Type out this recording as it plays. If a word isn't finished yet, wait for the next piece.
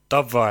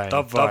Dubvine. The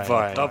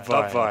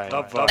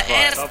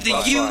S, the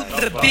U,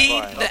 the B,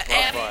 the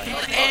F,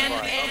 and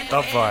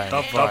Dubvine.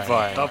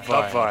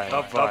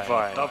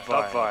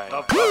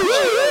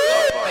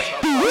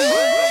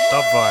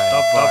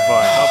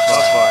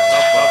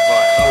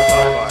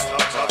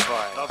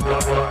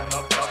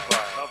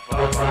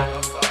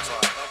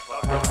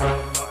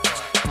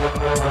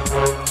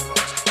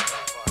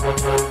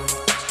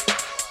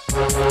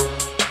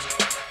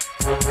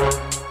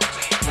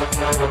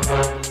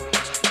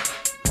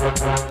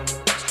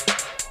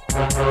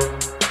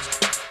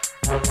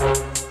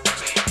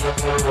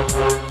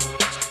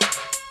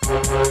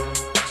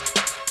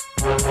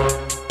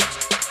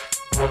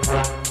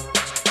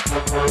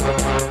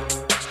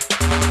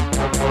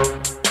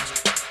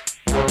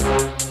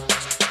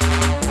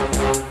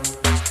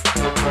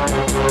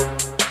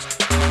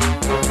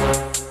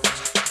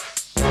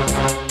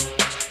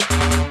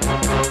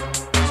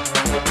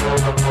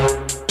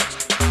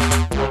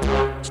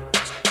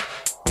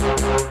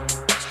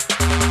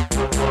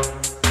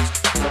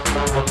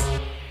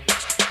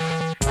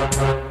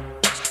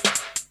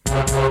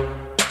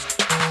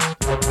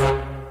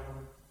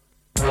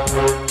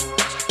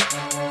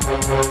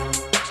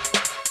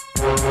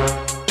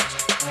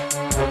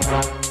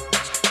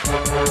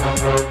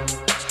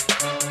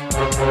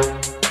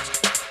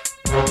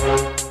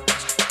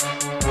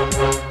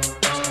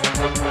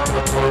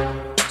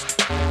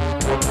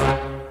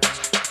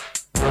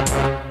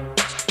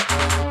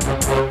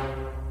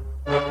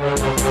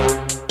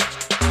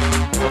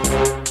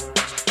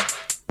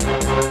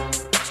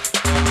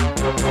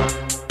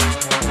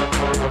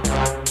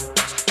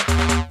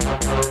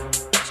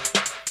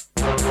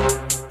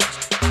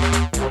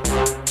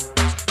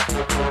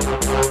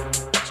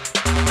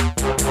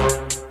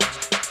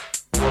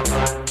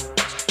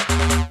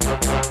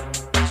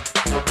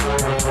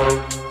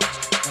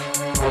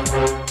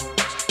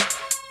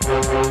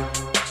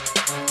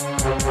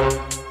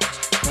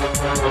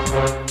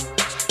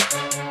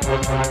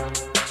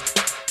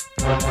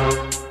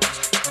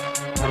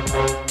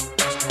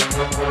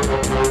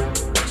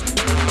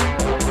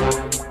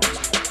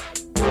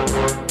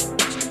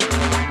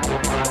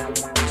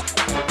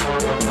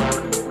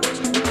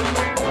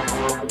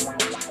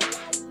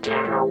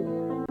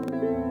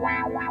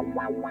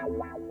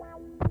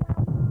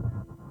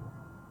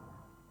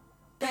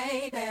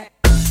 baby.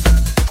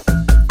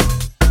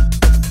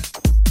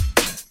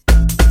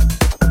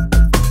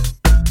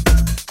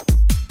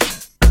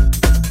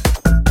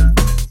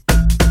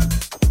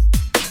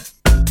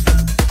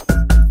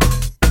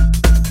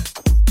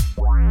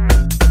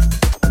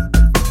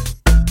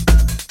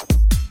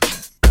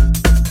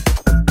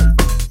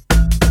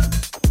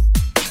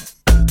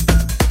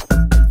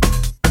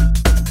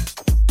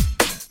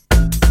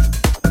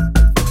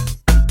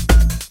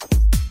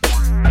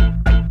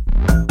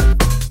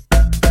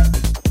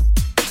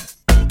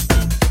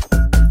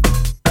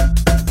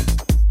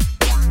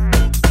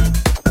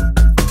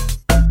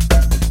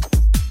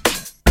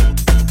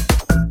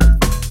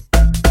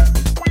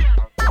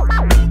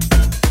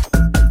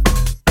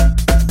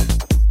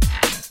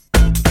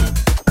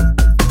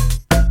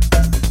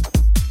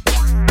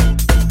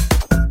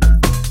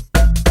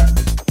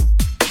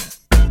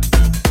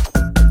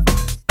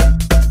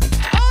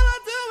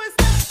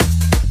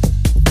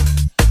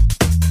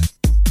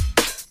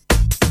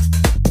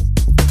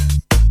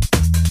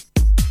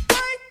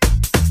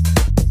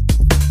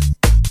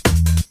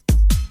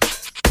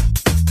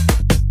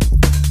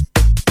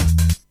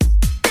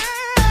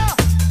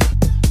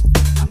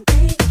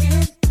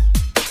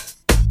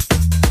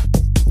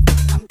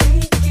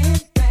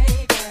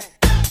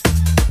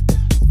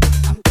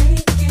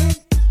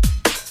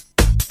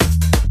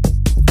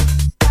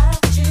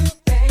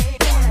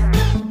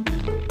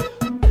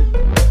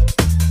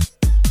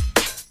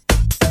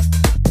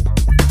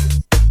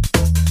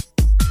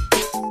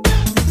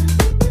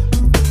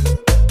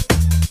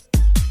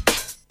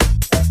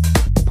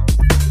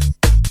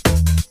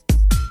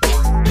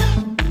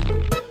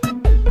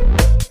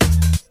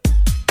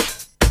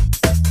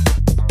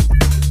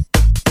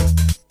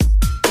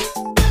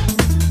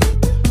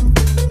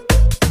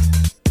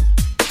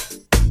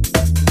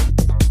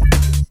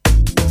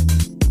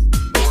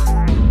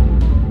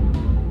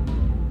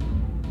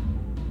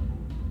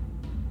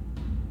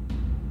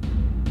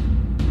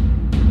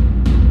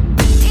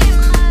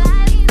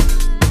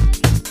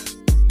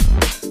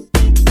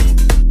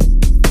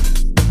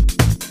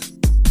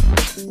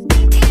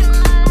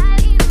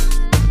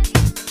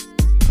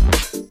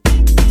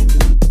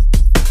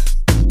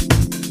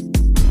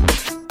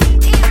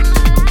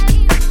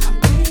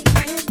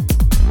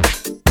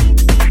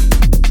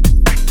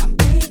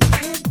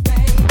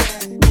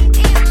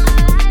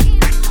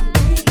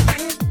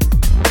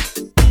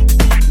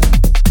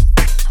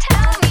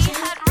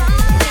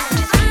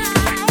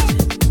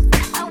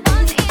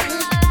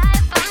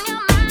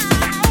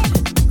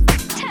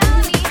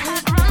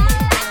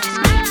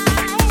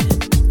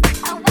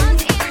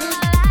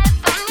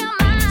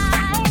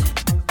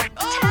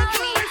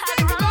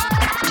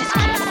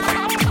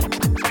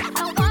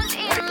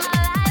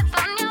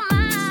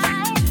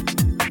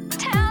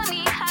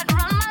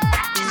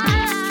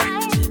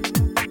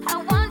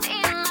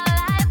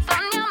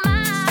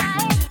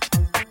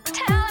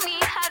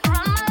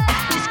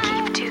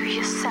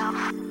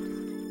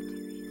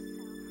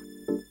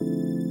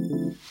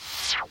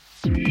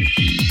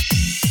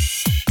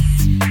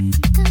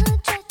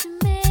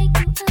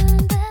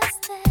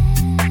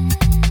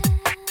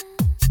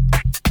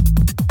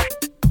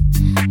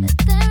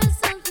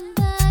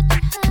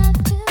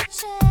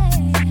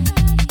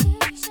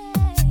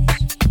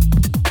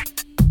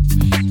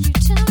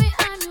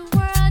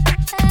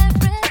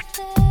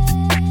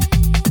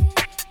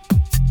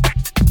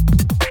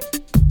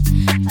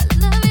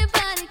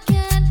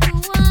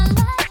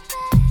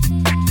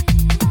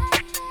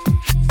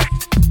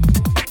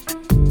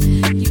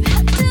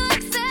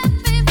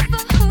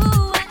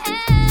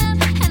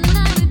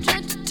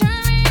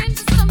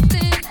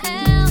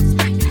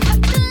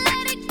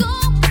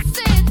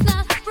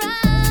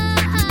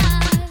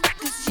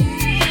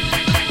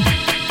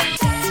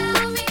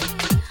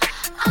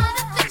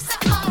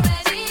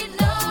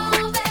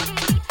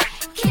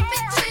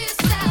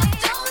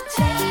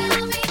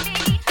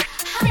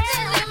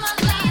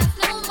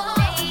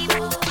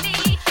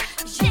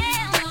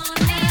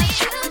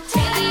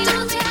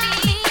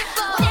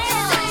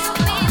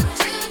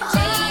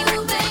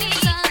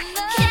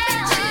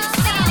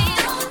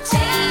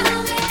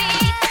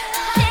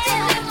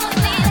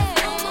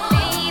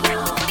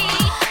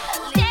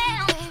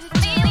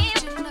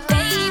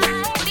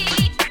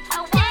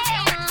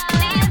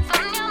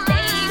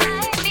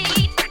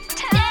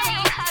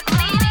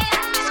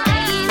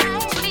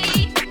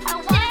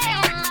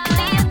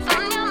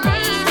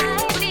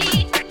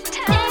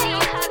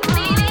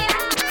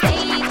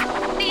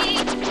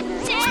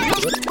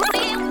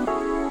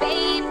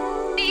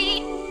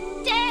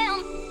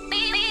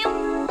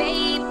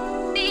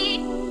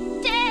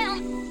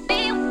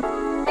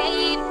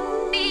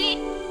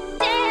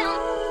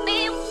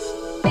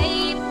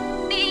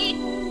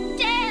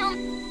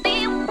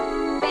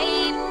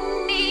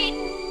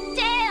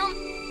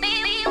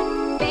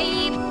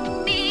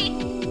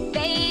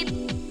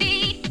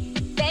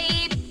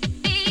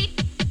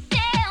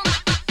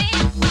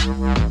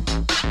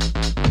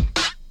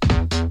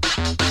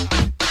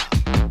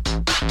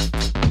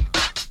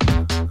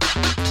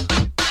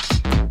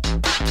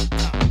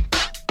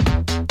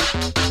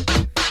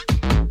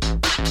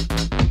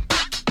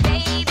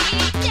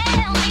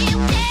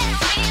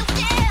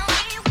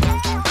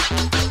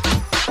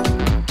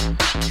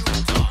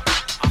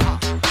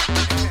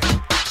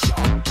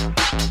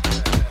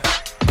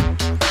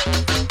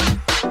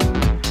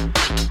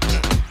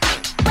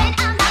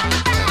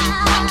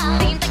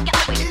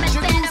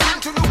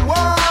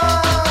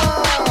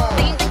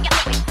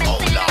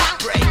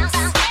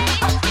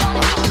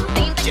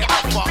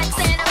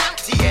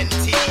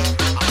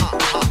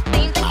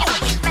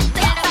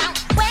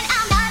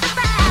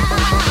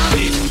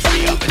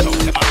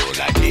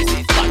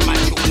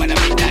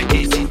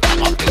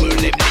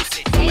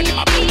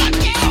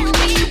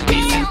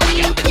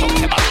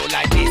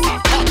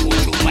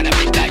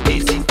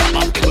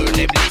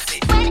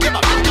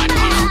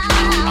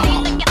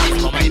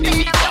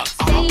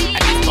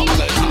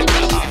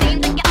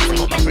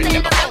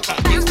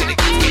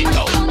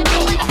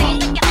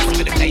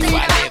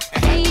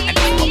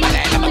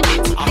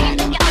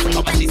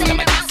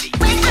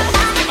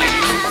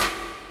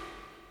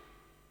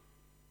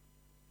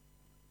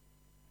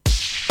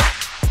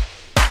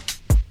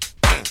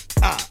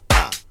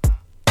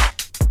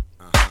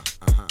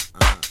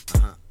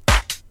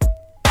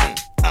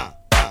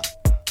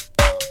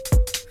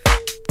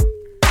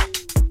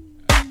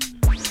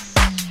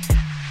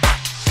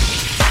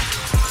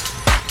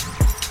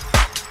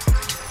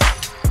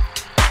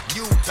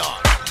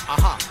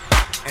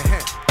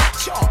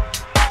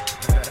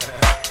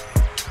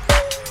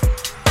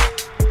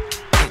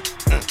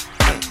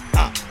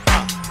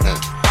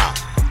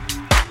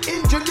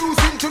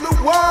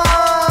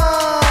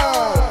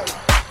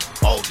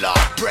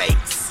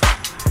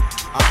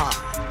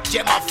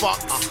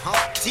 Fox,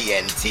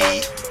 TNT,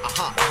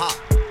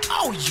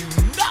 oh you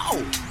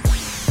know.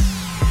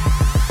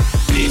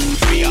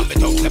 This me and me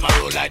tongue them a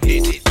roll like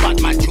this.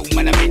 Bad man tune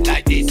when I make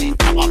like this.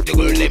 Top up the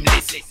girl them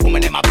listen.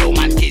 Woman them a blow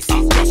man kiss.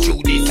 Just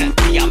through this.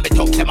 Me and me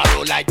tongue them a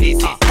roll like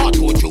this.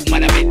 Hardcore tune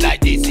when I make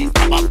like this.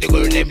 Top up the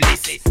girl them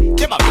listen.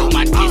 Them a blow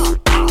man kiss.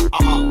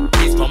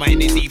 This for my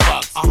NC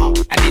bucks.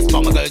 And this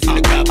for my girls in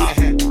the club.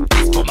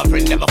 This for my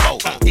friend them a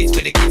folk. This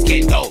for the kids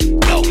getting dough.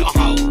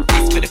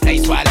 This for the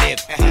place where I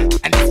live.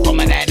 And this for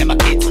my dad and my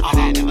kids.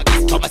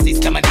 This for my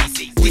sister my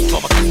niece. This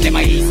for my cousin and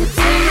my easy.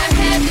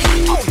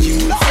 Oh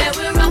you know. Say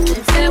we're rough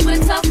and say we're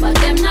tough, but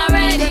them not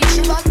ready. We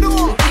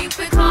keep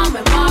it calm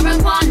and war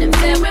upon them,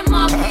 say we're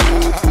mocking.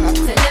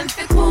 Tell them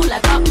fi cool, I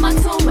got my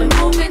tool, we're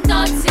moving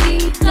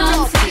dirty.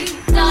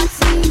 And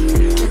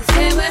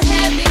say we're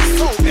heavy.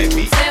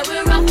 Say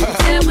we're rough and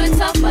say we're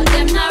tough, but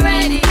them not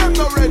ready.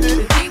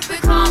 We keep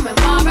it calm and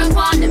war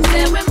upon them,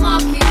 say we're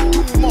mocking.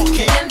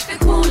 Tell them fi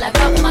cool, I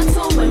got my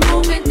tool, we're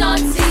moving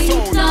dirty.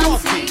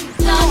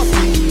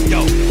 Yo,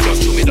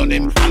 just shoot it on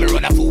them. I'm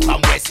run a fool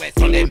from west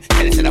on them.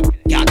 Tell us that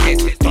can't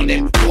test it on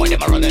them. Boy,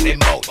 them a run on them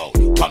boat.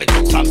 Want me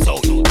talks from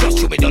south. Just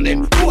shoot it on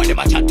them. Boy, them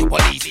a chat to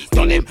police.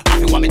 Done them. I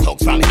feel want me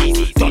talks from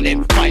easy. Done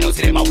them. Find out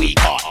to them a weak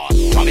heart.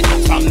 Want me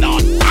talks from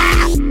north.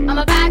 I'm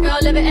a bad girl,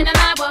 living in a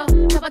mad world.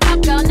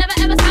 Top girl, never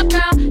ever stop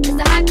girl. It's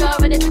a hot girl,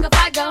 ready to go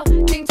fight girl.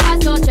 Think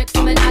twice, go check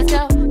from an ass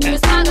girl. You a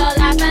smart girl,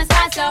 life and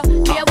style girl.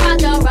 Be a wild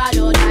girl, ride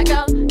or die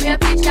girl. Be a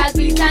bitch, gal,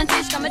 be and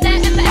fish. Come a day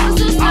and forever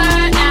so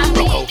smart now.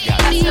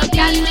 That's your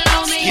gal, you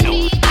know me.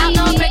 Out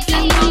no breaks, you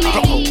know me.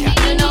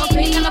 You know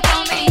green, never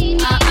call me.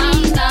 I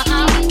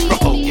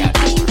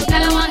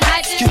don't want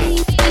hide this.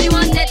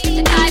 Anyone dead with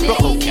the guidance.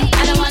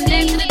 I don't want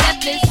them to the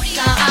death list.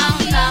 Say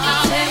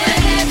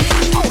we're heavy.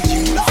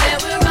 Say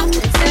we're rough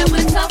and say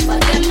we're tough, but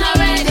them not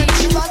ready.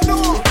 We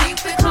keep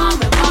it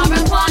calm and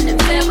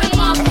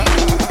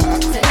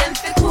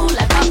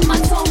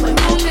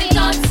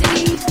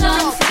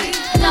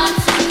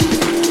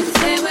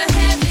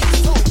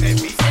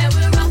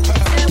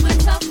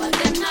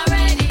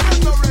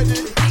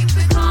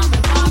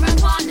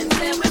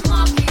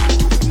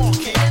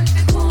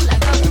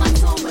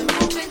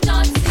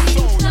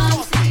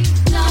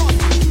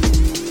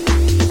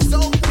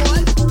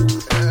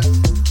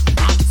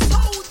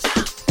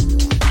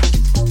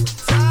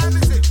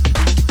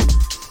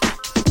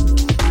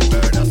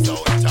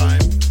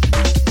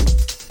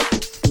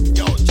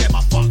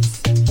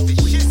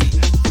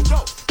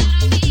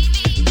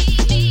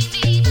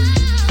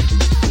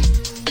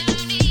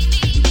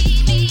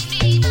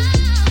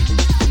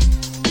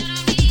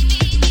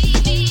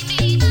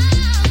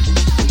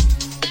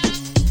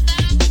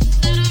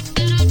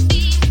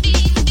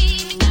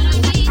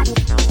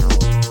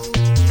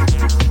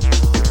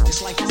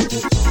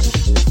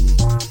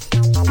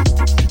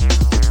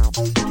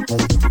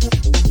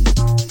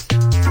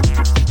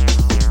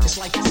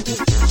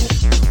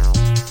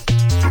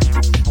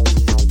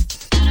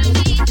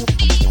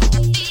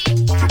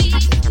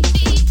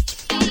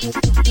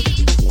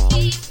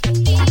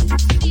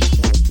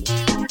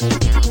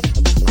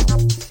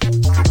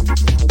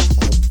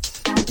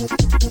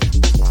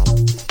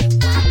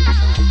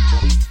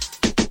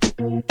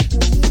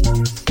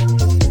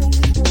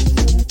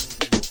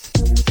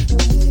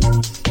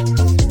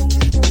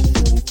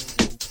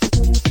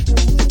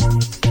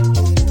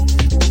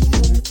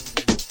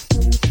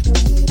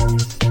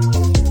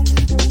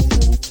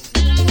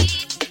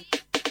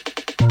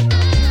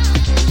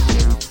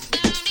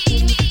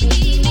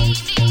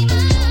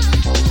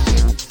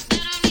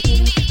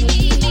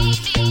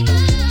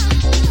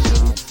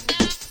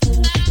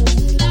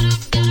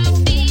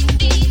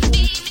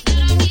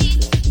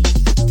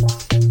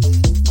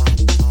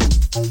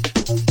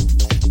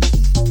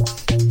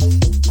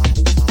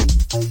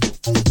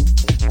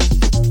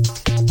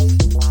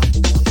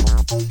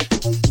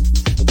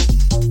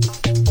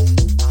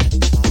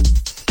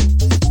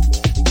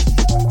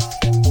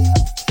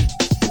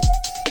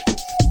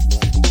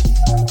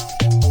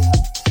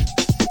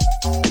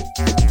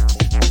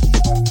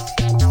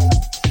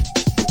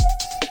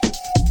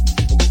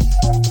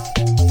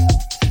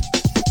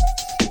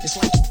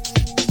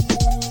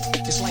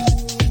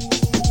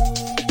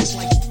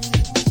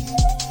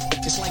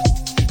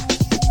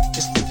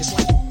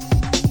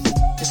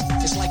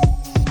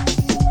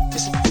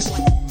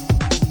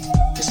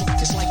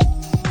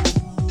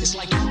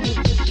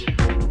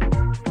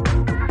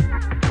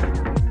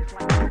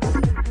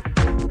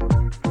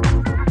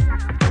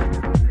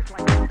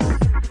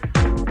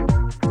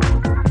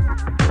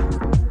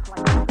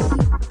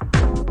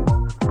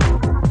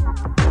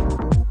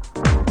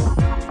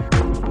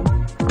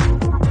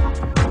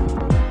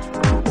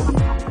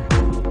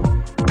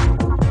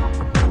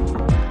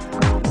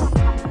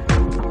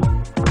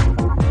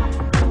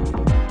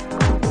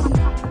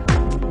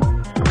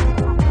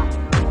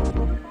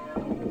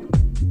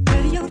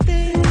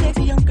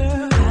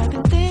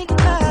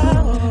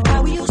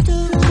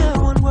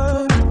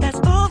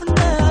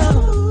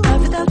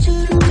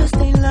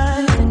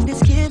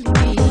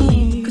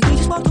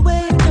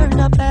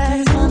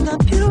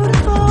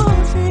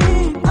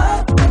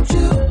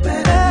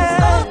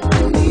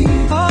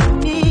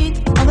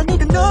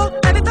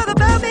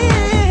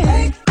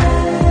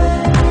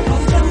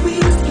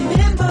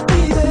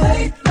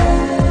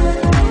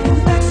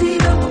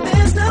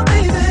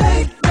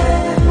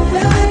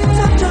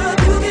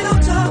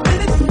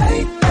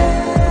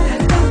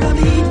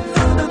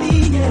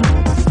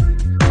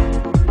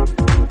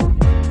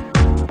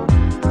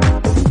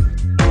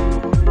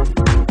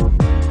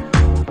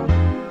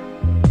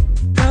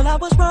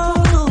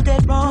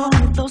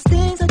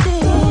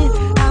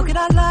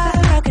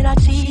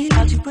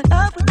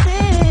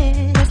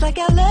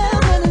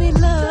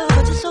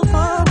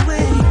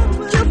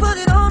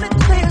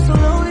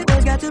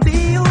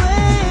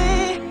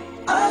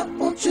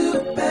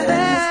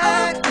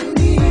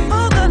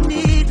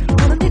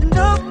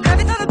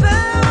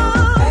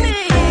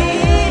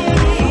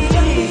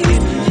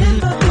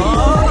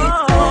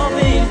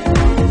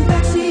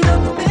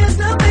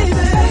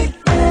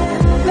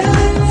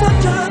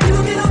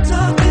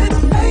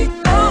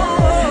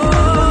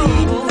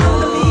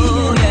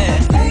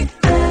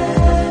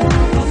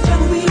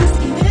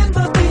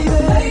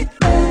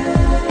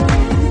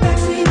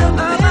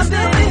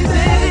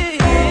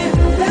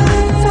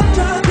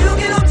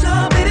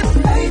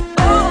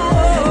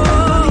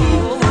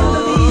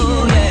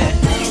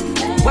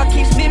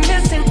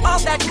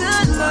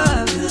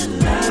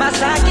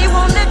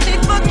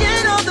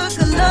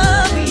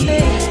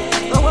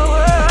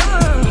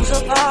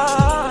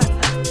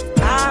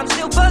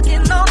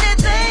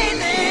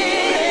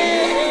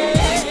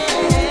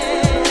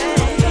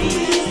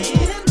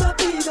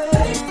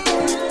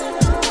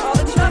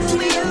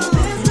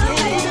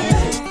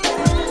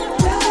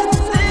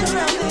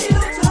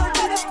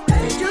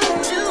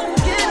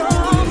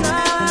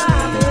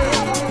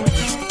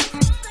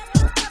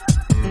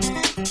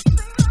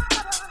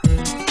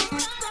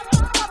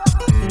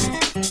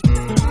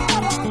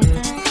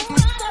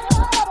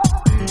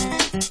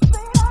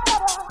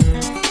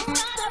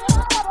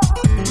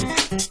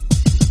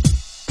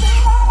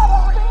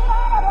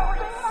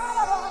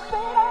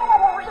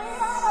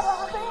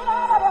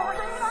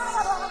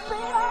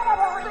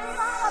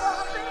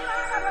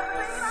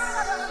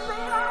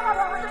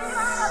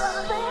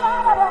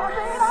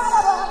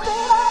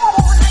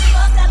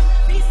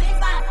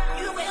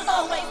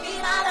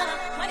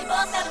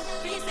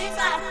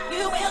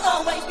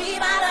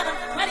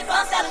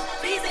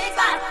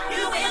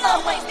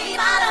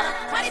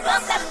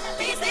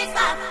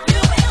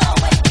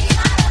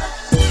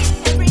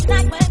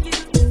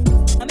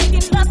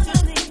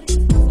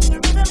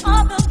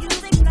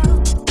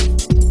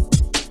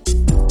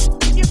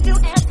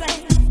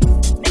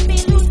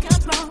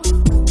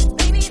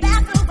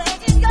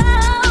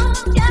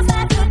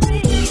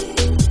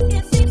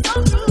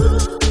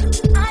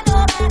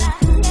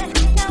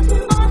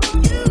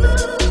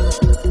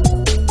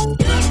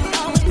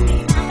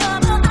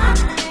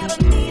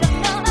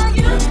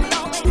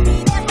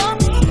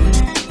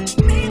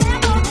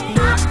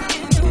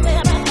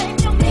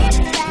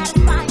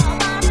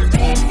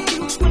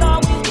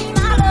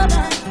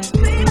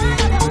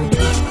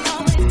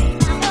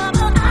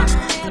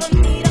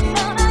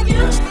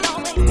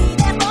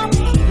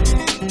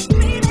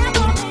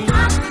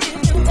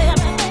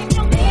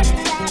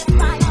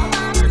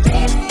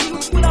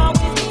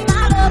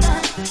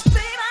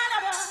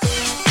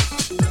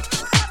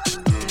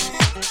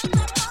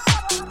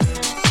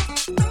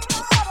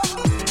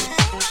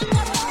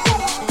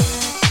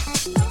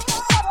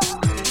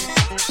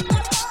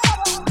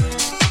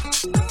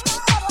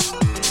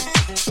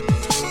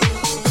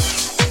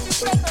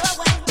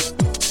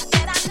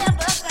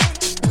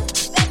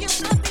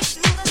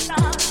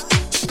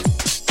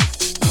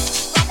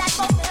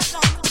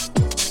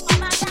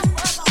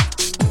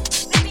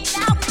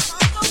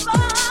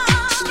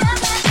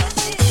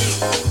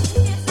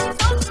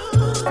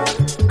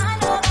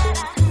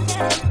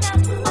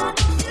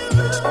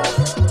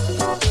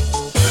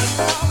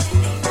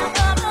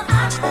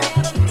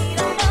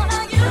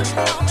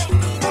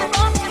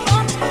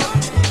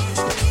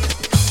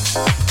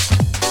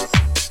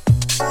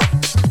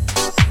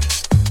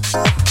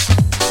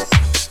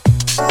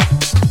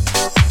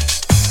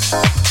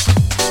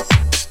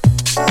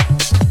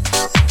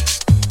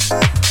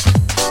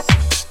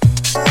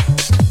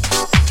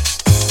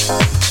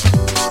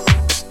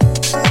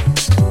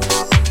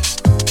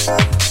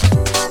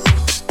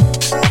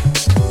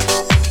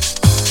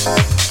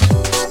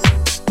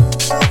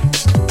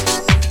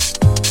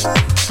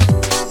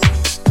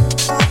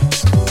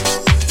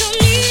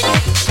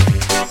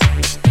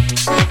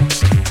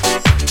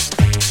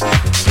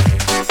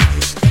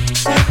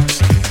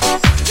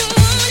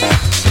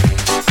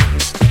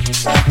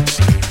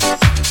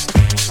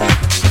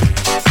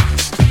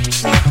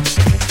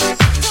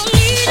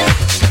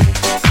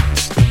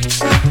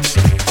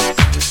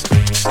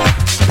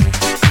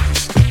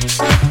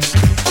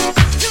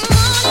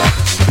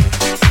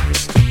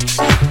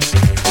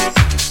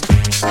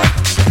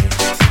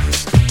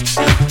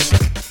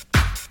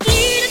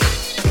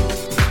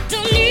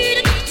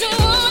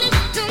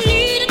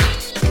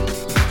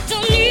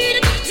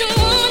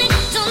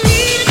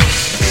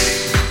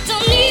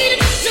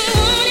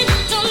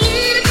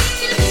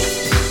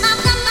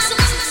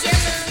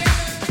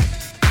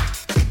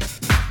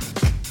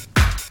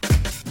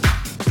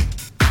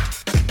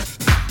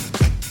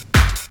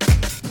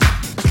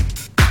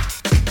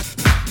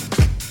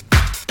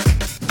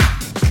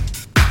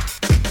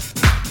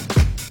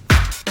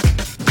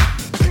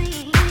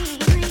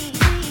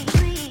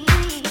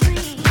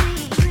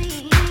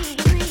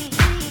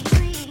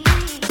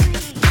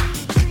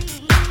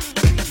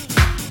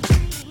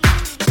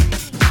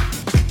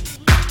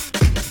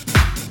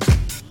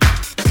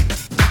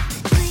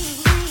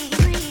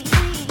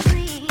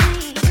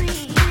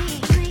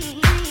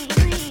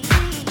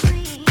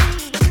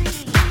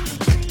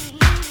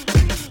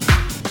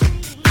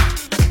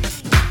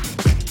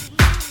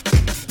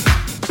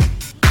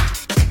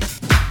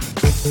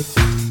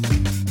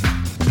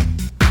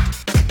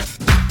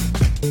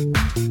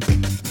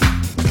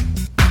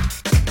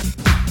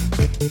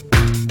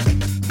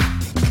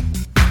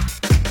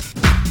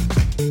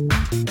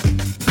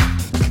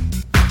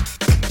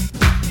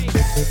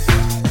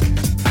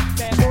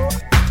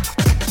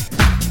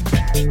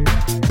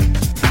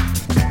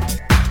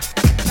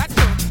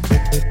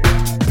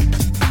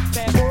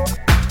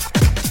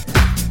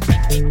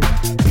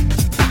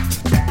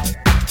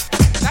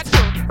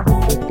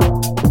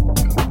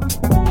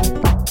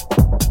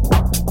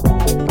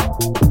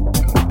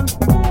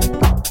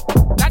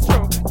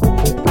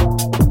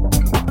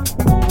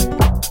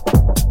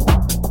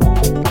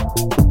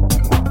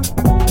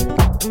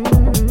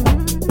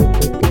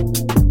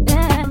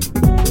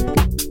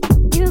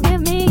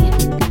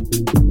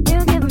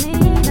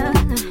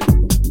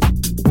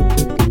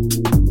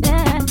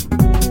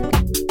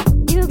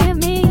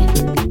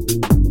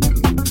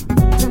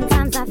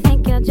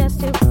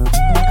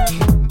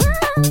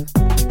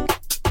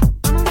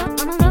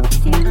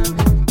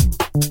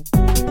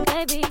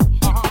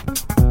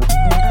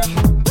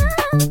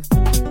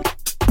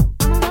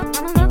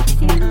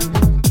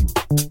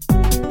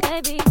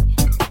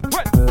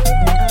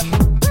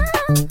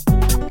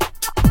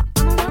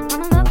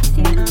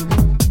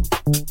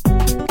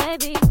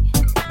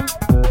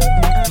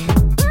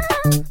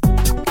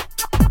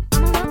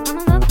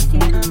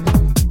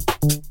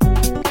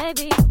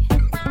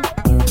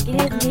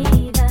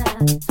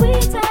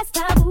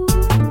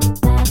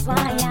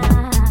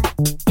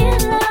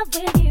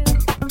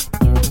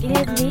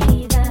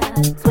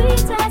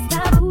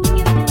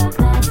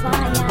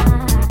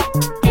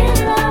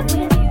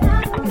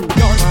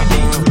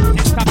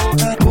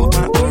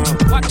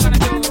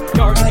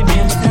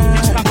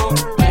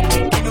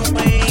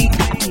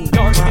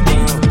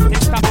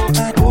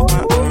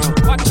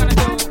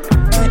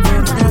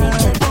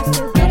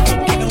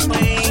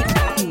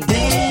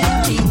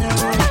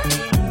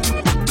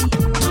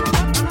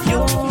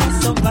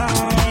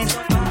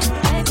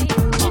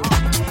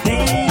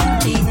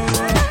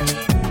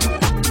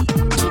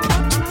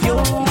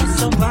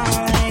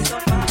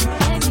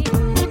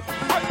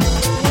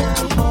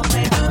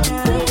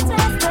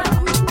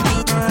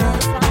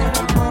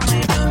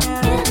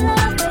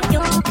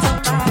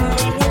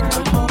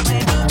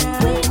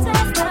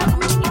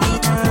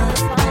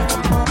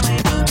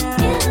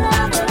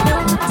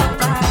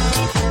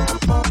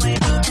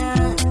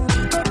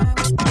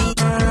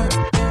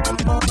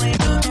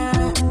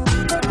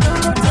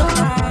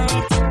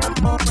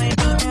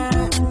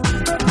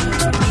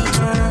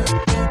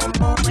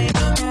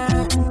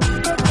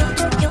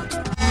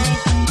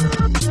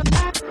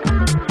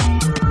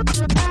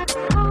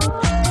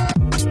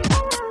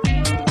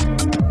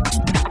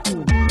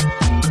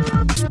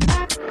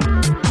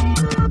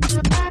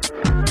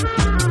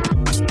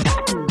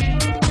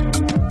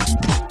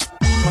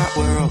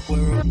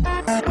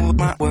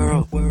My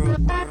world.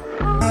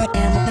 I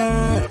am a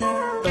nerd,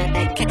 but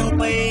they can't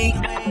wait.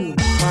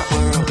 My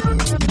world.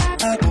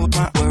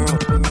 My world.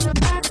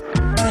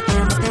 I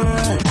am a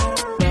nerd,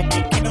 but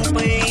they can't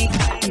wait.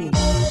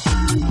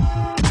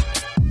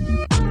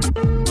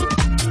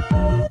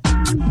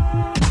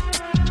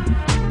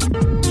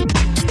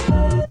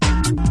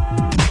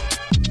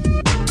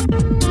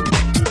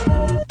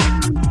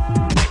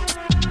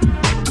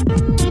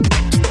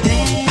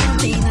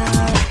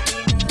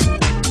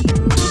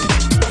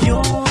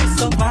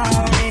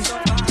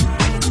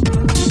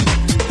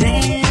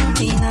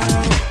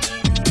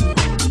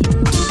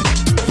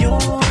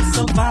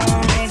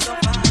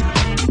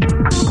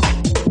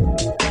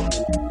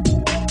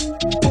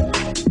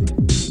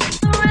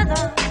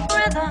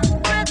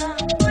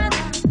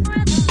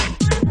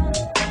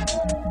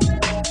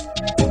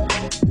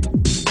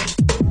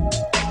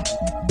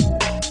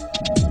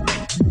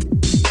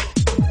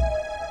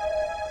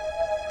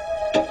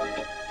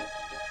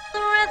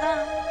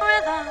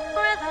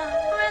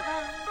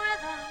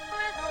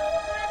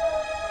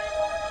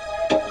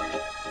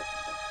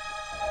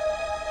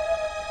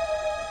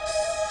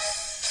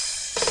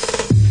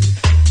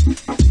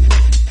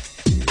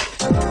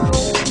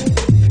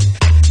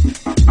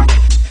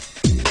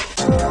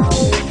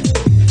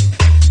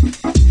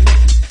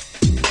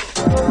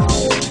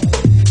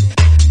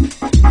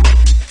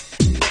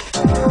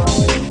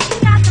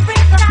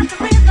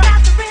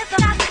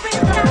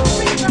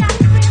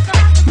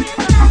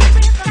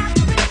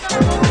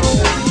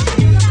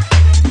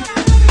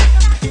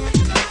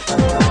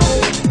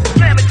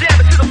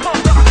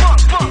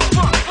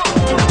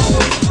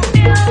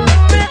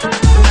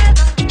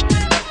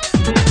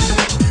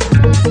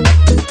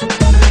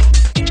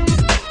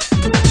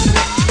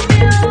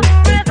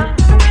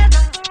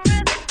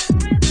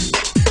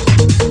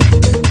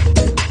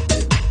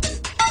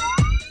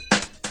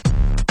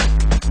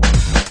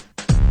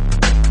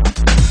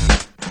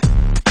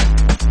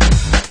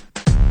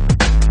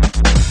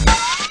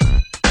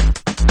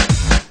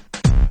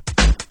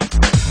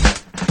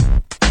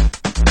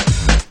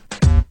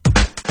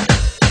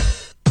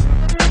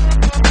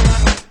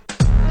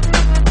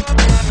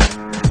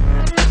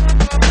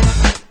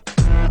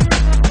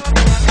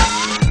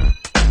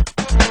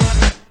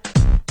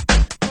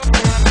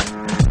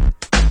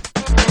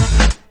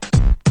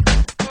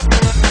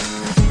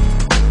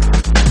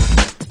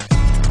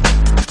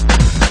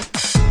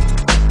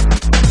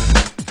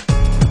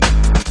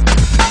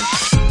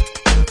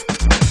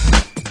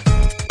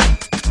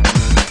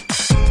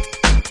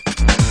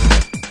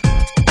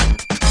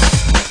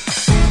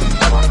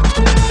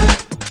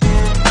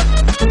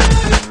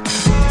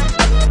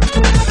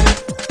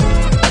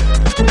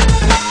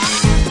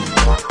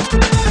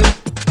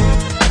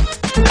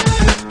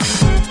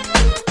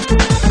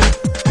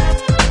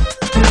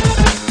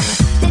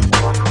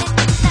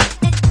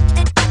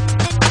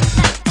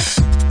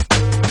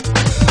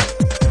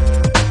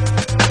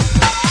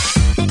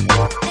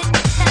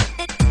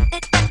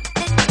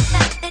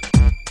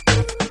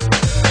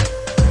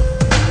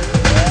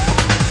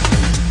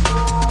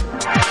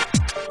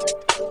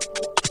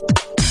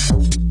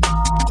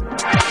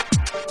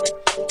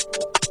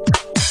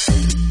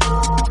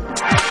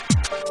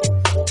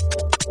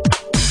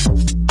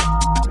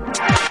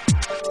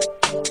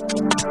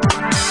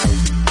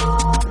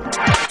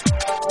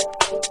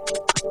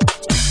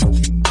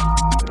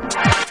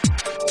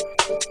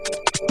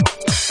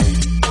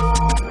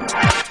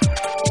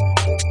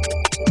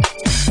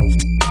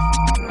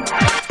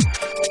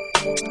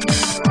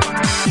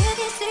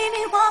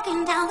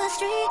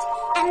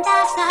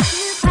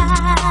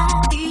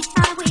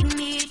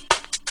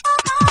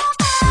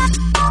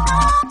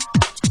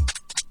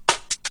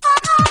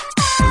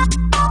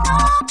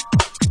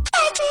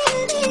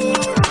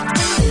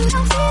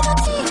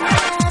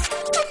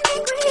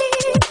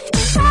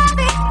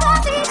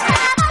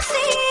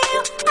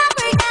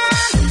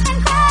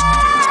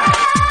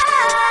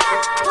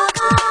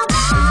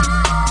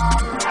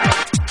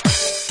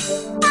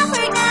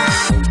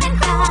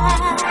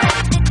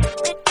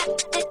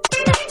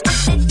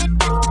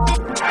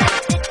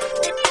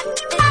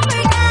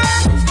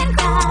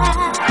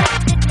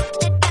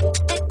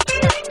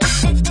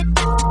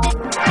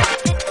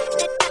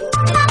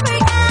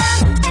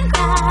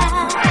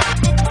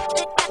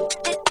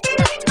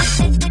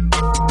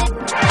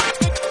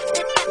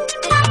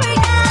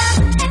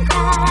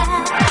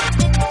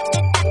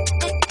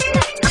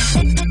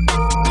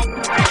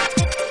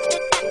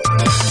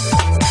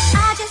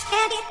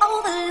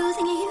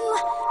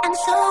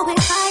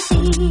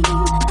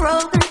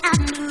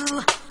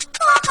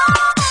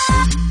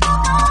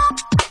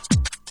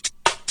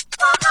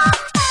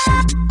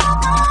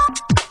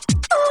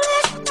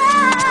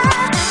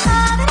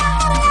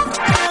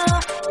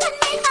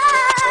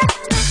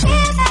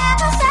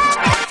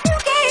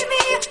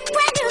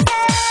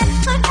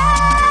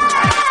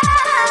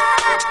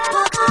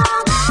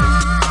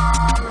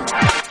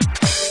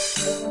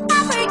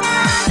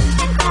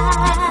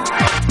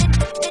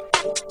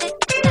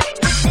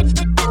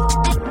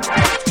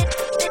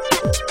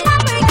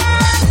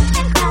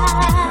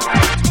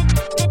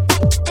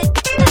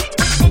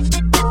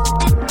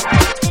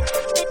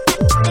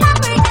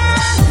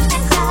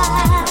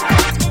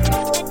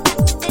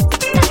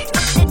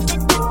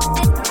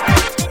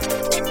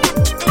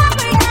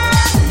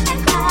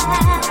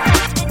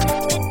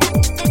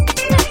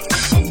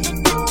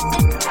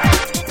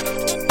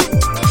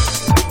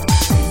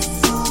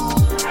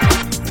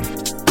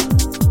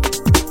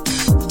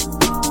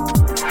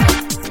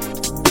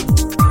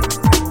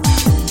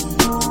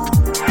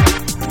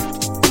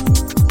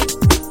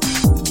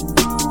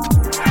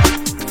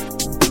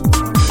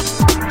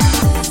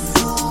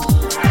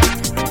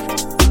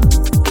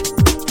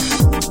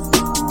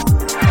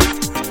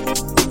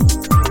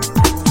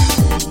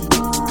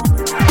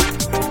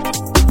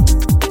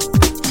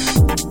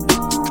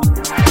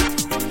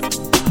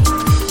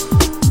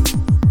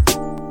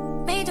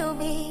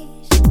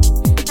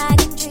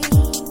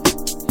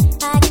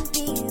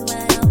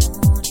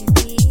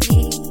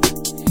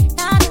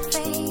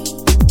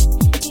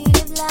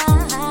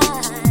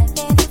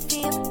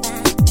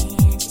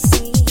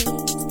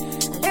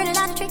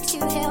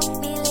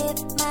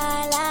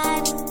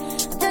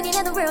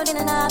 world in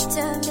an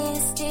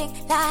optimistic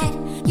light.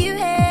 You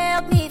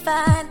helped me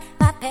find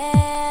my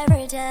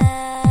paradise.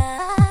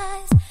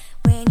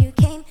 When you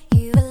came,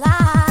 you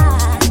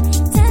alive.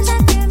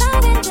 Sunshine through my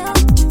window,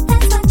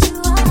 that's what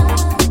you are.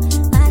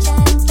 My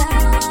shining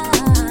star,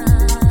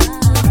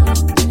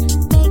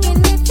 making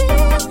me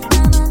feel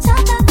I'm on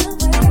top of the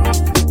world,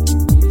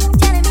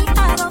 telling me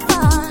I go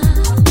far.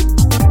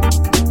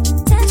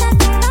 Sunshine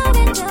through my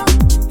window,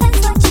 that's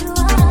what you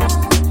are.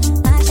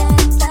 My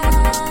shining star,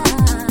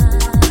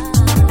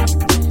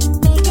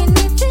 making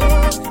me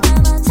feel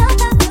I'm on top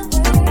of the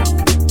world,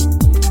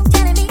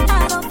 telling me I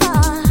go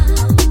far.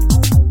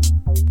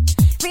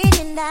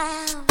 Reaching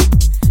down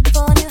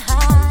for new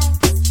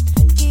heights,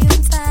 you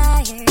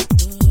inspired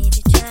me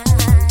to try.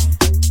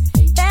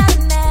 Found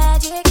the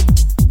magic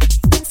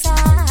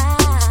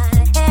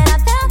inside, and I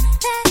felt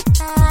that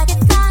I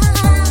could fly.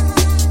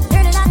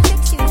 Learning how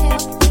tricks you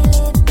help me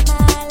live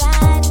my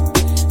life.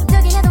 I'm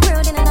looking at the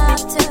world in an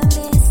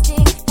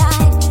optimistic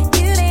light.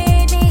 You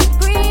made me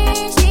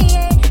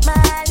appreciate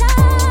my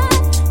life.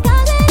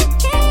 God, when it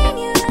came,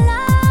 you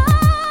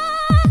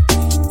alive.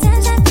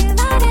 Sunshine through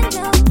my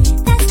window,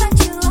 that's what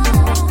you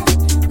are.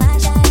 My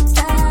shining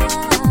star,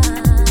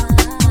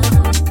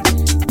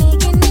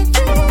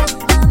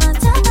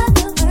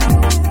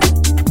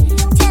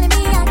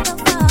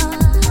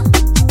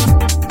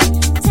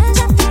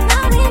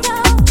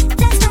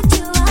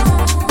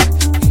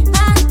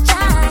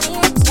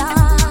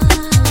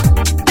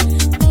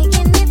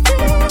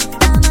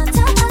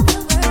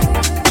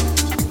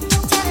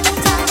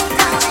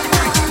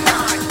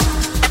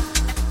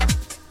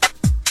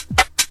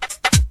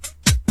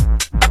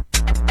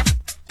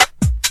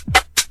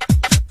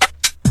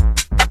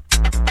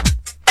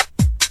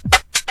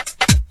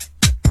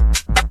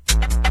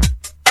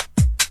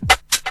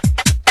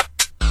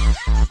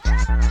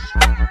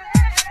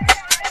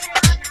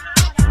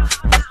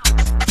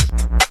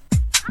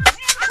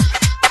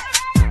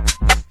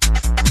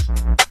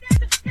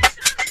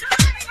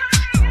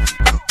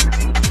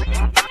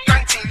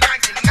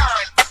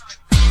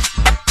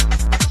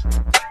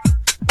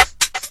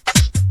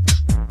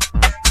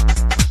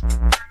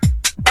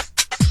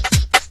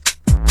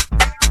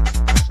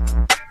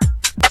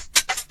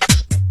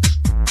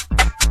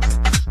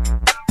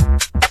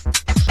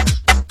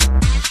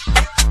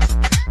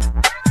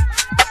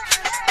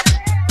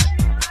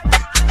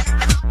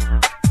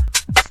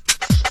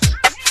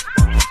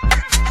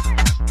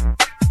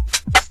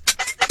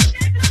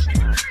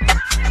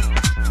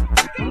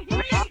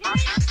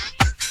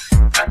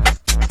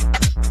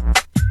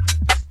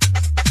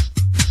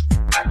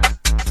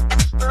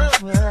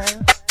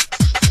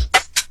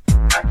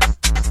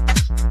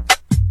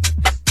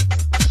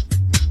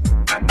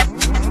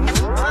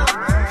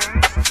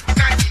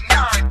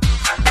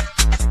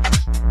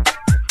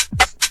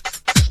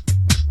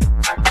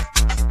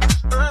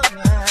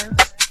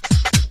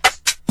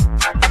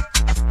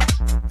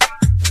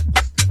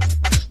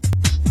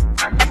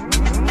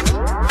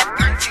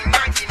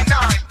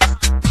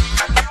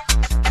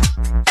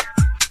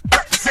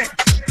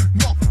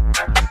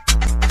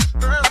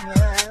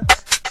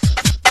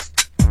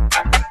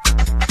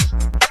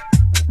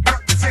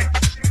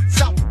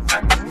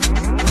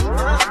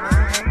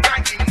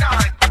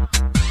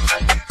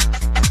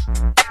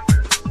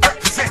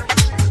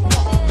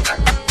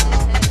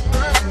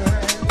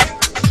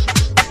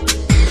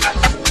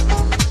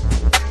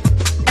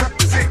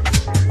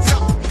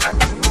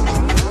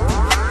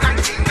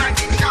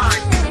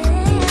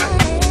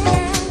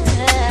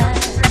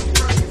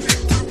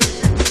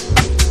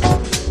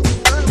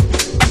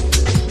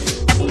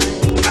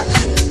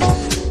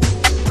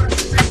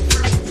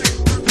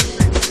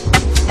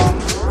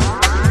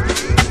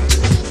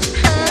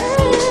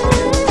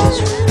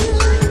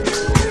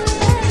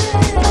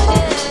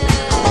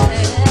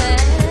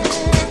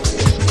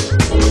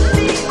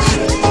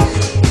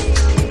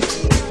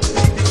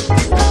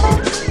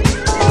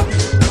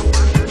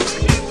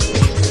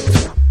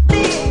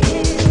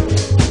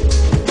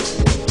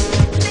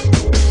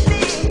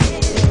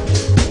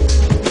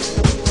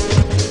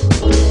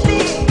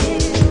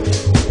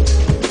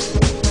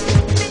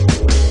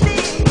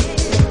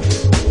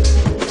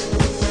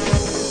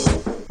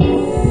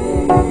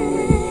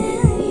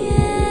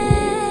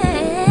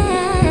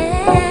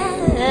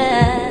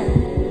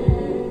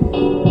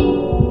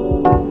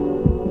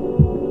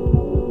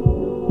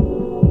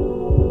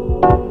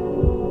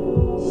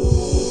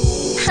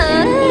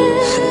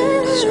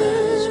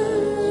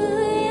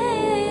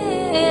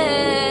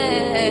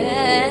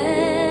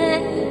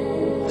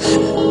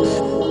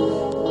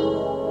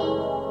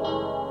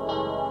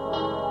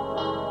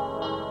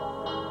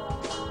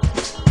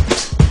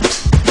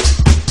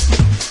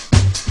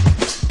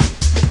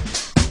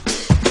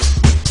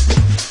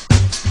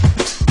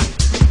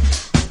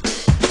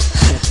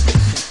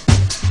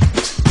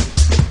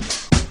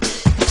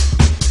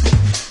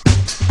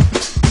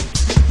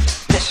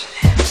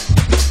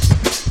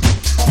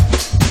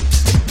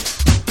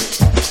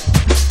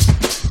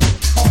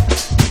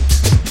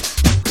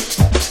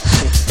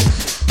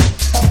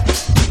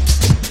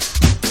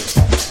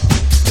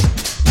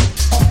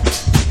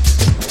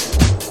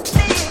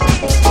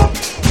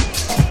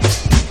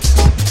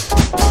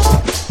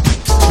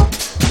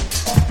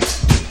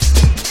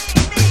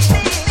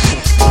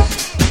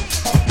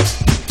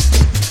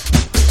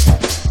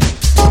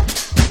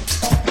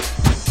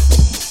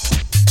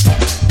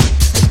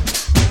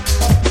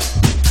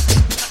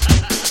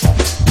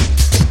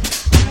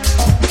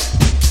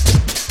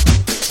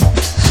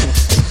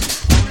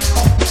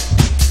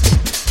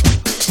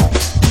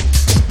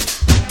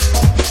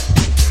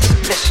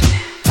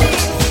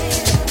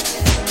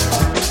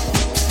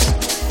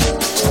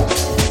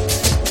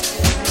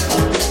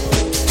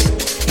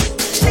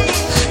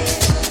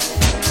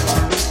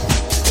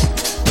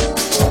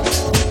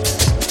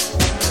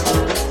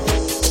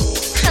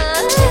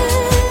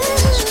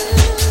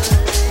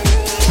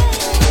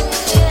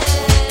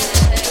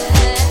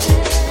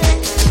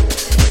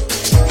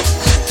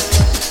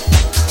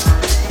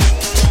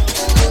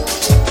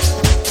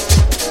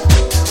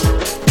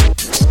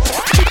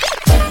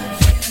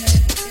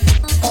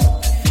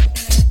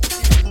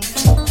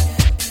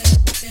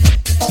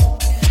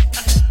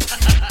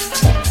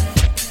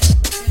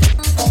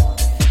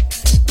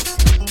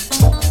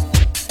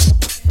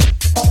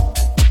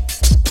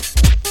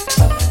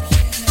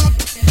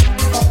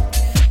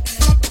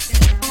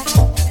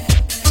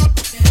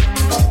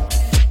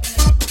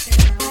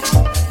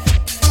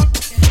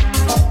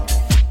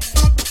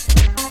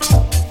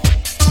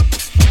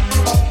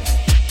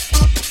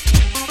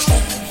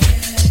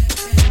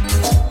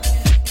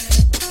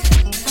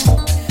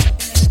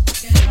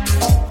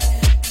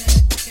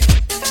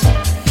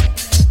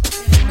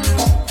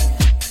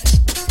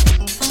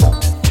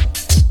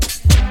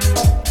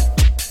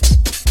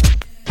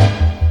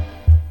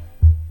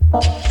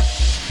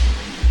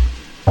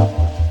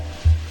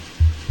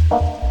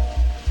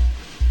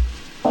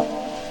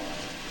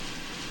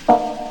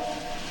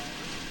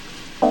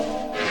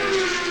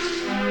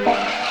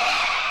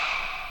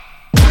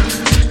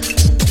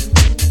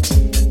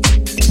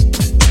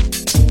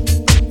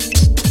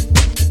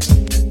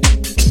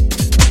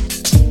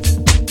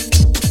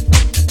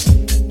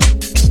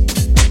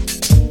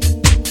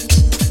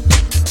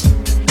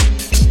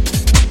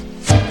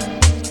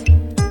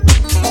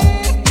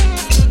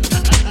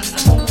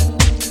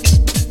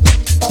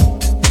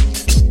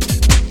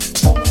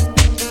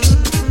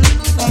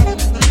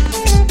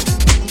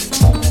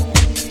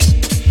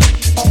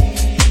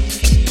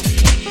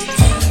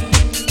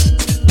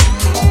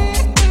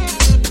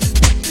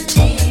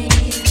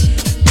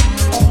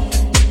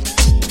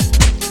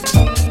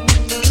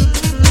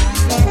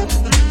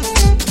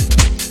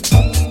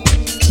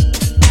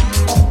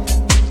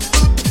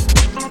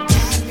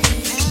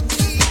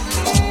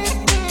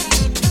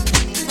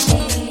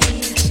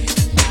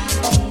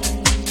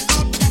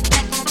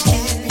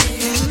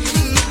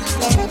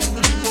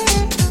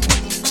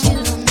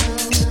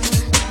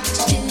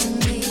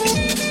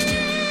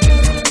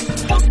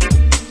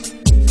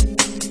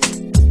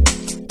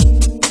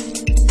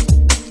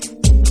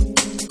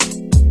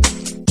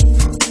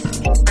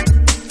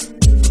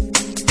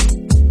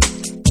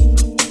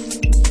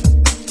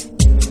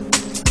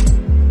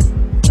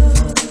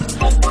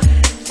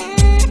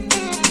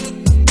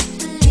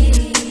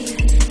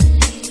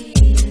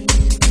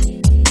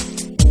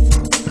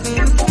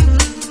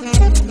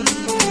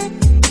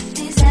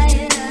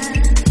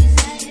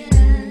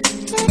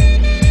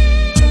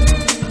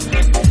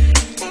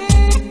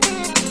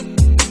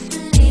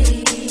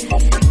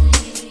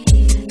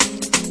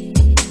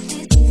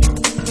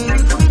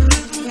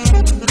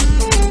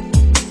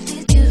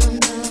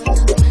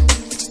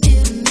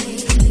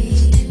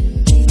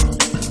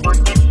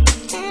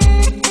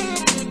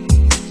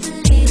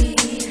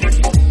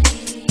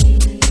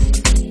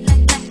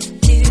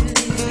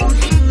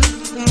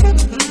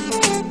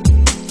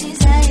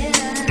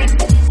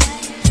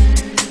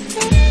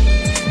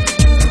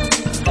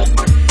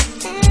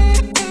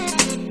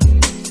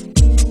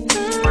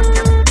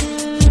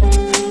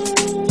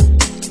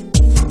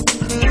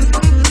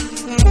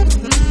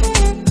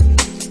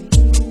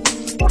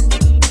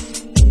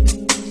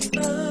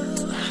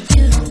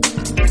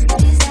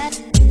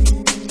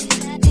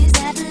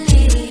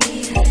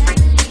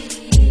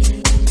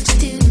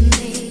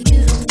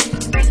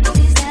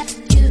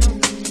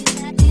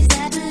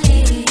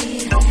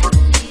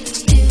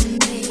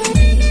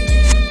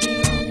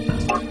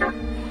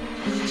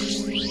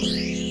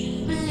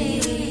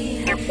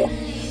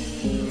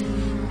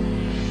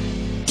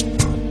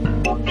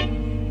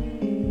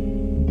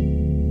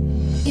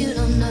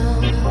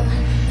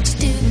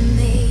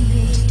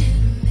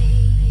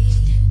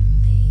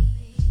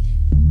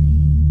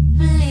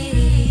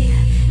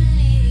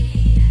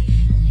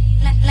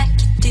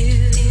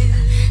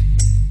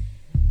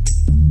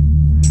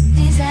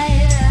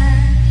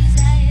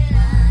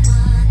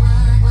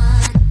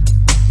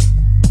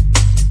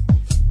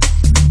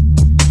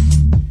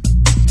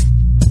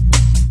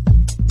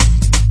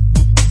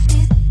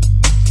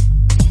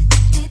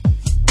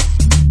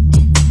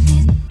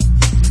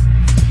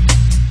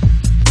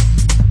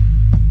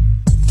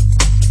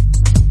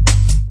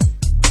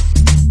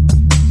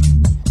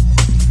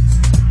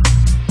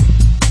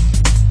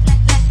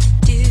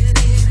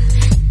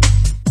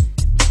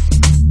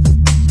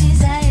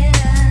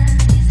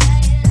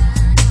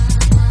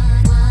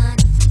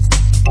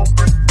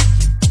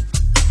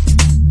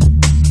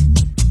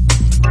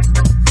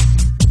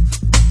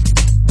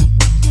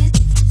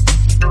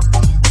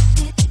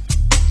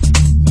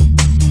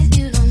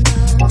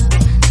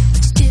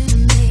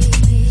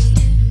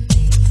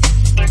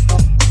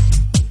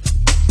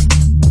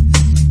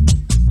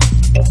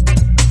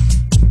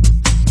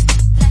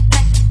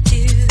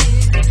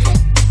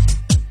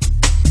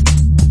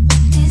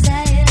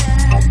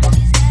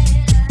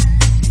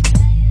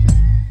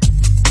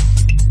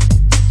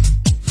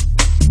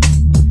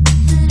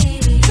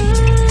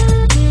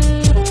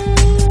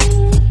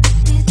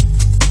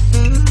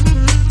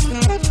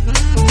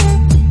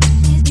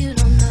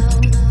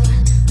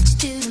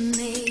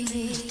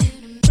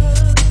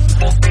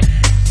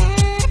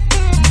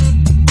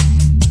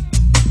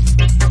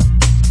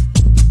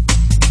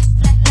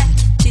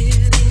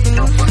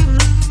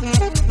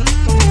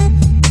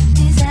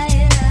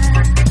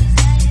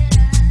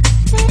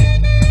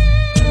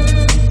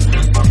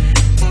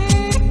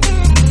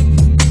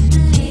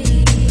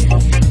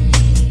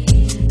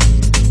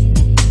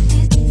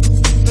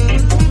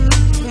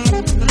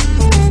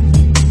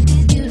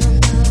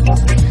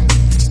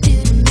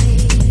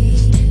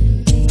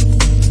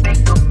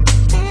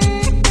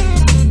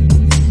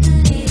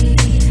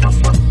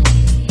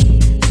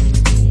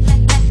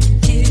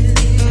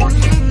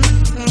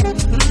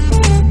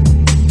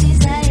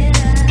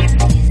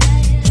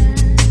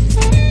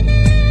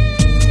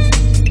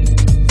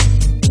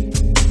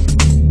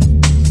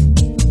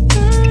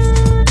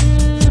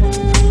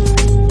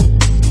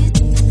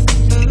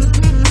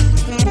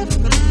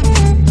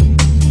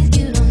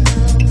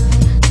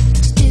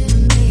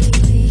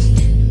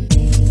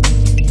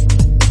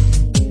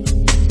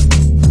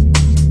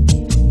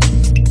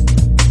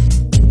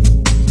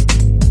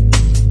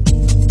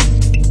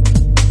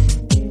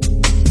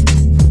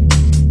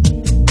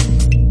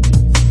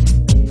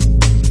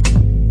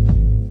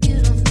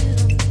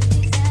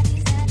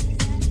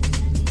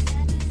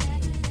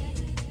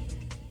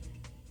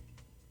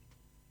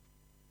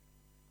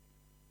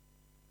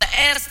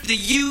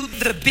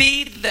 the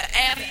B, the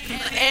F,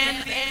 the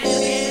N.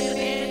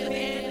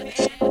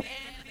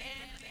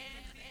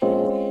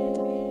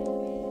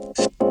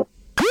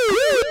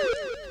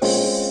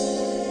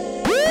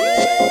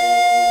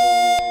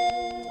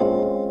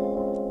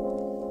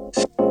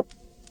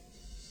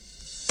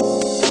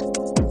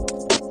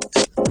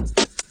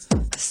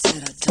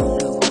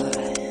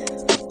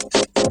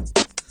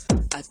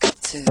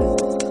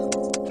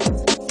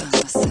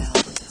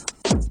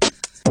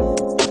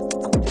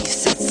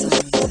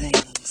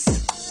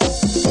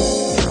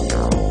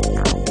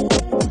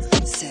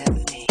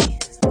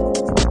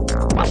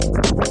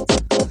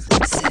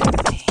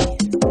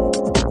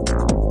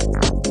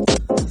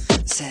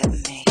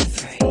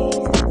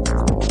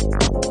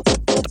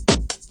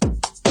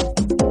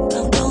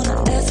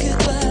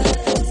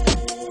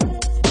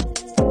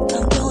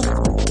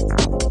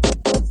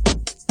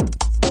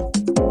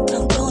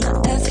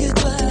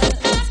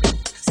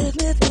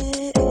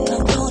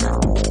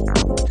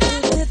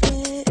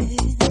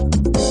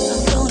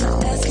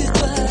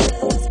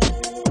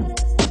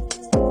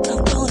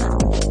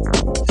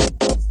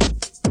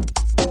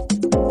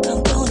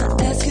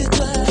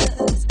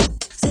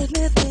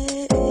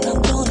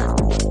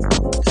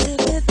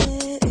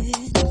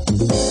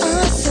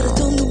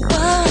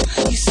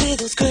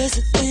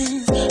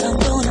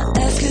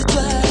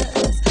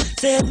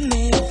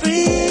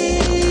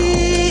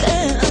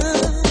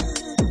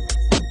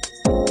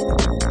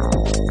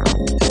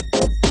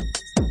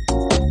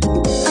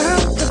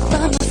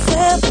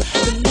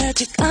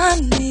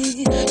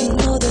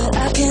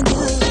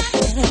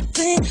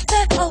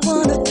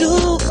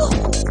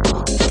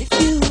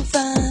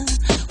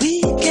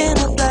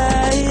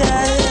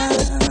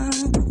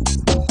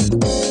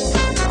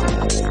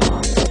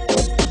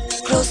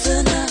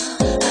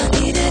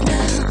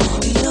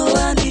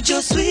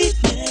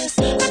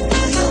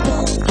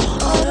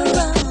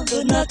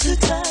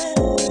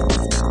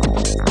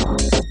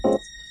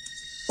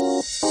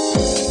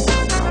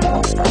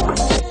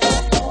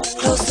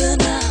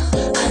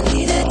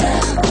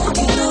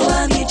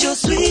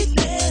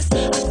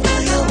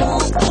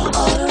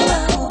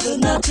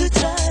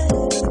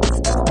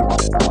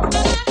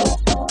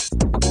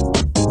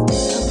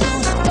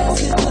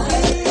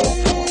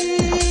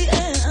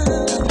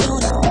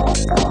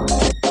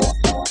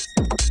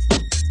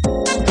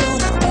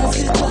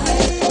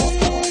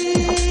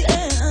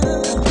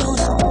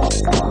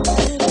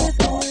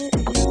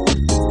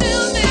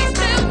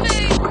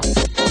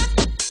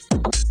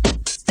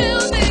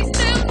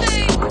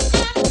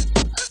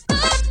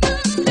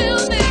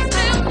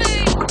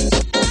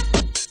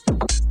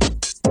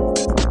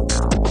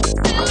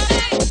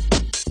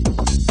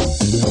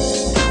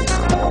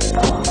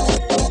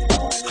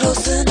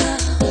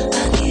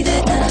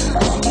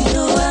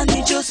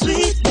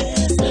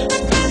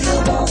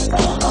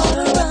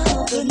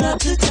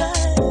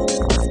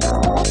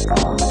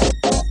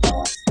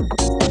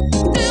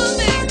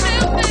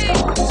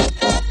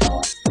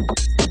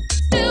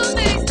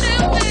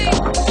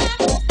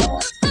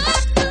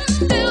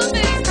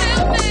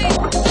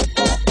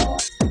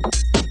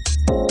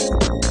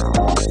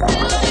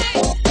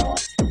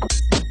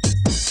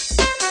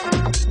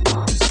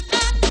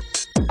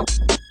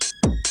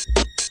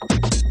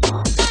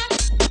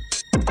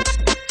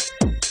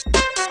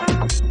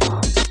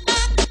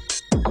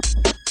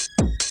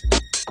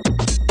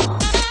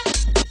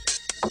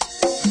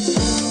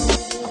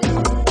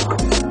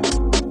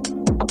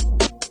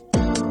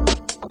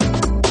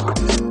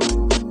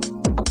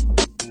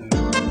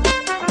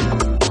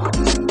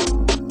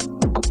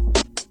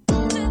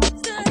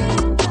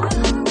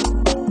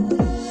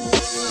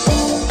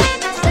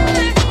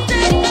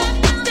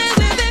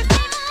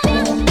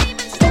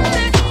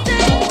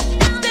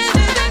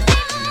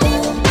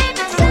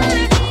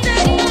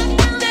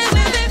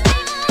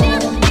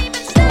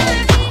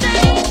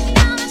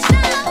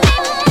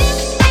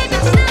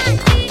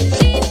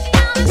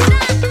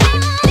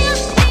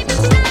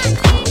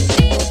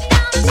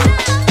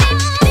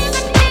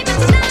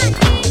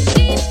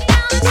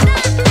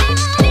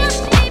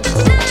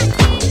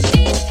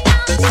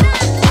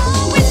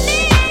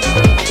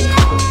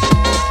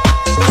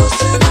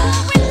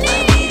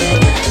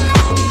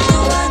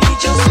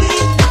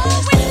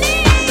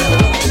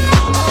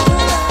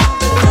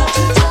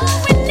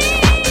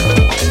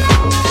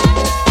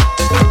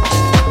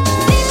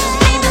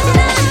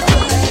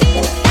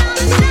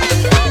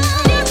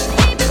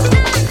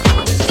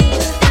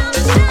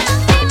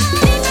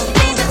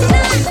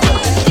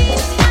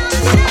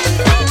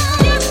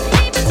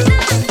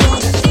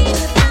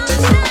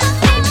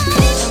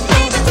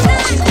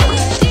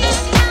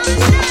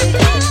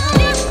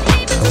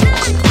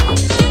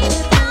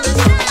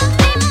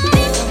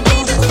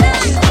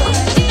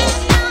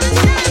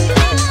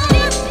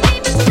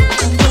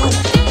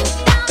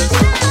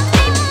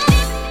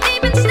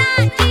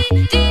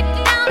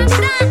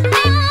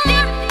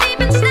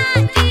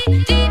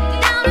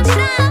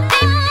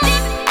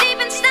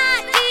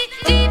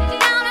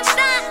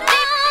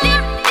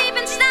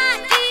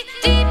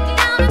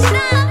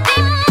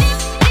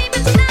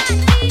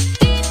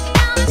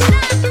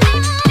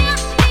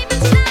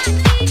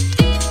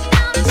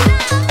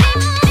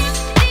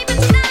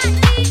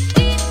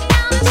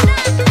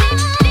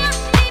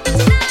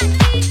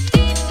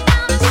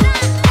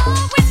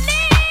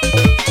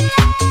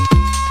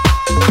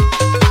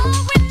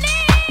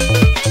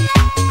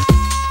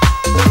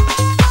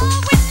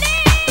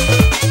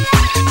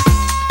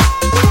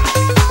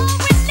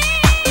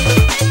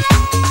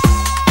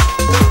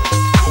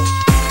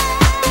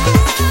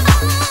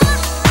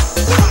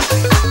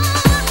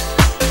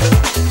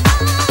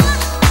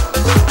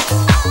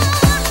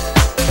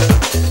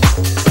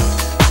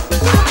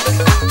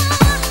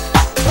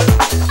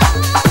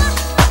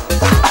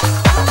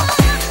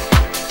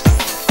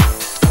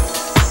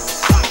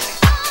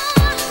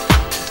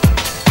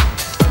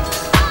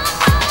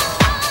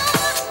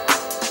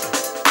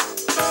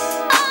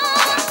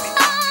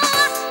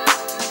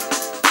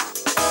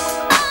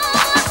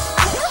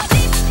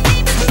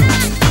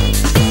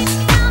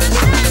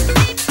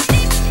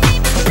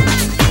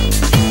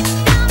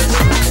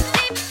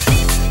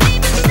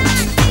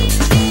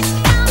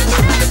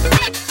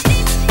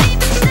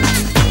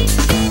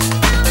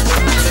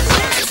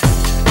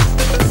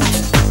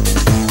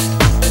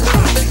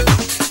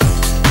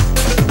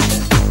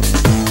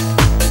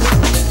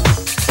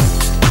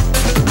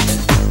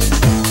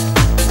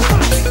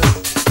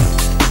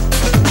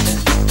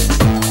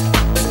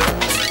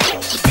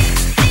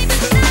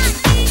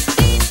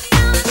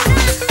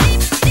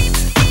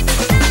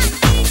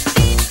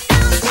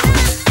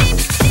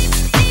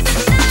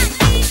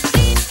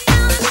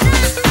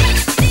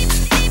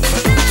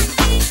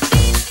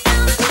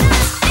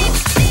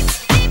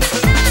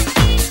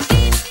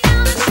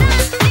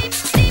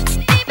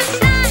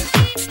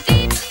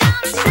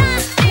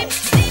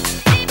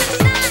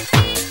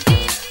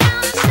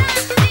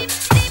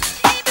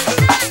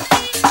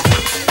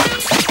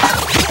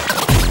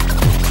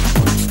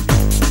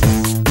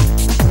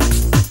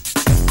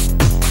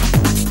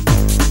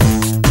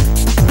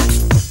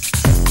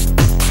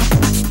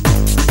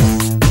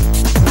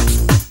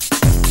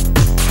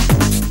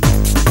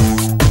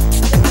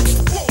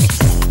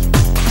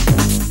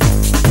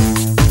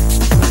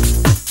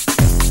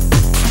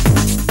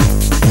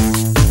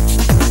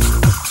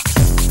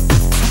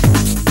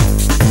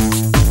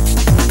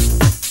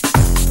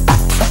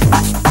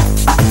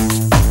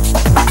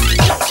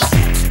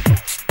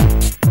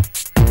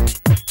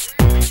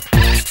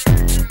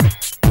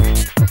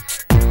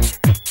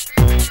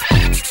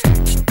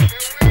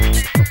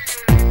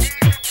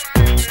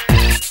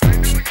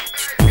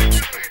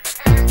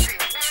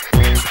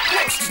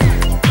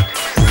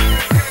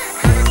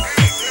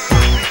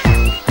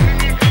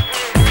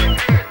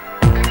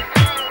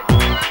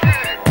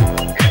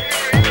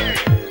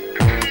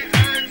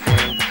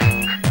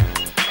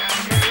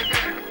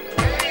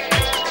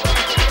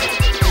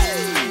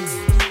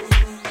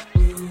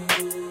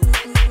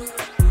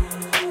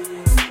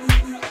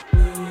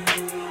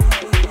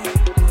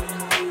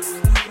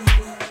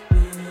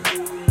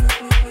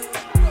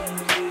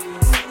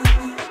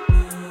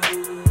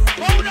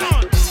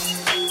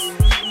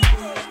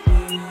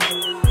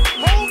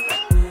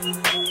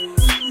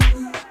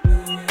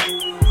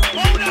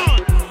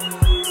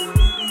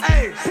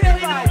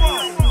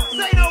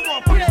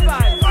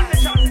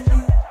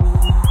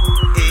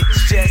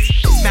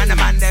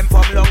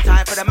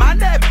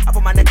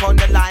 life on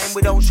the line.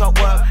 We don't shop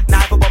work,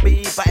 neither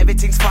Bobby, but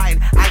everything's fine.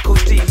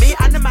 Ankles G, me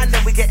and the man,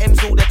 then we get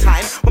M's all the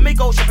time. When we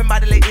go shopping by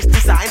the latest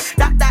design,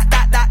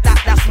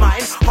 that's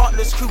mine.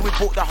 Heartless crew, we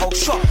bought the whole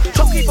shop.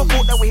 Shopkeeper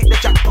thought that we hit the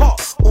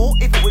jackpot. Or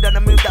if we done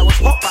a move that was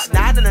hot, but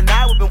now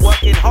we've been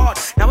working hard.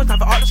 Now it's time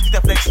for artists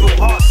to flex real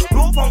hard.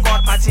 Real on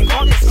guard, my team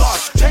can't get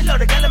scarred. Train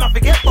load again, I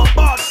forget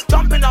bombard.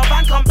 Jump in our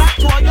van, come back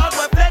to our yard.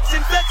 We're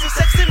flexing,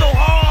 sexing, no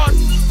hard.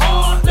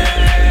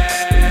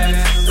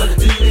 Heartless, gonna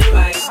do it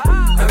right.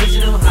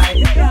 Original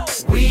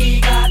hype, we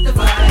got the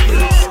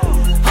vibe.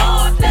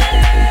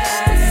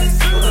 Heartless,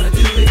 we're gonna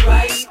do it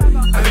right.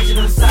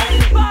 Original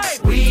side,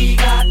 we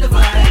got the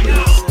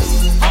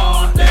vibe.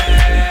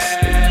 Heartless,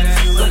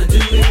 gonna do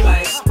it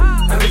right.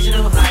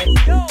 Original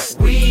hype,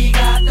 we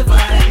got the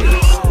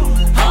vibe.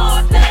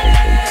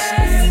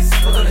 Heartless,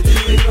 we're gonna do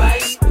it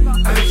right.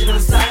 Original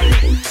side,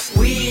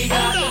 we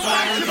got the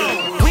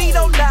vibe. We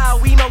don't lie,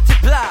 we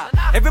multiply.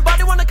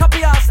 Everybody wanna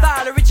copy our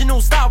style,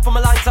 original style from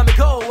a long time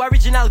ago.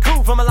 Original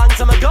cool from a long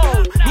time ago.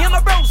 Me and my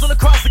bros all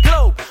across the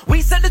globe.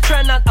 We set the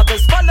trend and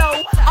others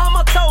follow. Our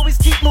motto is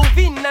keep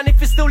moving, and if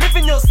you're still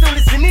living, you're still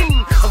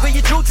listening. Or where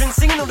your children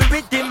singing all the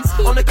rhythms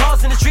on the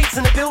cars in the streets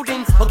and the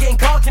buildings, or getting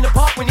caught in the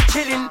park when you're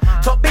chilling.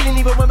 Top billing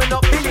even when we're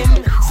not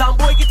billing. Sound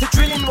boy get to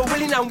drilling, we're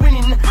willing and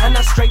winning, and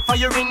that's straight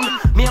firing.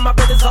 Me and my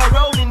brothers are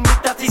rolling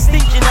with that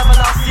stinking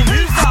everlasting.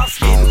 Who's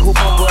asking?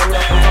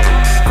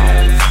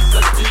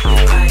 Gonna do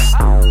it right.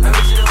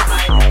 Original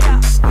hype,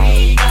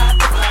 we got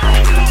the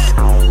vibe.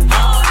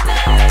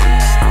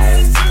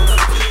 Heartless, we're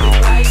gonna do it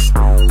right.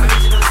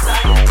 Original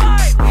side,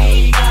 we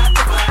got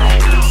the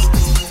vibe.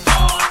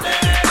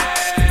 Heartless,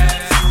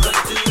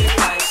 gonna do it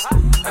right.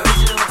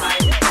 Original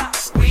hype,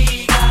 we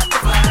got the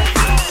vibe.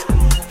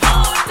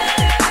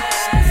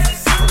 Heartless,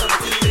 we're gonna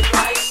do it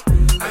right.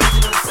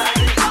 Original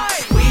side,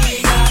 we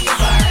got the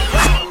vibe.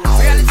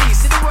 Reality,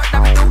 see the work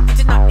that we do, it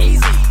is not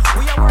easy.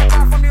 We are working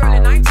hard from the early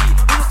 90s.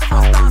 We used to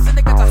must dance and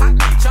they got to hack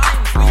me,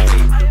 chimes,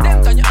 weekly. Them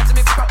done, you had to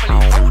mix properly.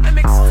 Hold the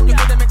mix, you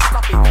could mix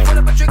sloppy. Full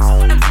up of tricks,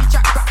 MC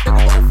chat crap, they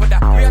go for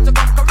that. We had to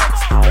come correct,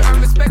 we earn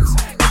respect.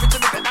 Every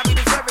time we get that, we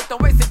deserve it.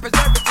 Don't waste it,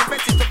 preserve it,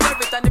 invest it,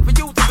 preserve it. And if we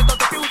use it, we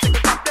don't abuse it.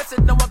 God bless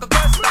it, no one can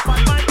curse it. My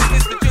mind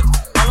is legit.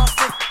 I lost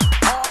it.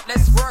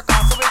 Heartless work, I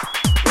saw it.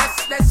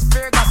 Restless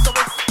fear, I saw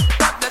it.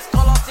 Godless,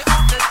 call out the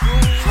heartless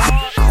rules.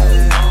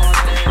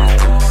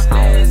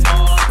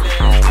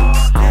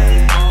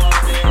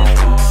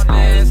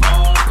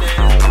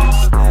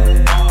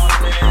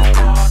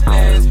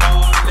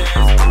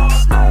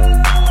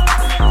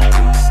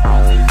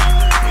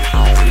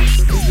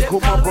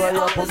 Put my boy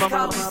up on my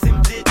mouth.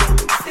 Simply don't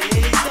stay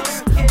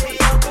okay.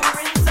 We're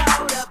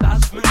inside a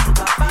bashment.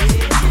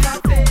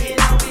 You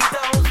know we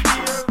don't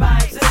steer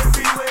vibes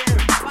everywhere,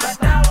 but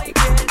now we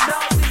get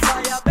lost. So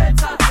you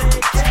better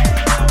take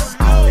care.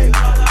 We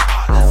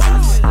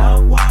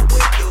love what we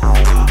do.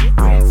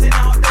 Rinsing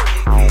out the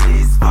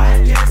wickedest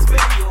fire, yes,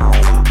 for you.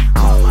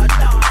 Come on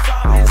down,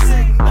 come and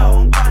sing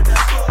down by the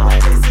school.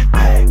 This is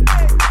big,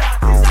 that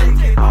is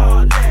thinking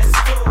all let's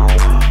go.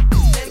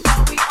 They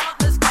call we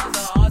heartless 'cause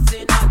the heart's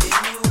in our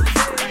music.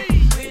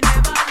 We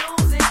never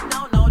lose it,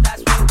 no,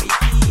 that's where we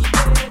keep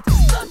it.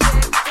 So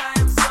take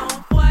time, so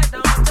why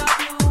don't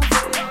abuse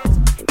it?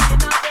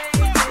 Innovate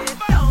it,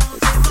 don't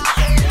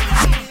imitate it.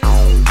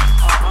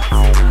 Our heart's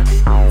in our music. Our heart's in our music. Our heart's in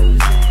our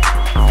music.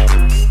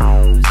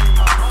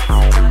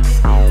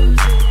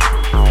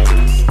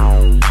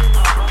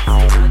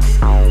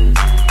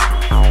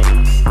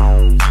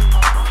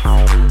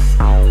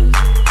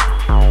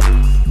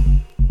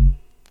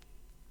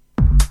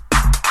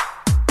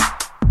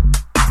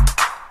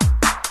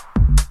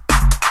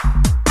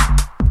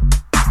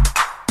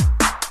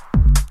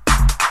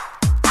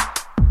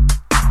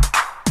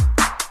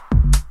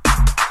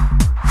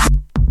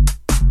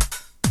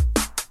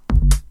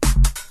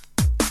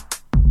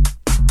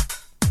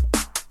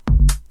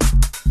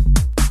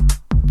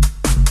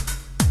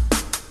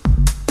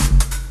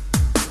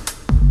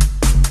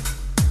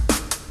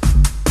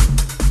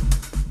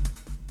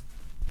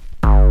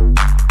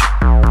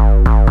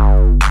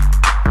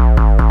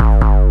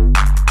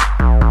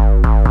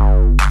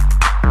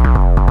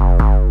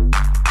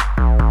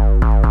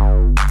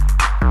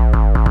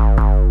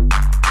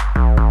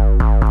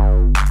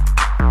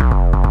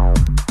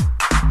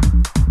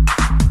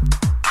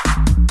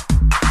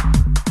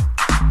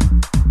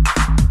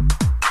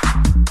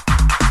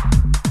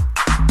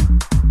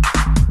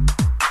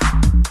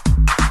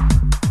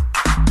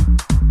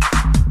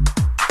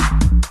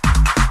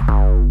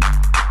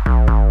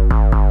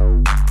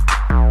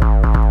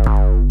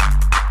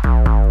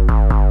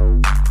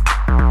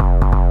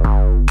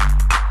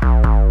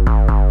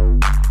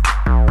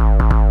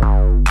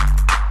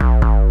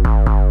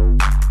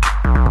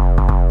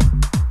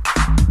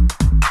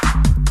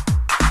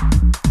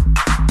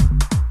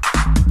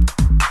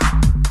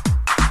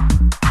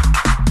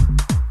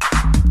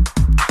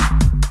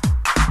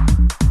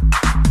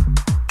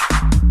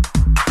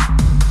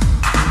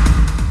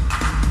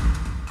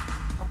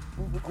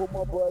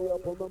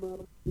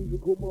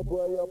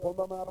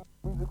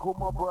 Put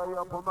my boy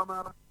up on the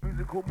map.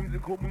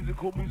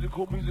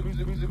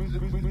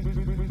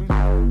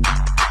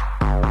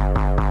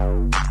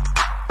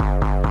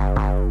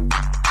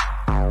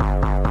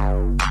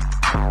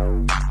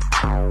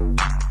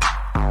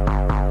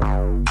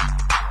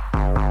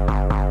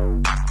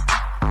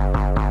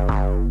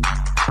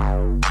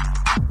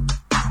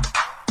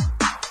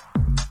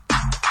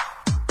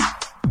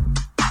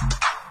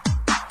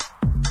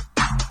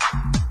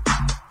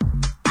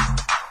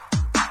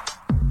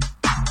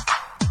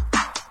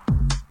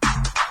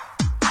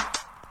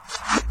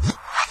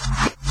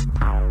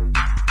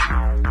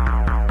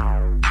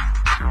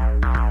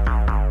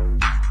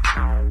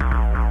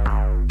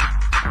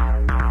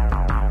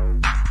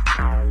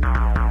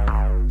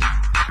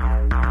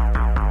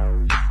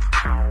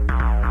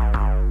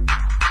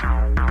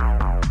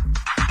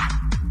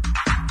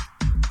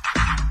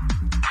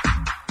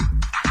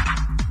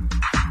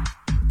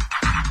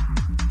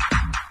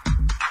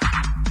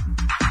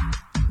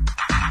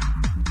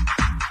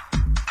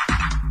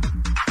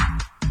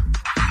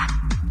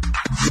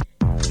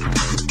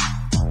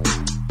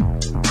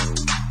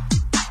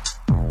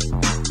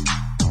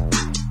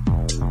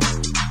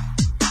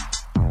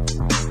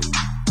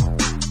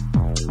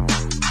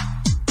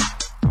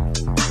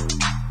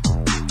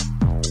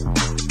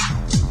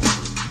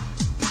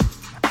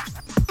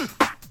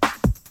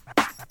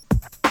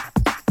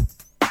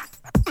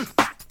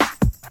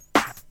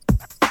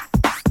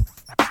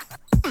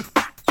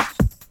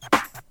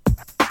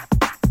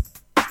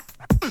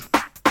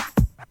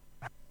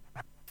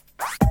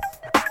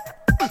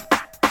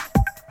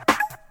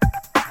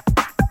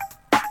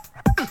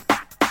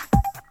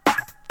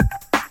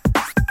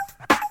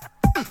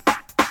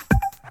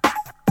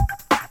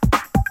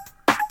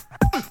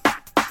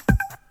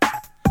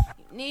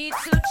 Need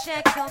to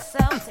check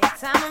yourself, take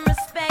time and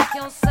respect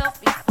yourself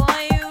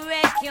before you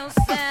wreck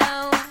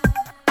yourself.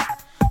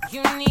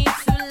 You need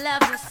to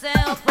love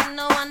yourself, put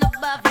no one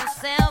above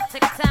yourself.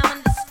 Take time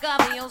and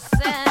discover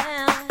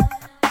yourself.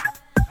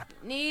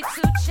 You need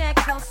to check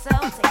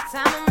yourself, take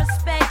time and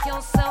respect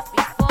yourself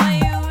before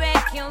you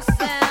wreck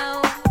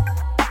yourself.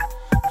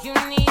 You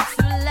need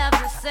to love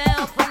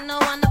yourself, put no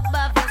one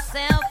above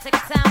yourself.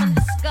 Take time and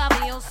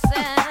discover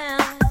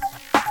yourself.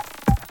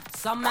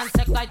 Some men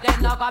sick like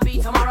they not gonna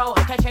be tomorrow.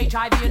 Catch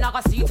HIV, you not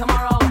gonna see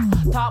tomorrow.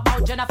 Talk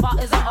about Jennifer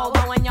is a hoe,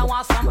 but when you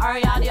want some,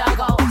 hurry out, you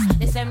go.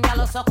 The same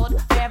yellow so good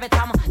for every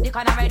time. The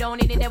kind of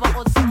don't need it, never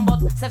put some but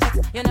sex,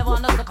 you never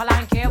understood the color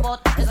and care about.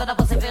 Is that the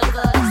pussy feel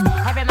good?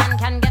 Every man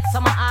can get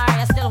some R,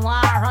 you still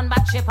want run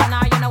back chip on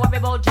her. You know worry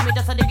about Jimmy,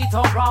 just a dig it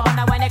up raw.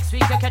 And when next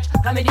week you catch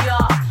chlamydia,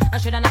 you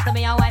shouldn't have to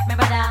be your wife, my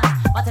brother.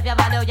 But if you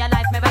value your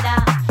life, my brother,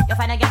 you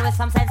find a girl with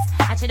some sense,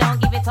 and she don't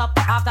give it up.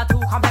 After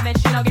 2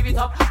 compliments, she don't give it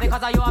up.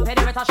 Because of you a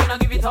pediment, she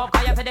don't give it up.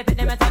 Cause you pay the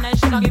pediment and then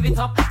she don't give it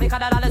up.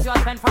 Because of the dollars you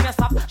spend from your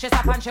stop, she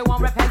stop and she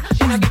won't repent. She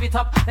don't give it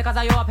up. Because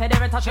of you a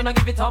pediment, she don't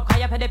give it up.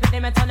 Cause you pay the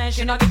pediment and then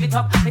she don't give it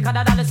up. Because of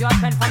the dollars you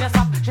spend from your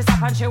stop, she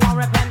stop and she won't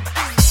repent.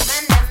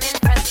 Men them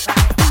impressed by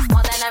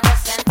more than ever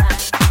sent time.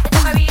 It's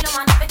never real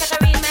one, because a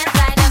real man's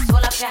side. Just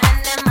hold up your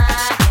hand and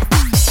mind.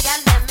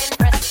 Girl them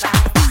impressed by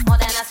more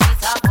than a sweet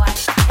talk boy.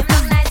 Him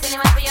look nice and he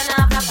must be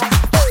enough no price.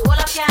 Just hold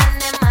up your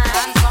hand and mind.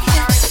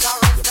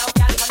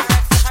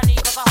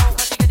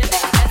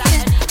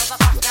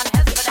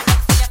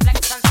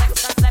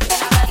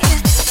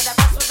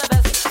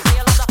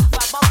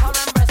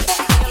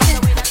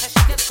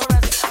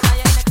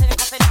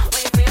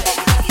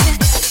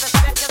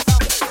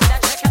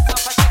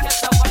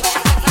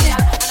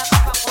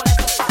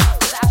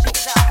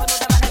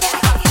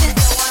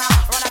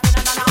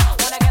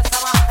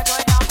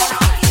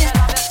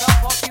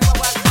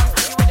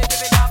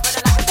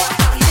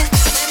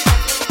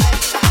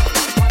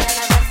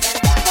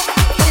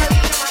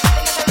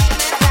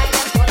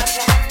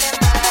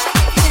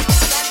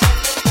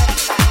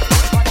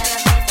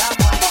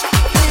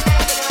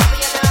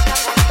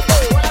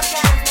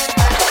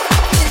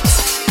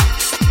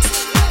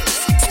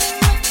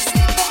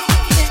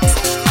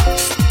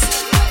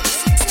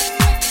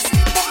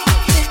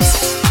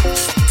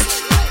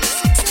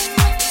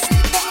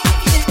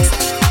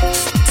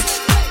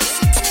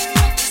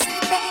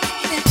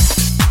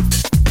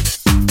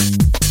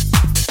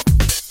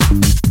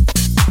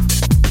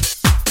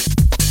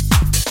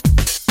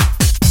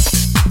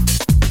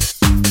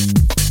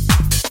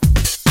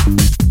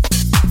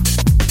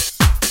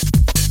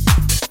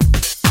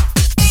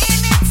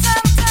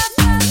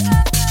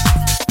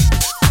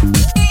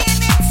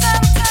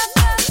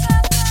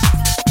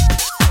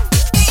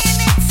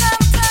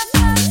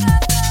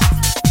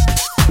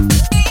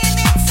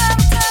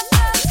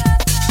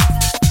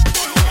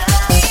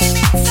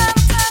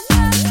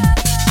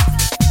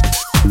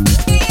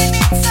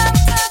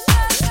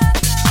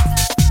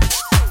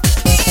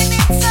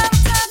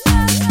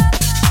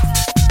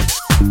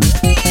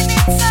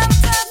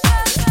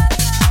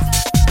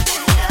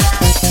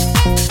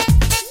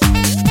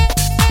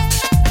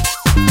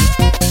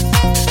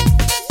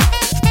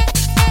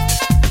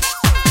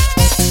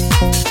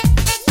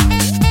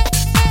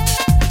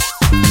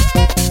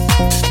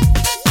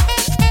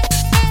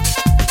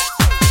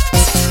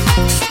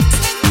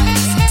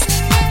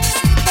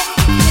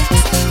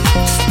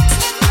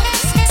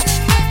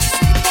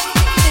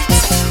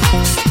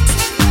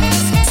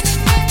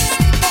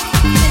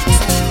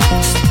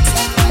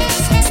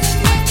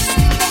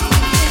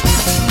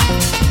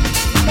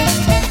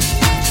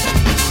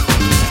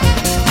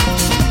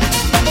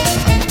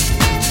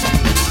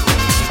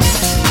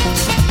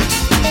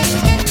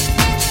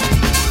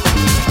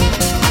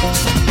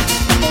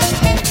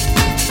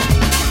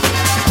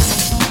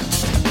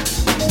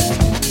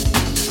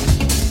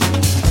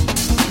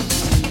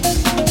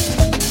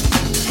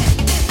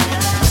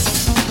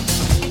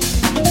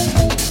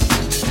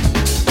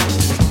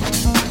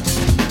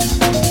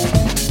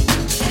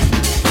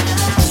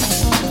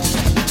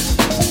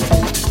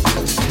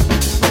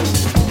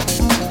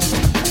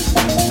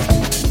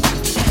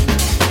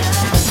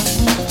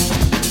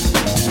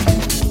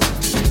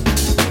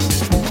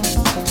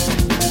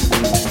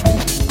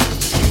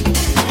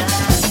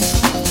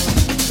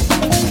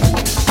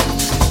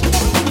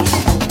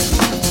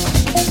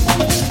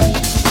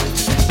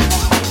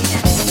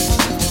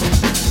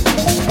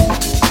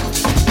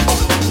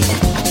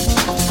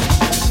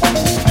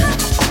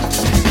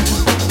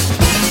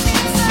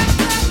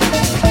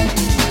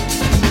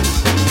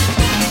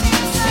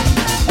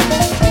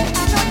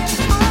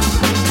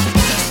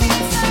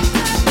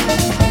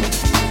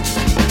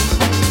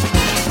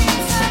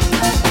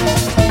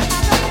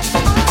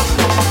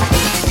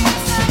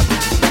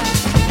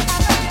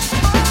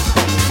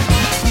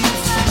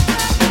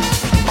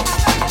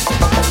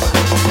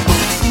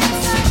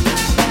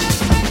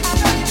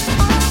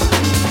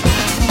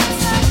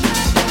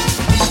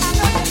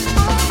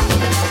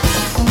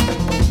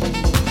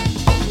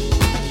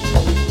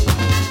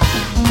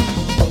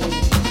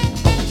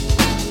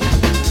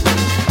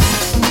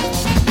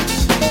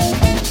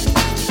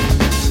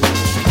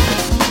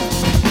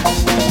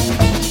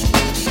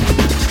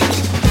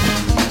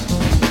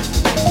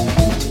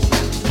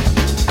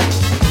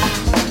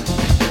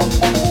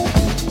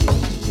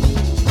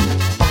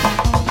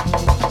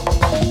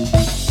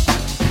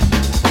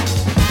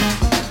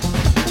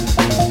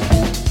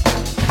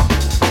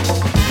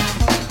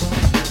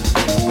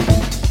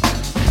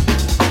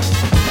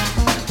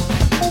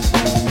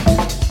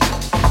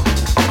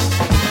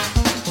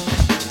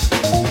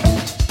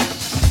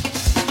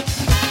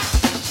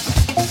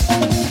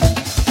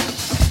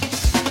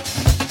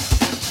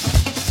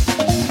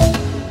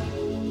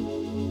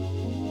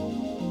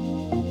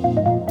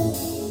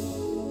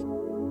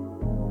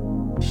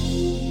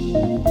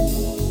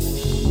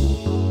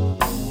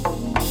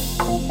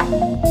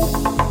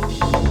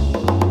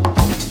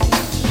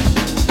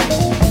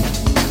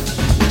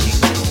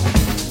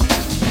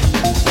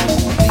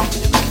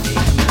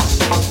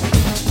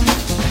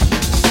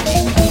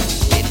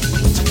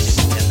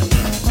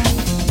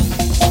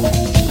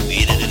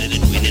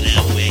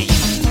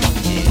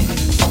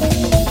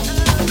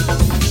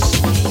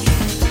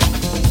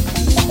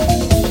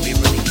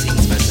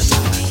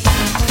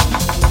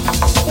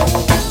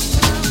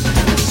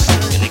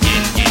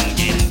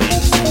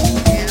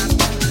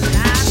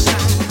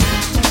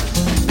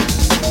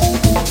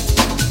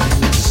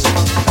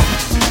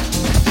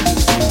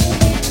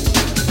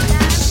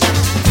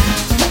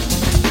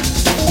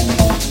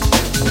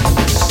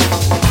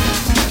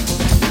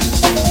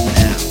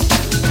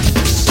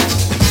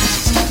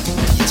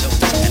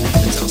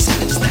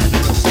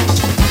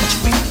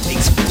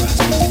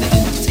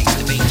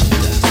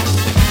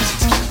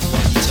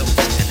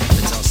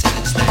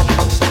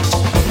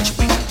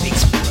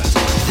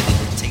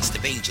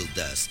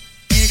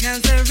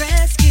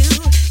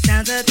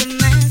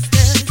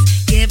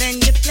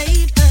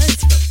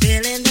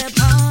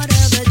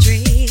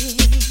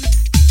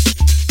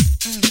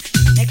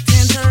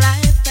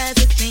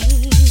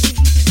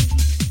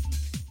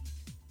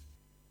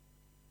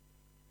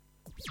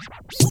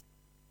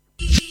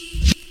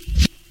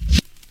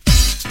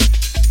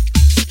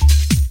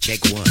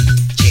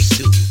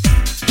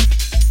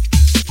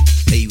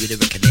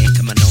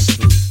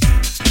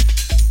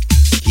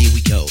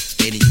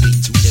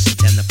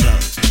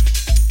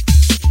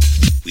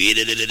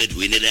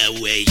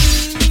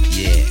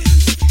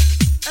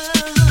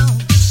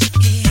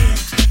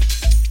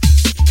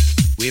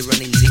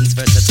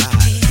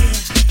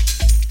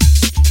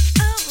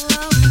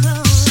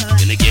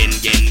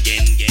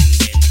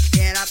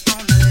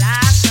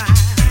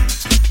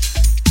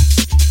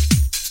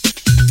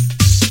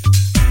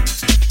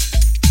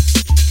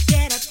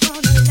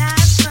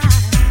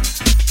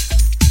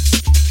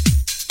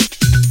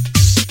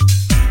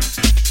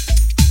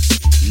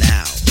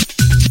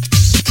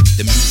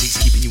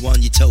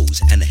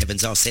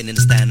 All sending a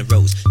stand of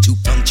rose to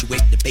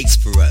punctuate the bass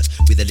for us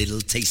with a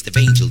little taste of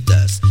angel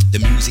dust. The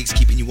music's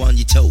keeping you on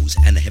your toes,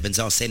 and the heavens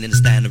are sending a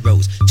stand of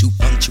rose to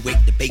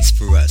punctuate the bass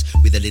for us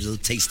with a little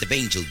taste of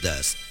angel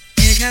dust.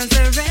 Here comes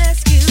the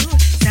rescue,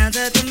 sounds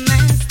of the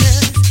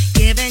masters,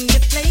 giving you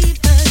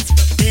flavors,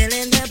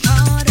 fulfilling the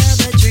part of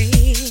a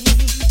dream.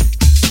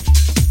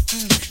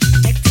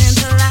 Connecting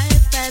to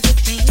life as a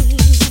theme.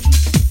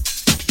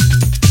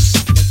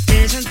 The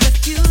vision's the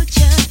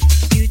future,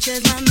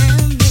 future's my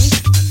memory.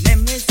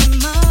 Memories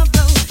tomorrow,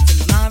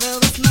 tomorrow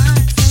is my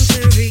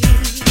century.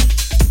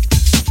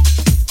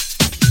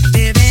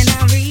 Living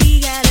our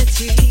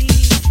reality.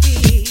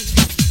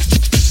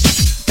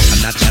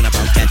 I'm not trying to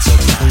pump that so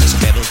loud. Just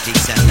treble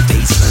kicks and the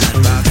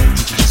bassline rock.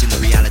 Introducing the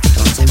reality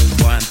concept.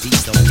 War and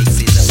peace don't mix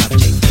is a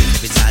subject.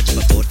 If it's hard, you're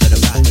aboard for the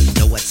ride.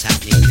 Know what's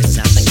happening, cause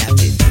I'm the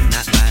captain.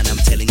 Not mine,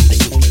 I'm telling you the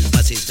truth.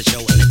 Buses for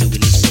show and they're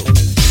doing this too.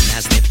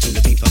 Now step to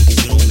the beat funk,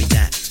 you know me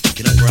that.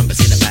 Picking up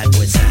rumpus in a bad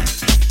boy sound.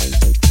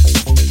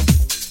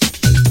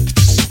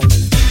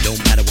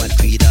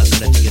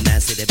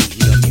 They're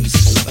beating your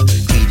music lover.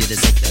 Greedy to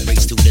take the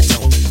breaks to the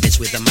tone. It's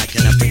with the mic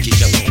and I bring you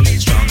your own.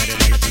 Stronger than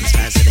elephants,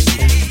 faster than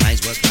you.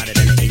 Minds work harder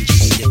than an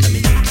engine. They're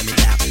coming up, coming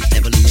down.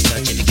 Never lose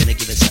touch. If you're gonna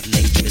give it something,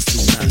 then give it too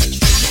much.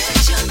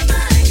 Let your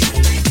mind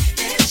connect,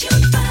 let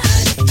your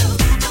body flow.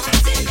 Don't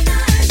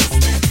deny this,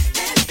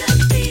 let the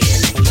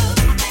feeling flow.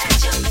 Let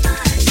your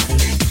mind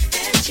connect,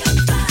 let your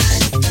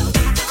body flow.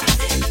 Don't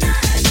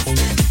deny this,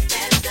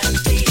 let the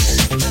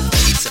feeling flow.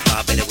 It's a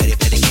far better way to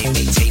play the game.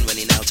 Maintain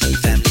running out to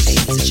your family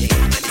name is a chain.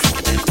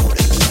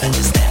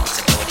 Understand what's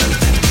according to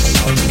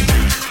family.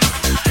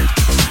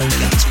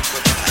 Got to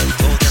provide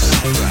for the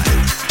life ride.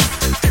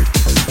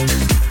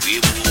 We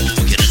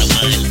will get in the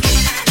mind.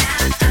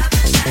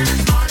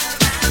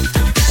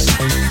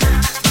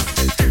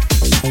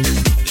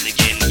 And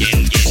again.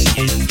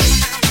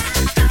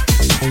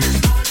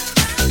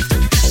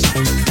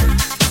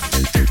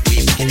 We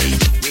bigger than,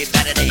 we're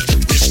better than,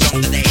 we're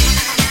stronger than.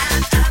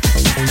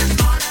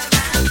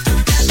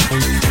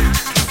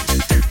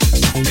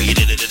 We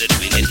did it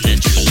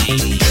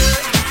naturally.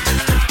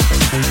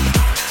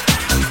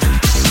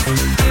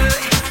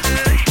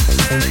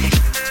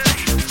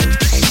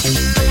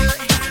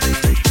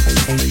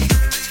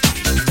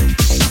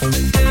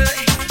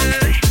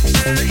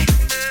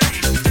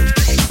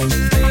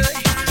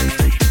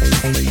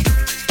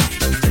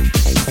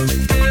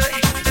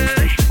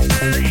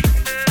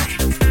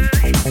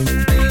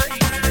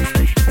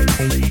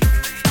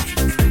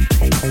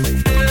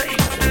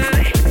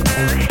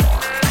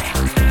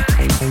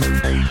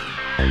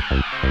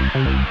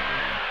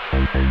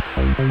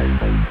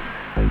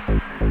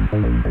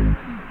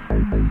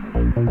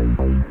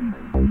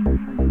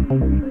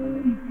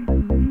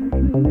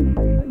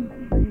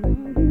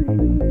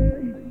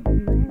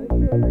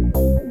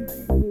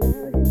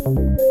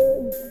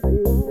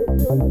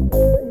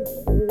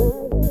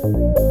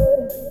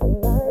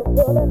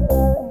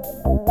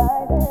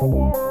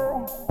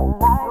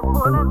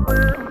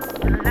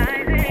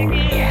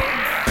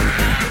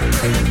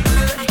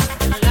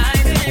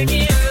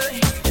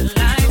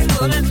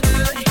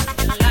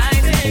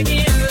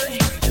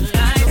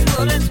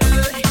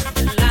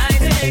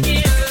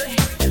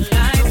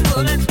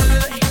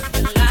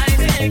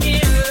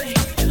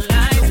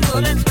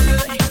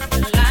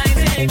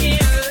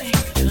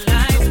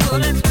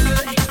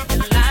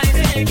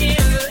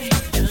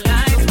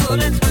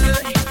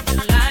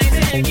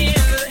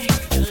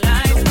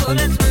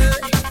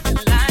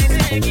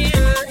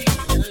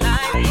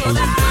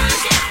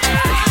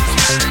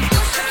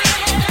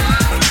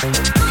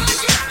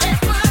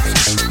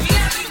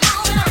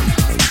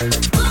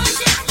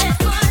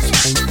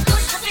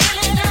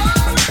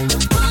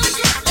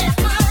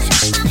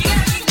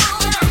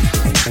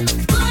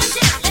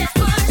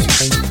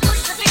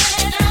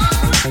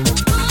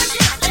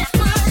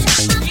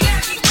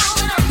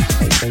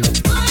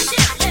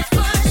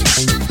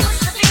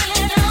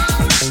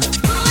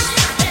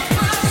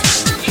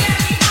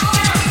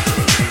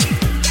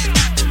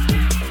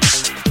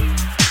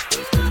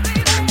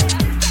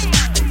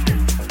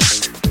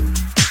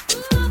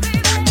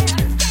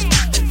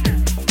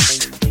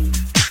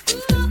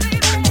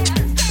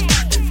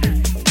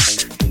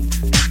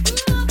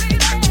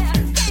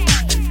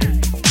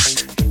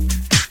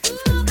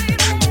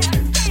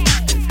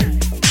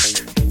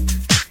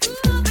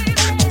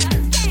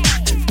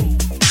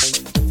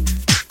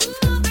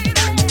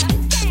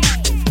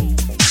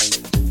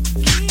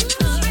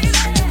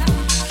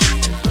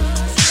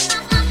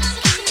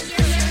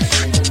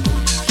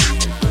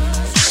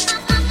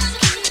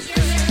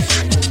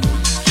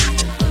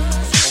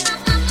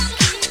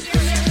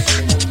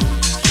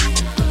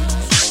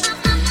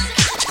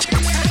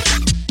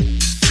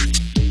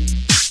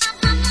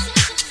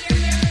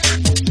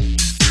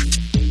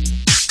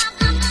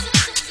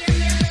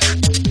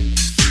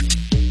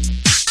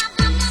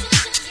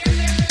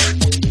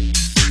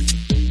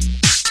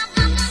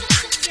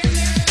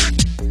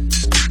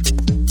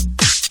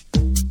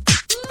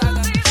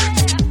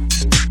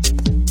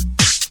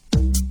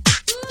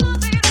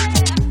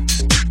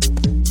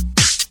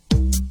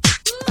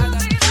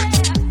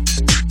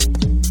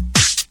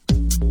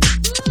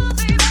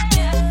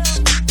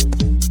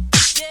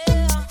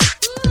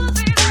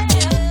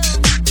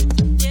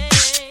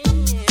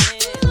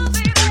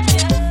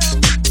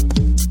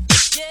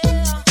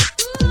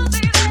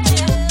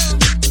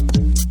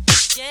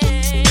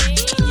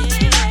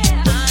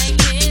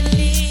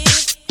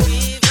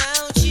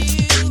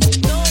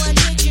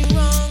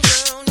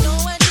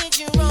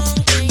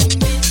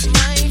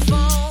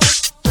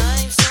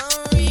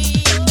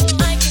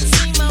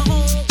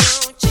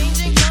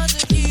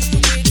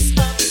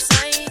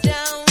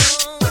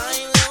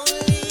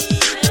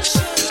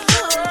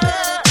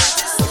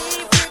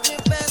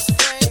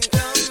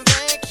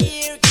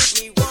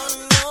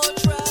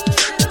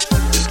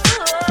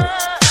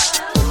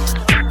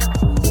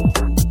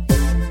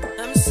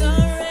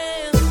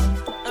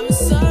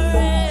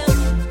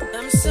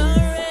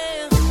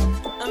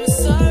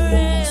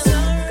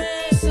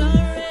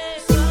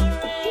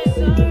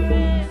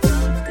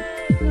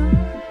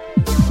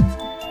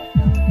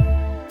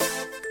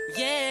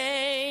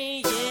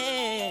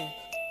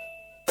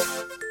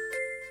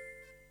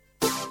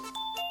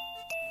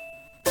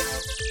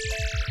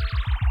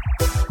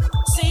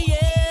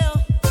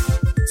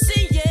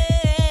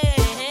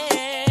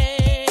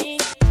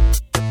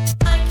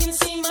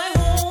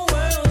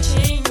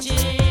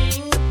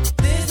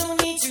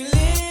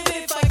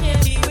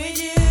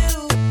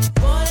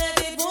 What I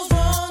did was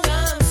wrong.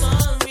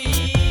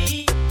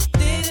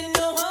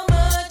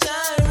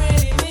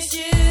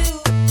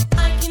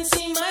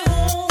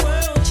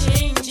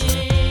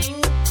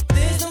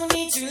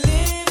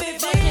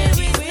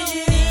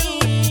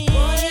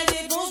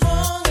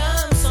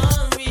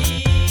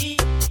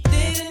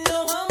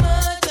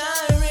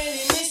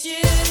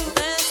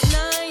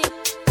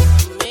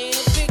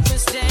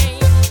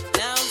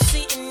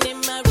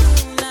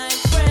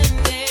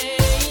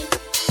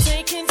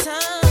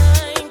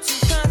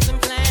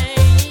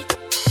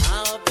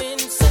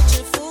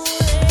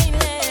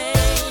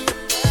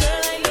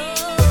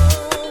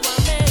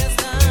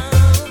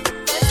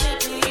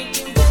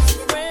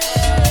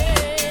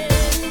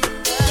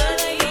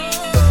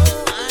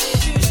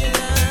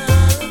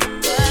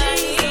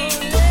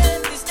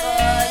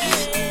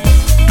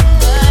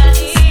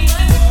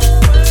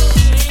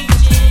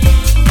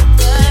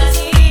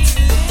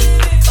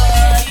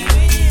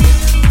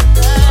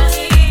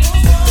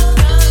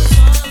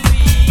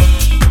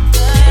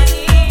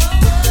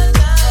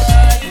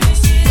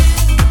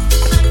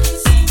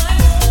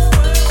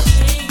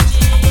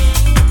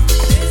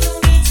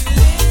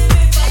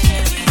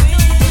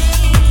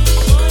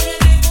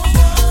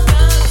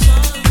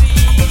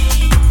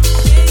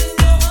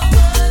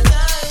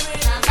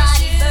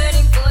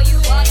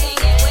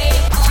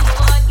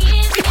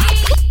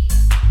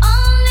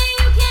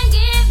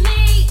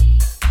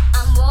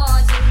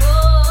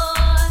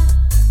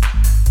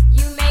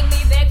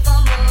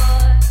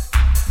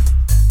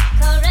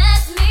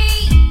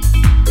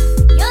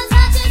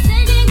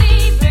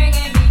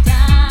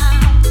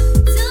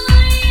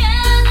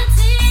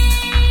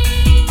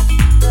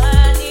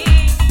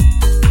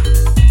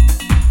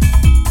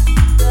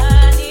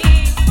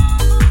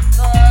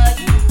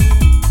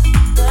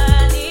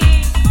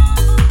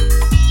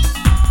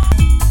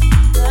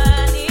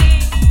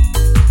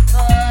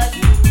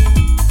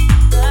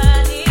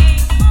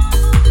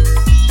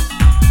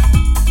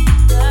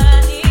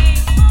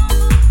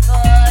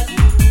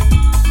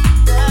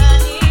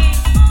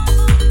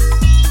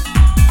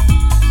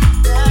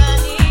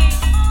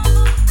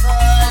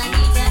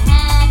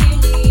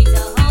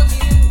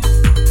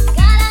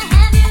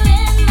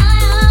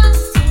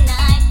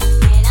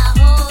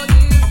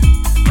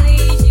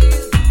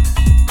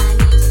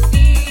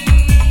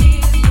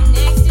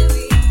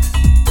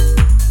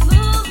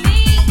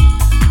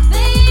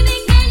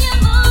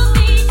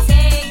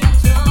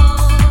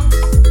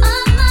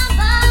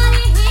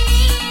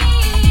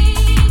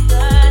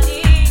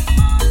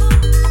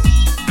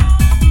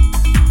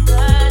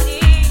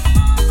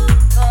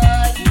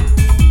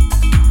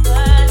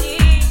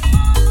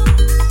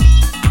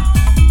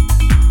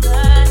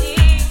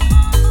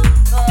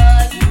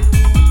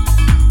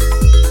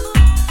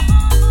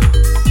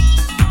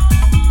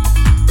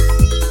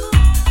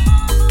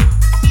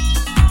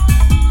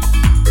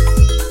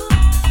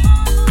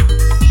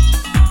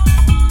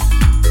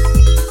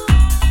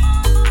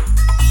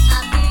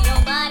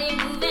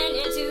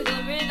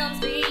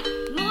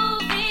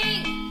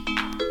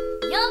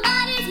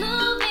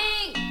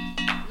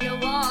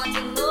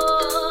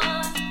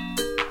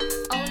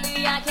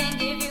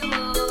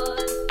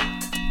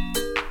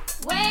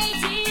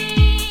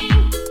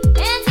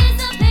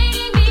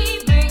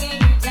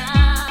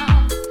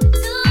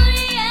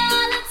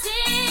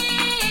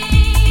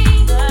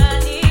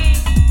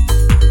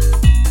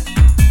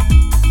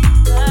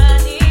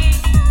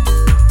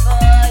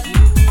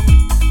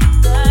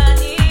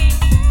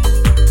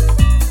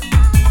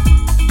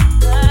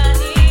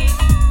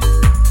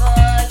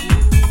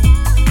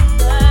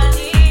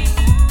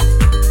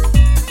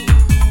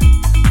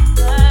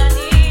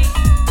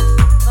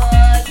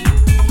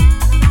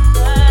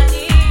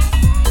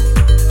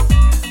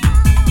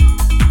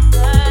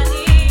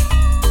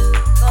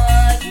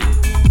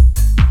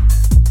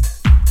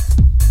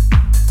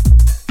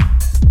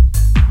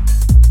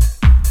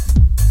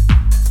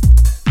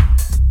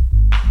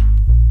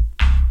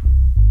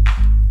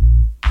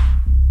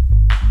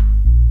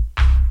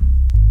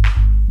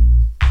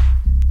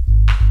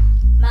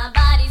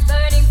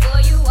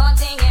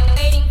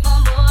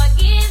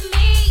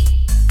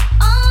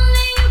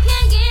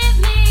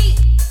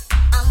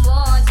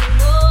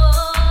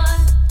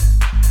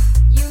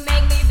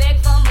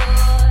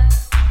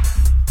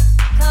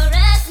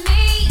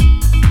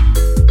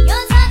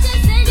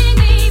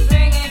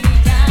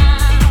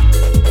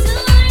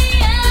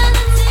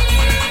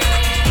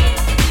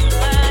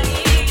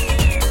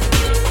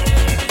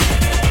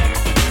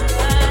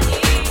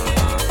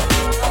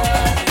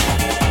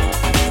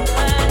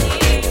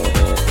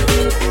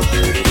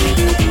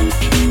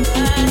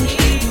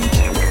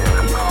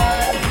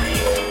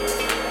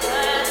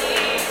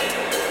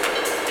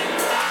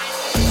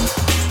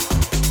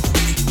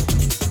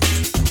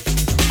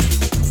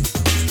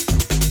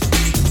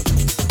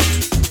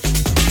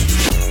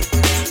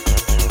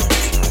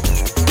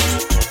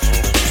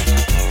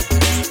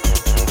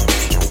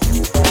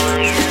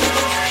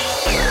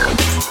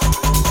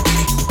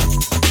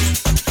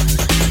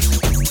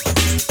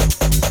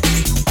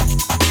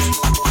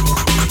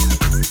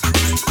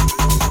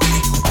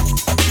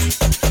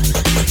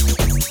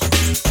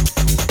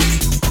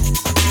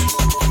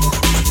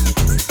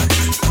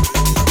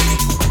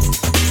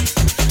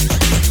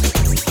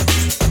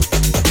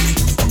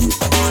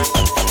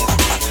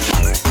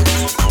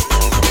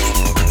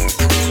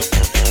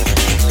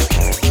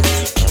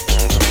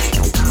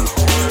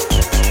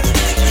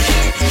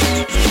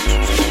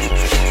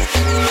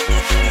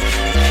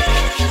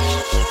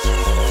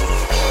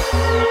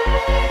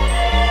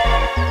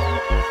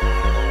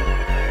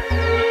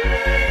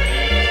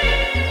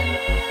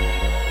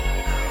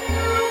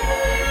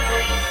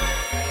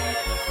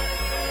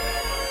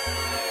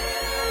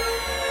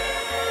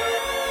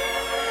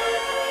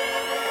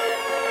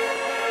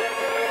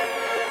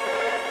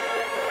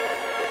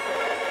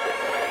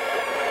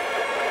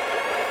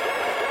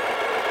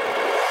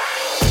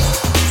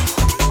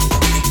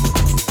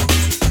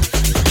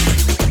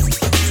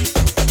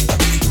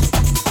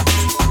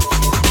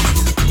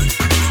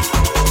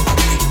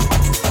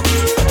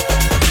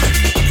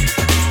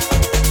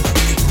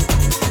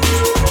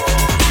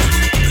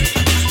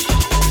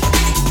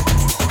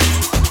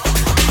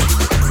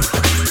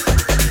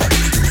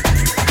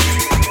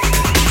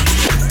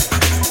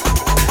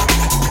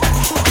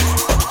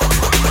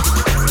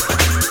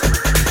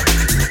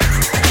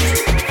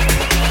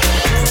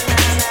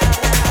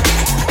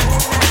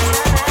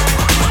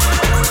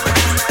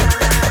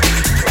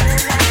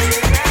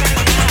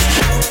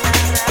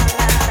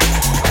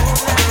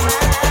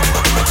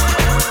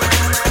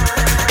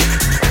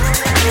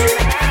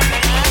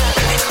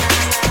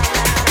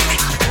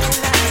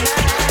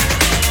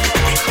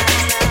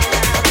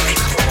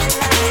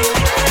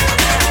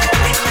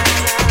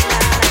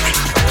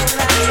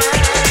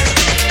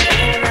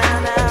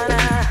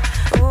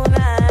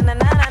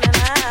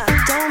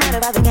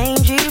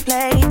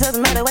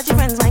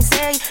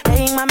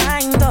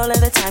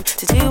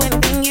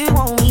 anything you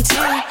want me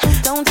to.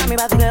 Don't tell me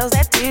about the girls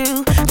that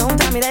do. Don't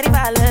tell me that if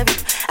I love you,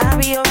 I'll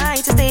be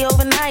alright to stay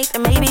overnight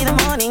and maybe the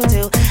morning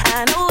too.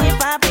 I know if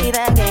I play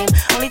that game,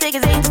 only take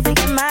a day to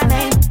forget my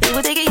name. It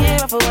will take a year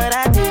off of what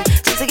I do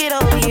just to get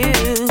over you.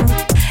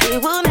 It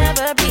will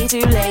never be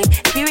too late.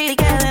 If you really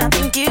care, then I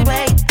think you'd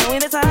wait.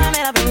 Knowing the time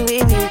that I've been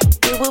with you,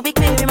 it will be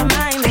clear in my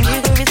mind that you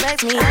can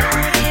respect me. I don't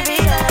wanna give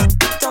it up.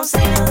 Don't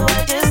say another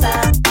word, just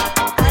stop.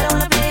 I don't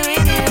wanna play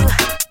with you.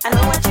 I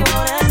know what you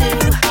wanna do.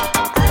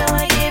 I don't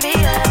wanna give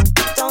it up.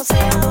 Don't say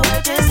another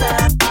word, just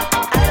stop.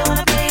 I don't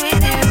wanna play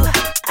with you.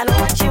 I know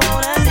what you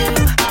wanna do.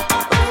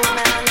 Ooh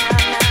na na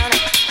na na.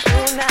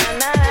 Ooh na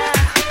na na.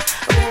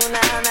 Ooh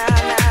na na na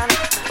na.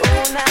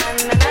 Ooh na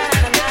na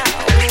na na.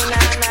 Ooh na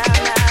na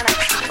na na.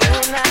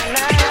 Ooh na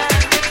na na.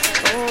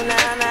 Ooh na.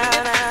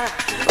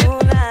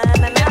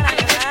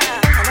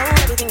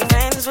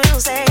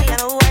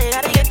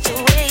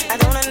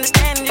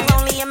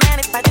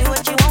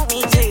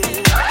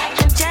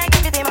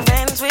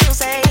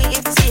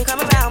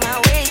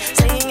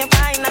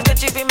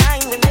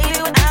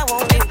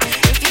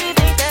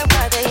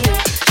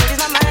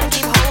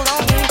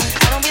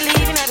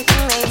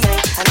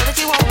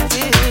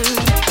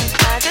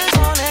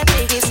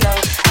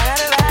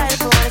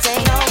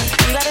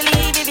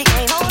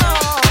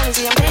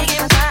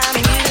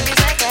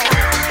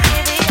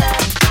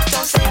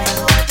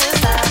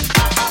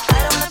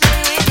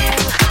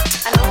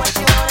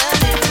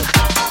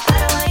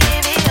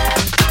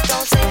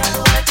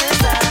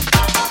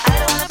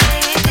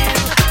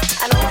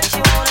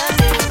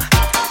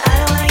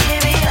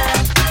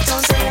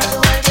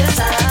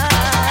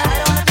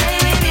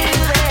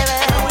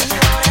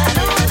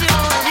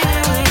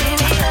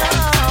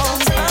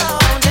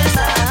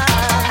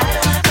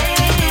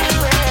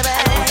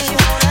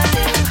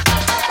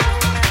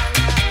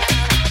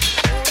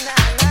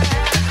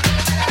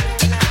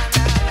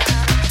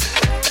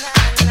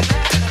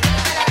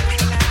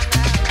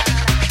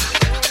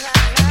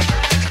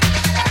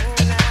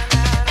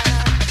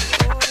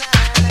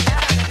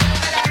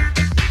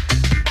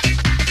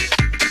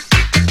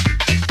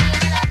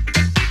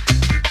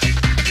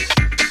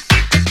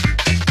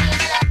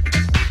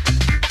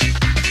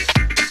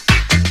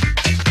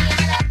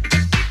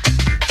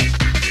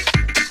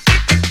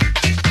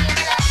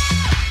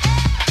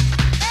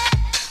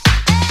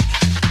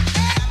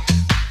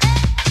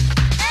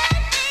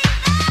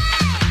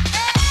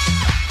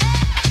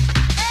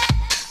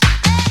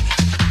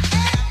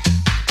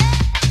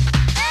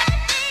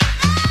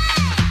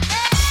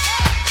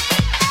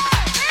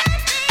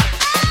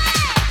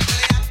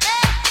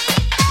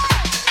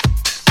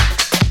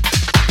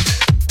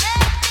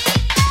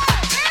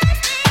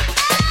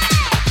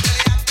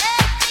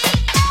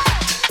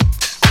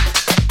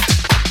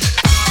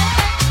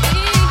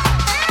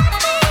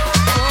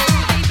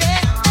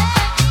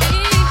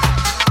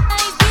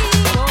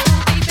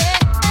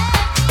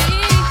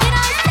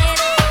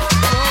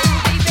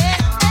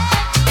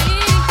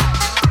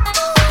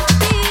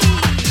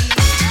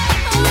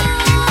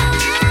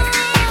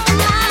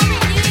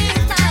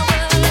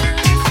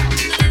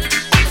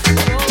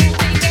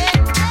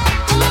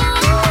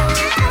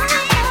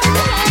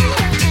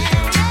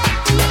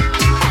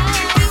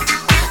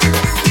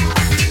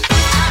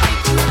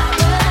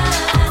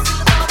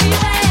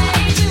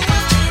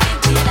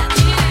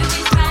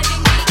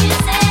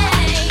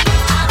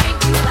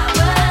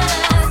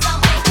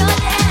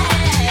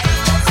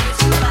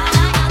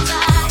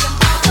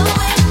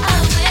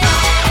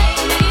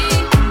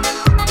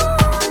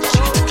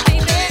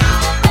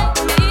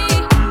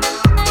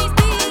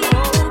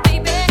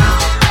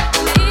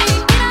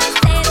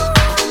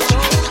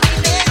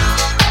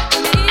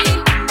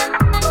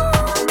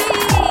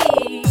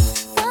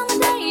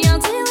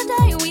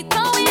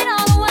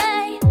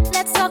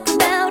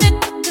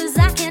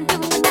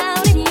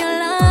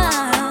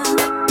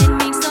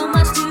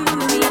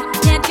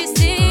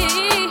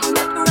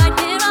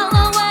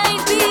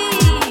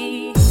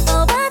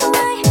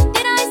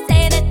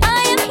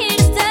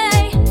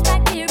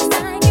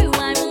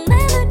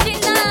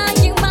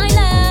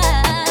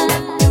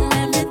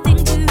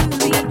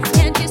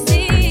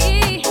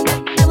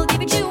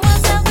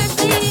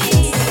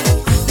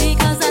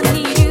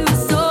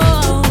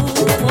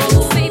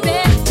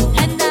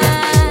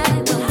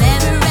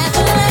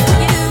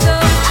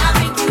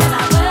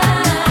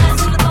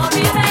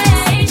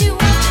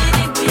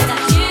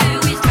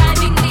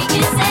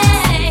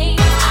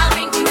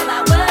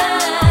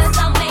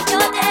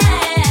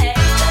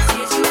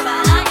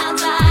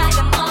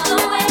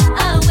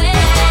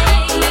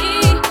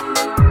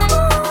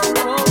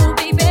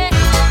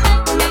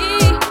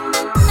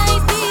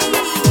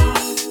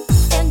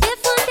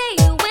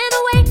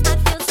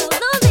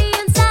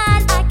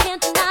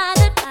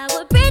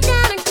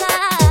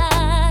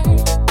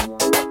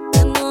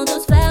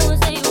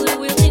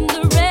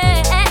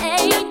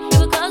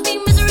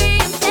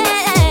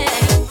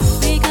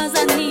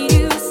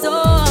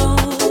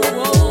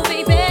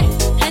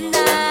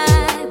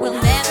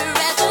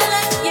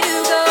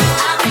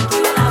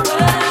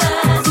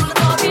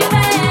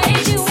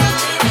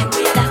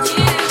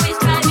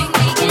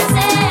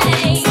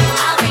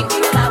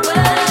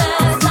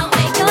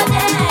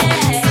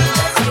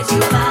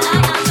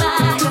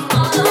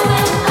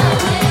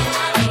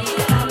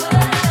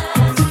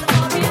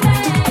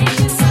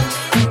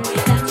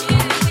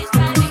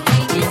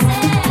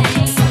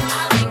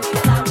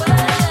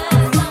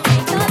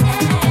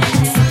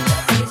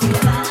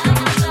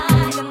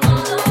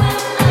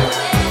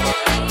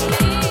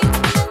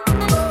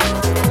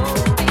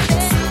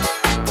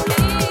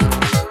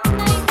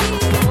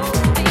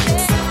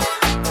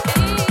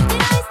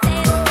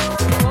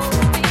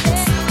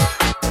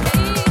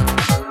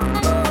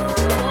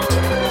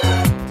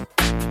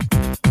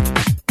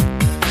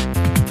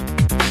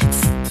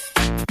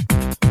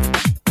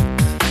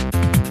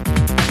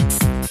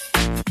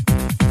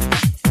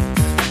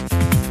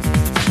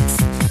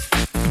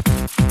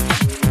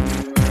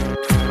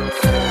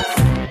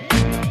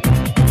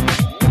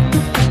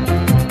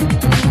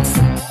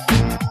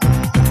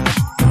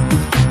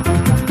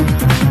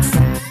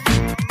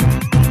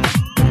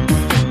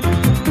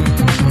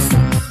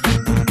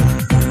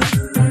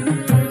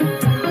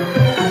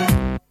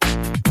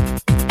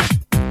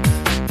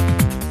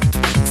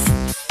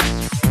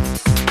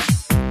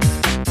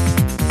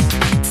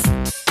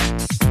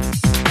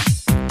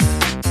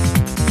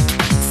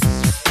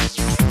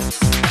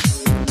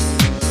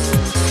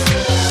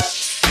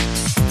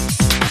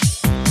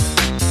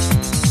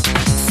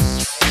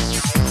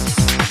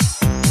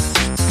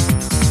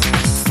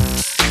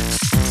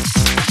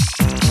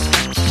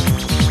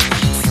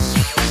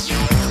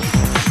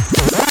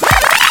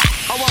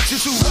 you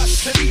to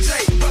rush the DJ,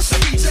 rush the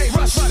DJ,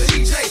 rush the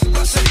DJ,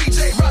 rush the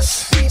DJ,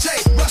 rush DJ,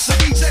 rush the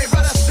DJ,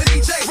 rush the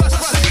DJ, rush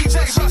the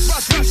DJ, rush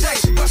the DJ,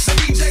 rush the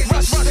DJ,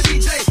 rush the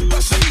DJ,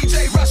 rush the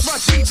DJ, rush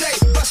the DJ,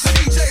 rush the DJ, rush the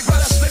DJ,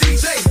 rush the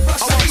DJ,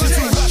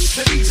 rush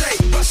the DJ,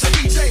 rush the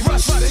DJ,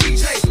 rush the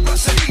DJ,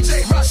 rush the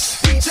DJ, rush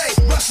DJ,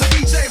 rush the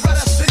DJ,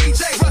 rush the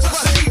DJ, rush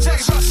the DJ,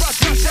 rush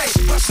the DJ,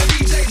 rush the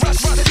DJ,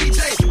 rush the DJ, rush the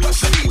DJ, rush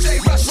the DJ,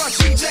 rush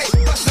the DJ,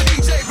 rush the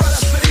DJ,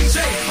 rush the DJ.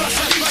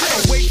 I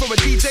don't wait for a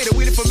DJ to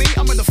wheel it for me.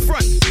 I'm in the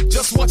front,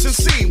 just watch and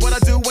see what I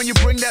do when you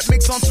bring that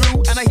mix on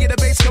through. And I hear the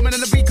bass coming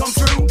and the beat come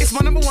through. It's my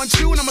number one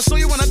tune. I'ma show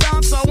you when I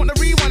dance. I want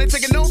to rewind and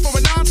take a note for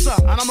an answer.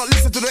 And I'm not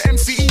listening to the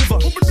MC either.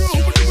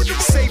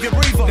 Save your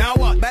breather. Now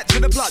what? Back to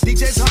the plot.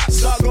 DJ's hot.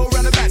 Start go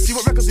around the back. See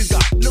what records he's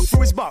got. Look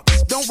through his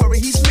box. Don't worry,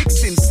 he's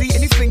mixing. See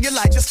anything you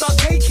like, just start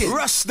taking.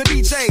 Rush the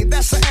DJ.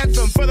 That's the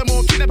anthem.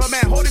 Furthermore, kidnap a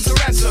man, hold him to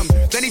ransom.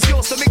 Then he's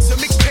yours to mix the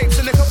mixtapes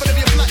in the comfort of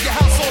your flat, your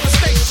house, or the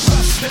state.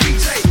 Rush the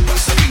DJ.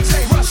 Rush the DJ.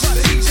 Rush the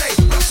DJ.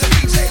 Rush the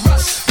DJ.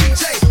 Rush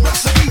DJ.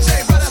 Rush the DJ.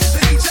 Rush the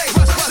DJ.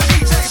 Rush the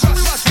DJ. Rush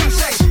the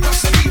DJ.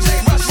 Rush the DJ.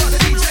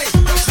 Rush the DJ.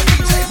 Rush the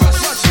DJ. Rush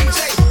the DJ.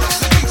 Rush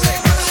the DJ.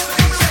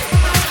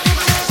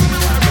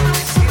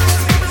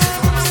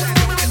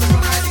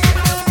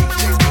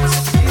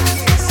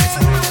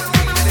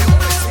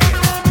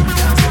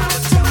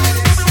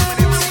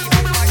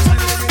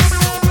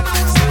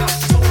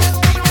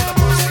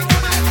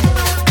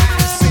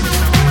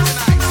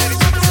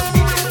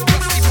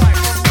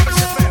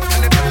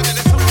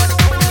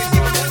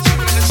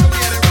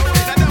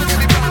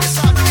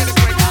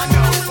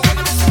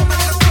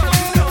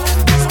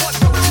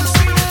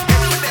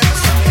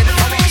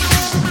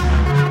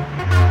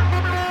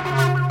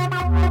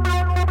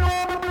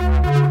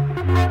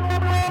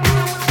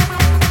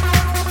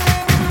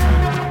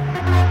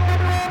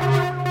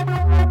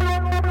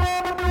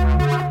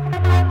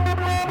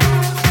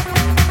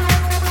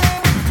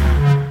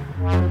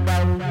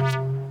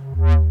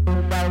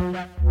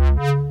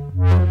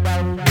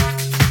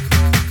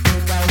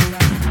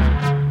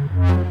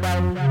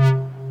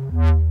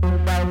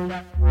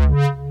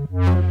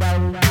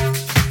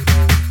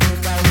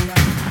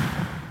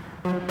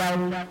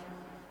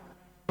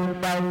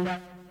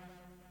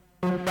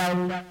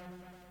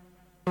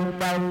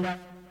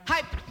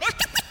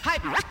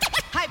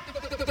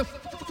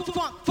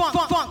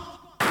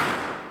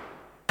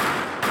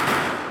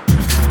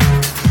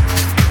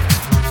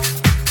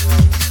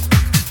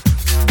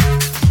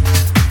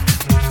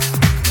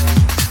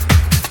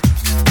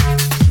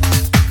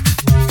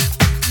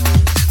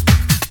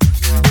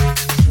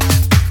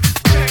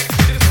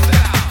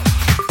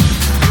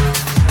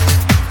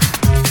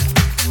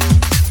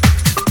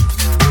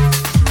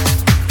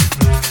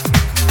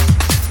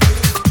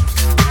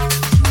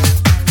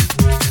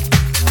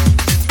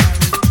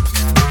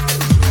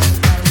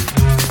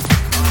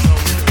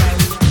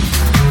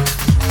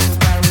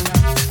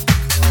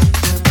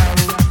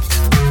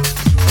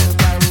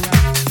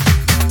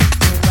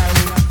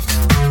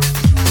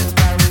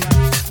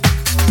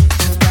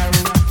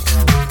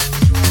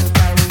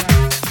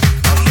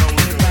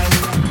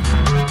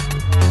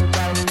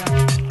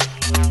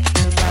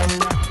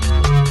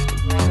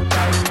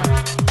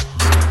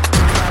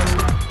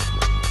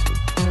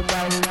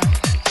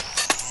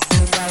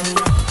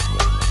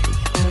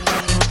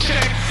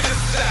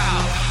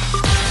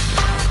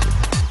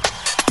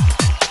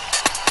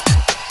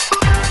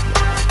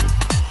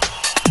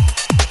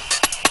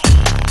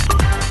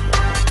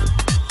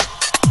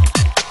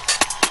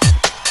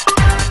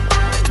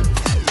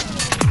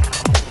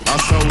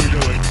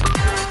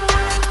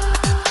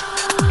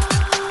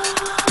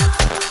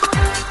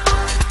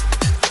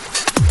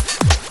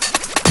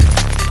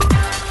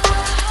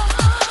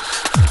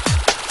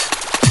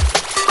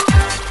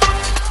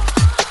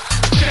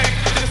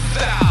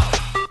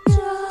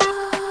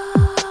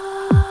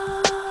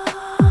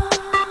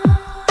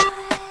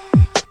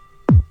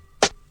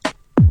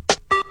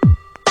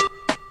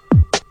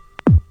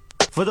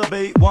 For the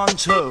beat, 1,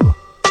 2.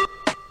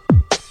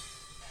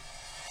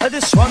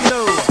 This one,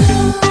 no.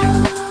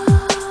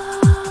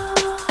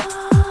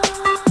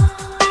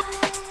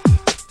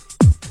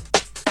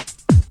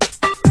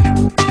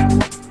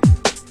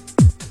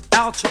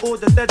 Out to all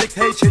the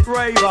dedicated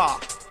raver.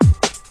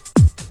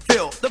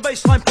 Feel the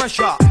baseline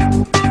pressure.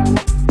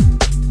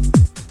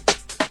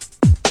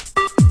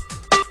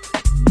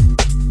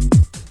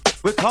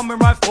 We're coming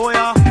right for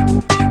ya.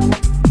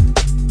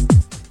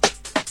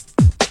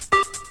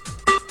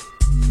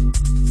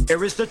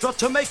 Here is the drop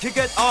to make you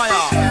get higher.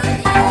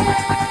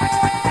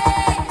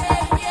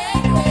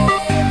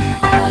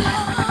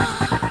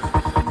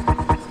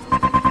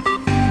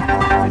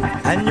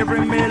 And you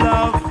bring me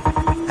love,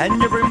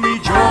 and you bring me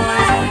joy.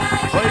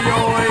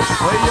 Hey-yoy,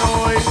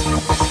 hey-yoy.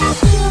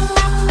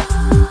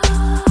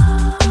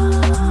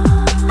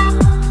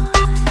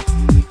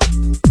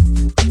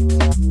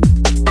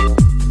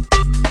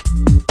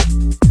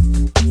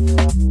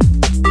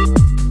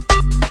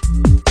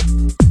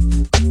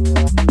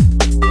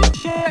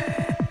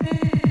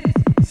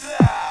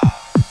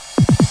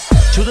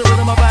 To the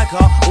rhythm of backer,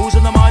 who's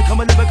in the mic, I'm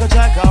a lyric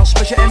attacker.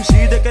 Special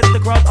MC that get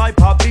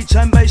iPod, beats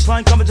and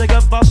bassline coming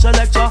together,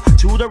 selector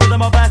to the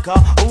rhythm of backer.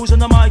 Who's on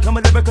the mic? I'm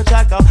a lyric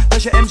attacker.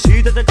 That's your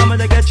MC that they're coming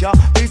to get ya.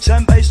 Beats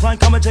and bassline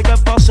coming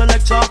together,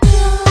 selector.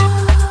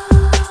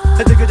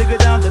 Digga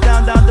down, the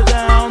down, down, the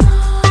down.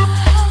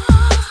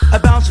 A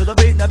bounce to the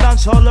beat and a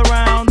bounce all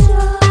around.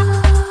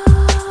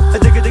 A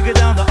digga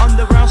down, the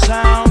underground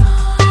sound.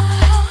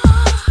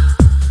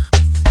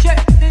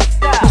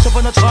 Once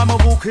upon a time I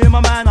walk in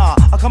my manor,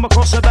 I come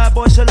across a bad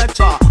boy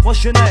selector.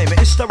 What's your name?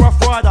 It's the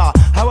Rough Rider.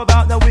 How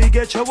about now we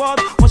get your word?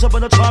 Once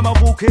upon a time I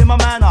walk in my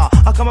manor,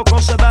 I come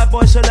across a bad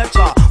boy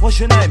selector. What's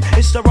your name?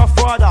 It's the Rough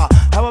Rider.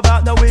 How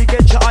about now we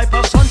get your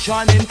iPod sun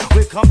shining?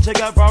 We come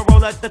together,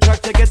 roll at the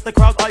track to get the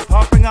crowd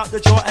iPod, bring out the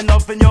joy and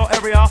love in your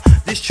area.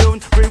 This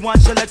tune,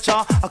 rewind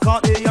selector. I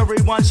can't hear your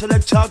rewind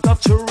selector.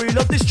 Got to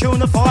reload this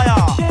tune of fire.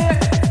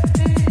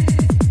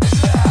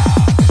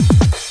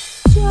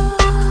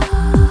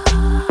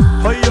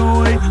 Hoi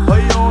oi,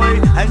 hoi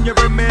oi, and you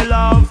bring me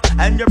love,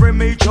 and you bring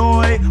me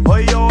joy.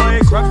 Hoi oi,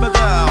 grab a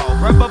girl,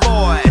 grab a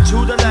boy,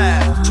 to the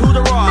left, to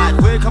the right.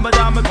 We're coming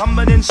down, we're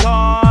coming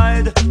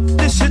inside.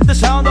 This is the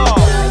sound of.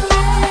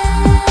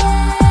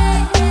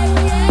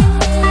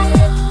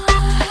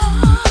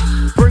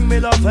 Bring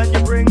me love and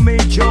you bring me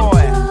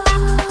joy.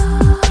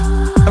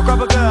 I grab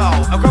a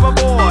girl, I grab a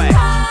boy.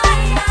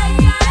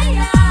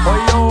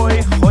 Hoi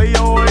oi, hoi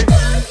oi.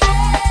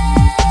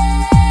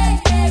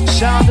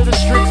 Sound of the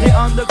Strictly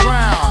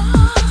Underground.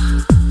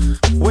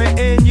 We're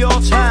in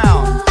your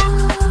town.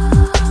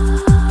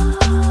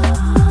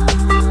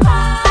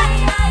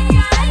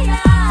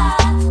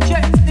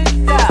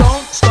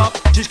 Don't stop,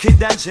 just keep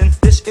dancing.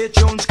 This here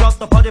tune's got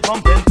the body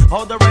pumping.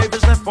 All the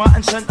ravers left, right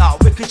and centre.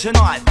 Wicked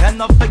tonight,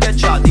 cannot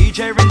forget ya.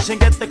 DJ rinsing,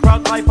 get the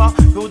crowd hyper.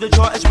 Feel the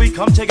joy as we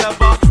come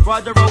together.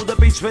 Ride the roll the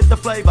beats with the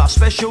flavour.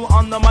 Special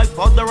on the mic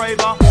for the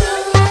raver.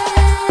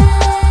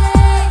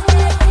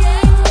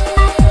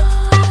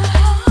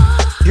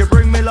 You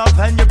bring me love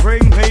and you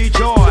bring me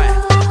joy.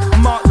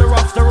 Mark the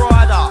Rough the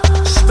Rider,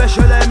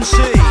 special MC.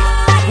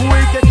 We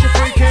get you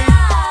freaky,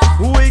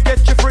 we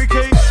get you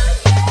freaky.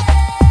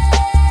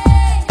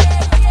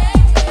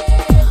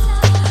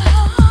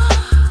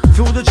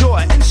 Feel the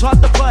joy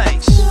inside the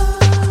place.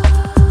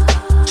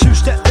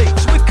 Two-step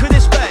beats,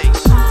 wickedest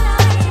bass.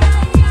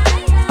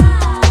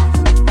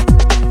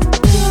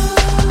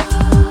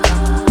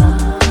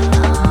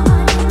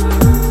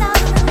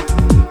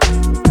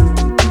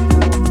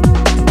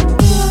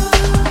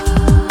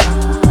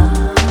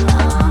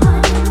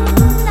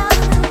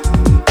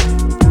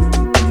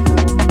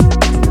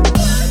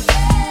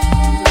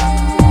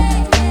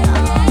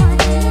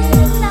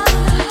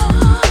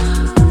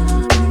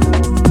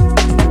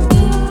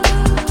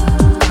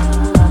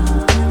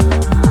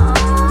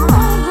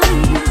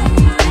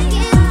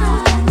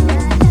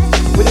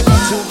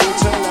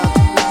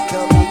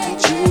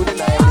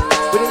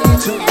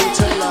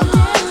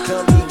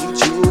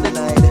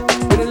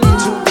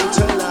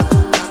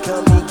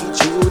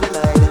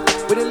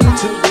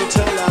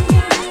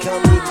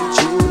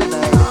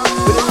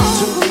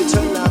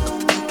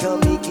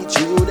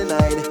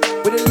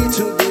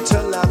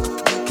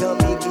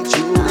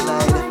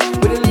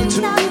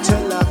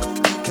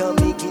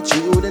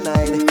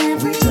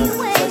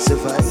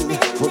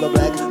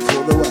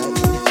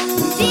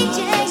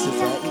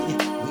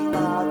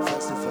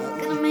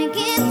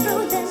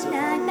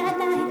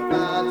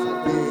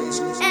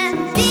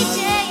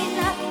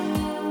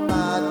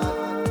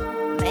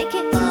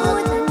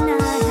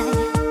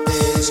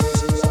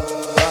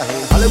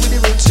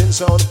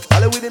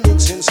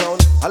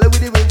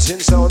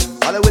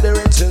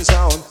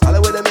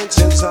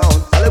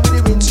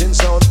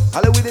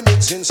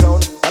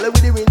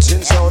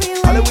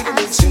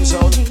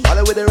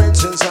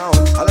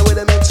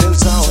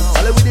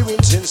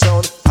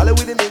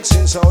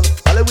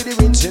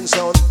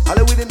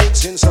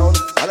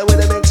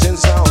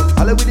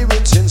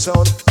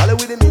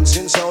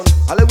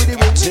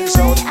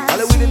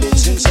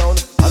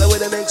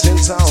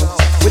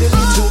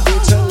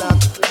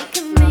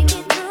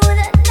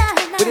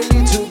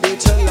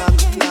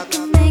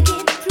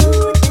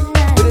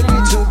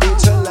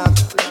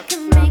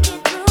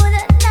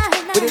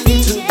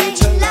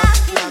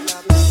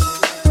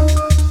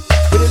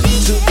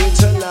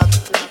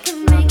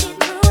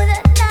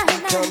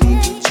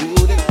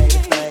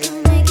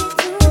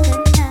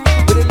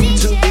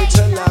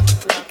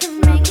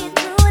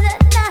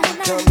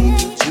 Come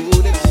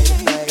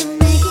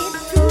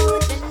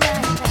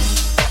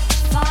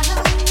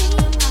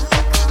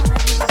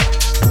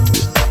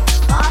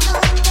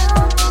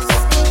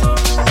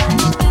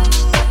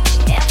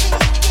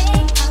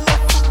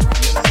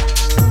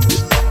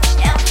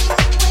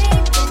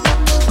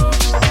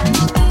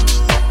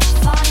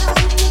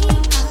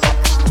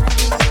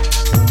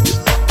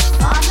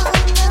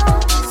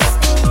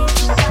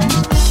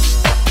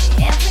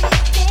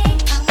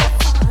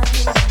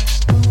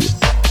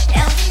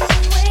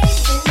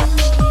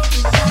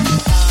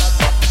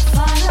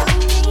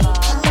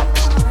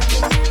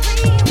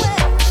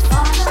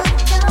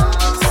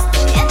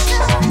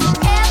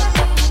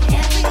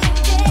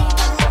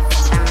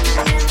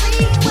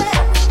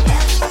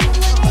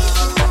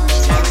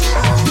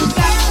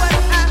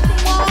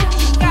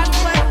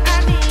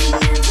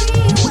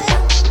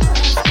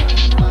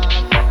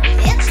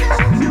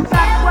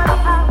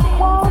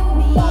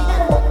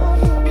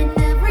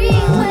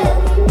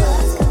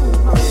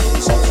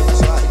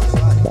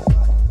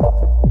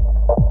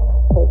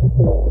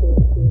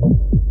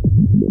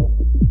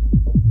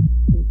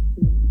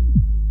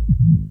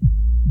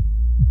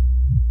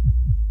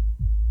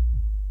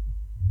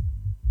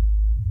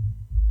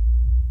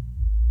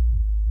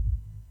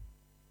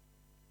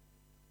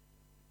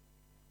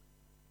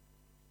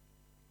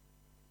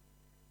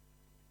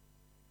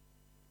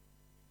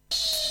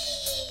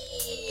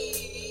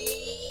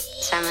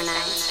Summer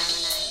night.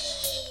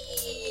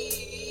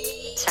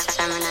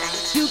 Summer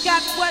night. You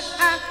got what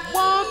I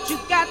want, you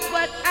got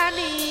what I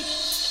need.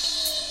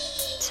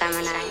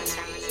 Summer night.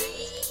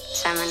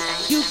 Summer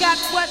night. You got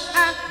what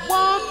I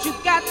want, you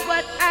got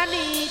what I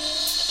need.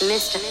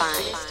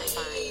 Mystifying.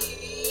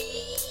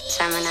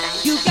 Summer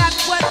night. You got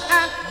what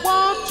I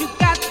want, you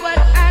got what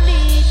I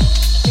need.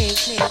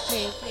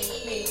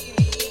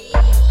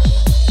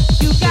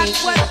 You got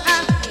what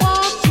I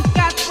want, you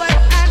got what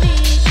I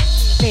need.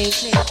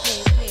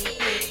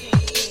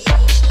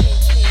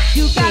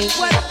 You got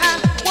what I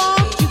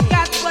want, you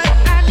got what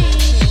I need.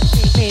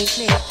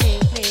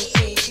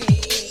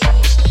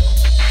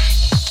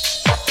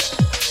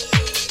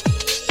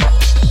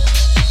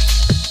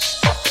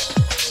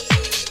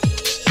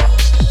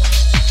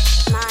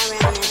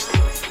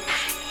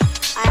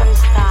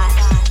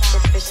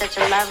 Such a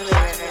lovely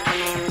river, the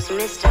name is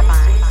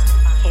Mystifying,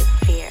 Cape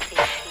Fear.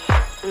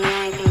 And the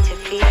only thing to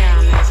fear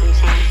on those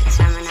enchanted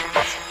summer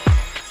nights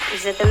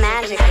is that the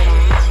magic would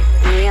end,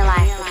 and real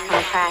life would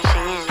come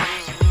crashing in.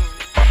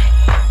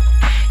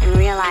 And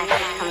real life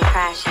would come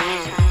crashing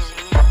in.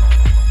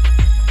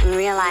 And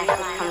real life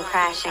would come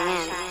crashing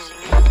in.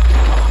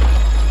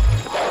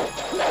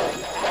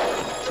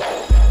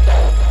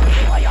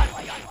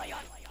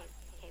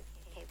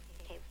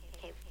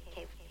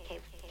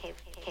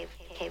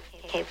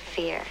 Cape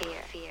Fear.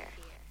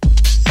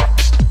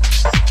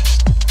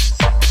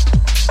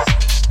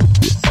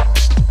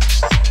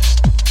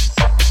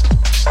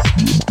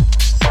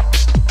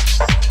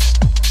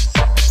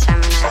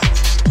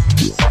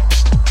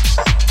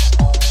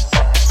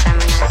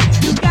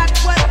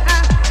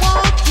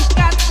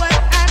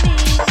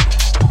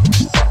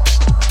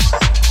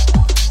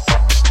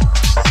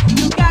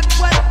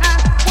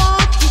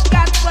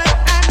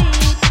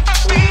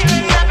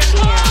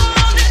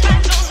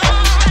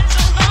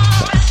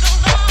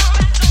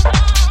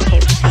 Cape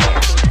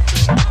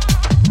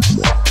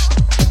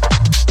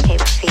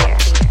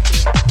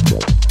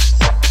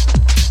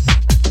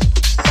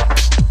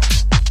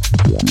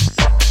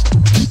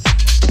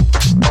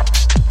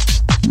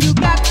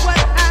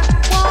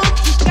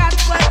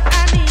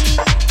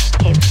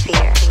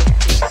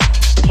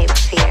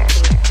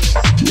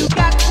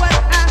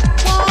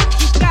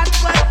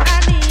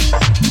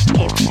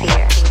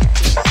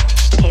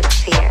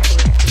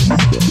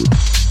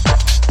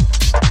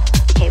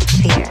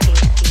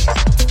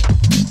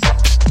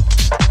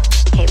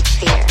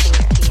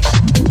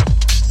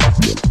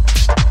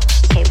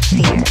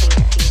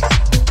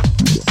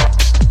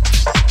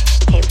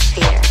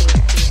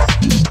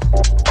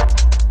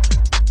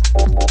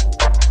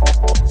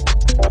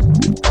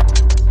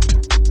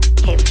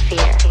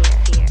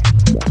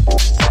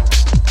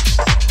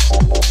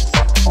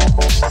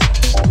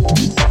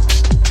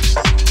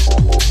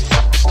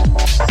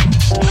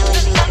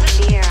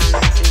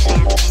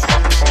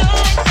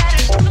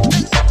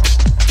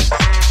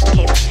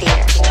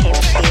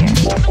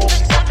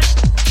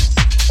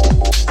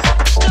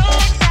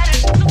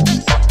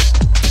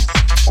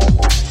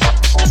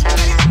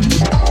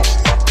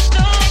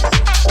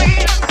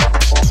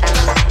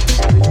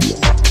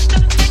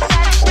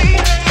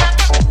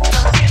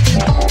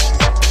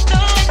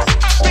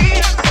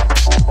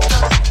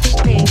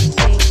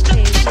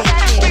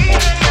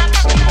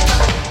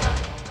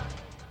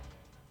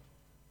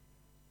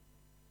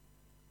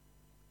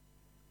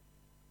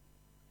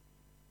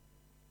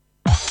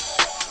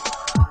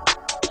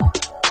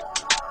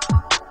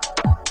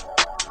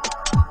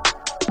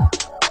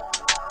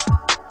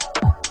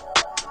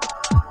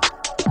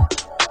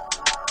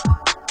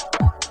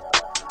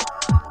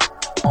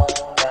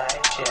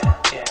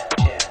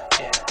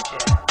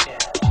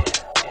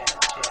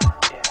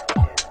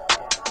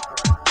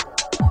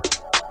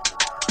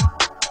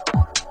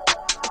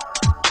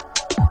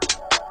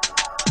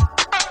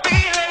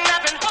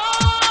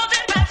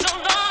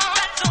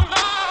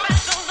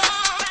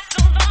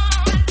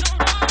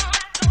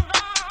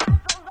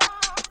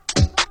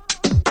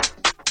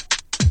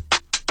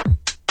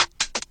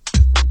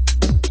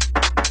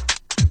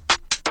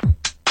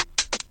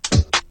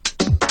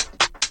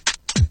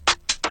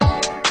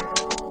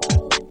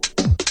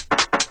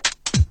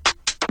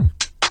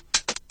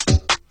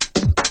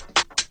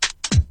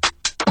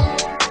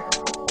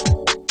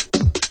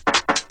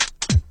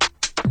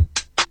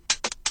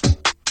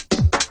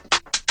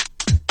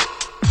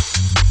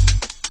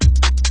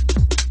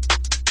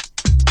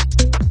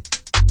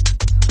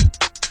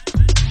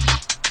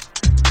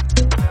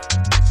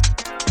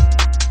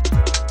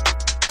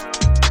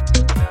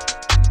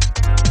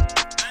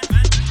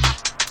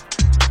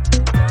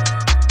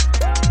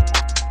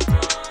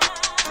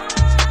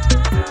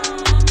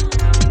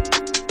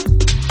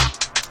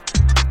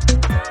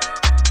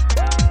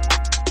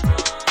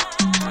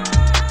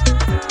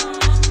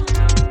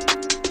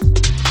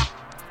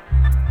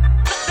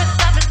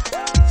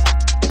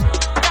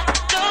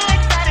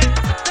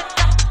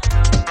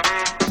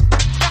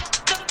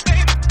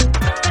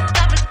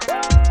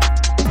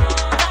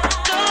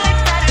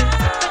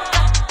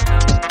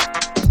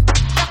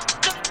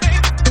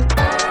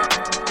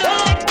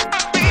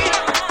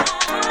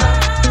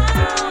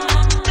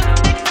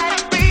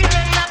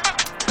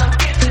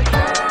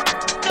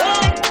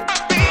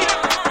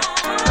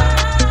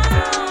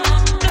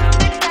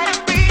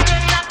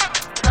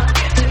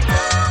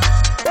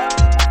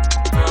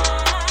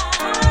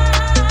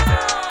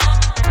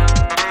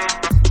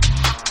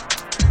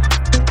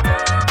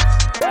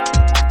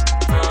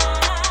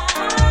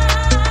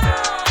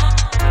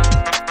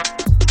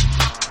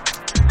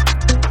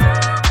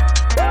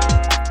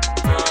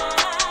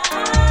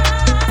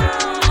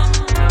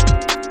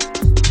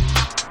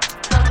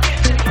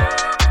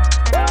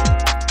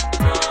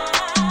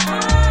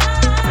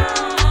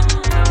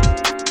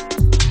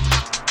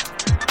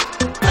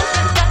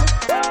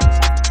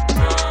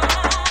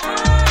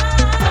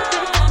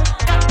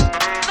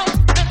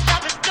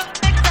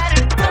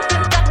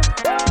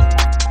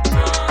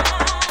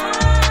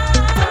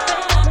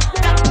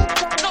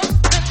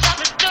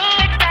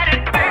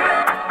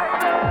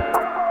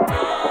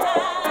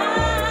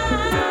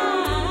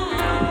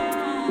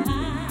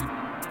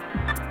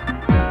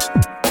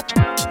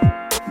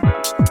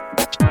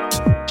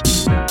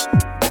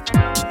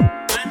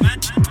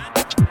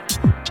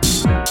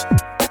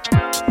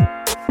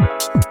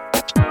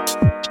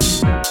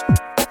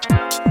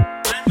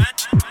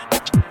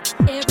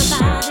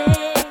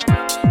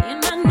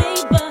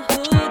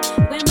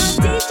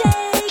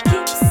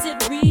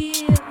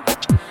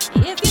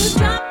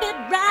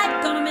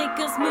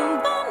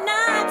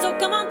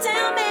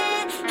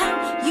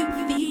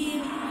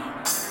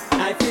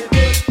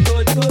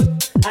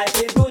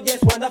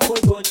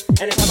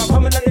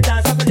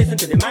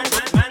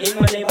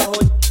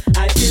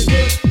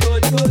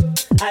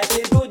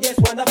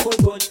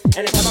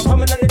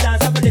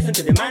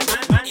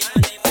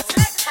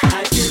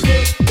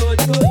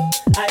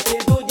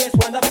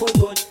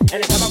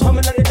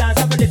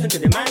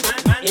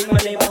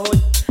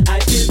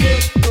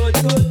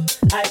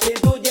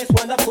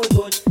wonderful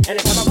good.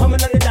 Anytime I'm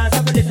coming on the dance,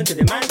 I listen to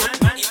the man.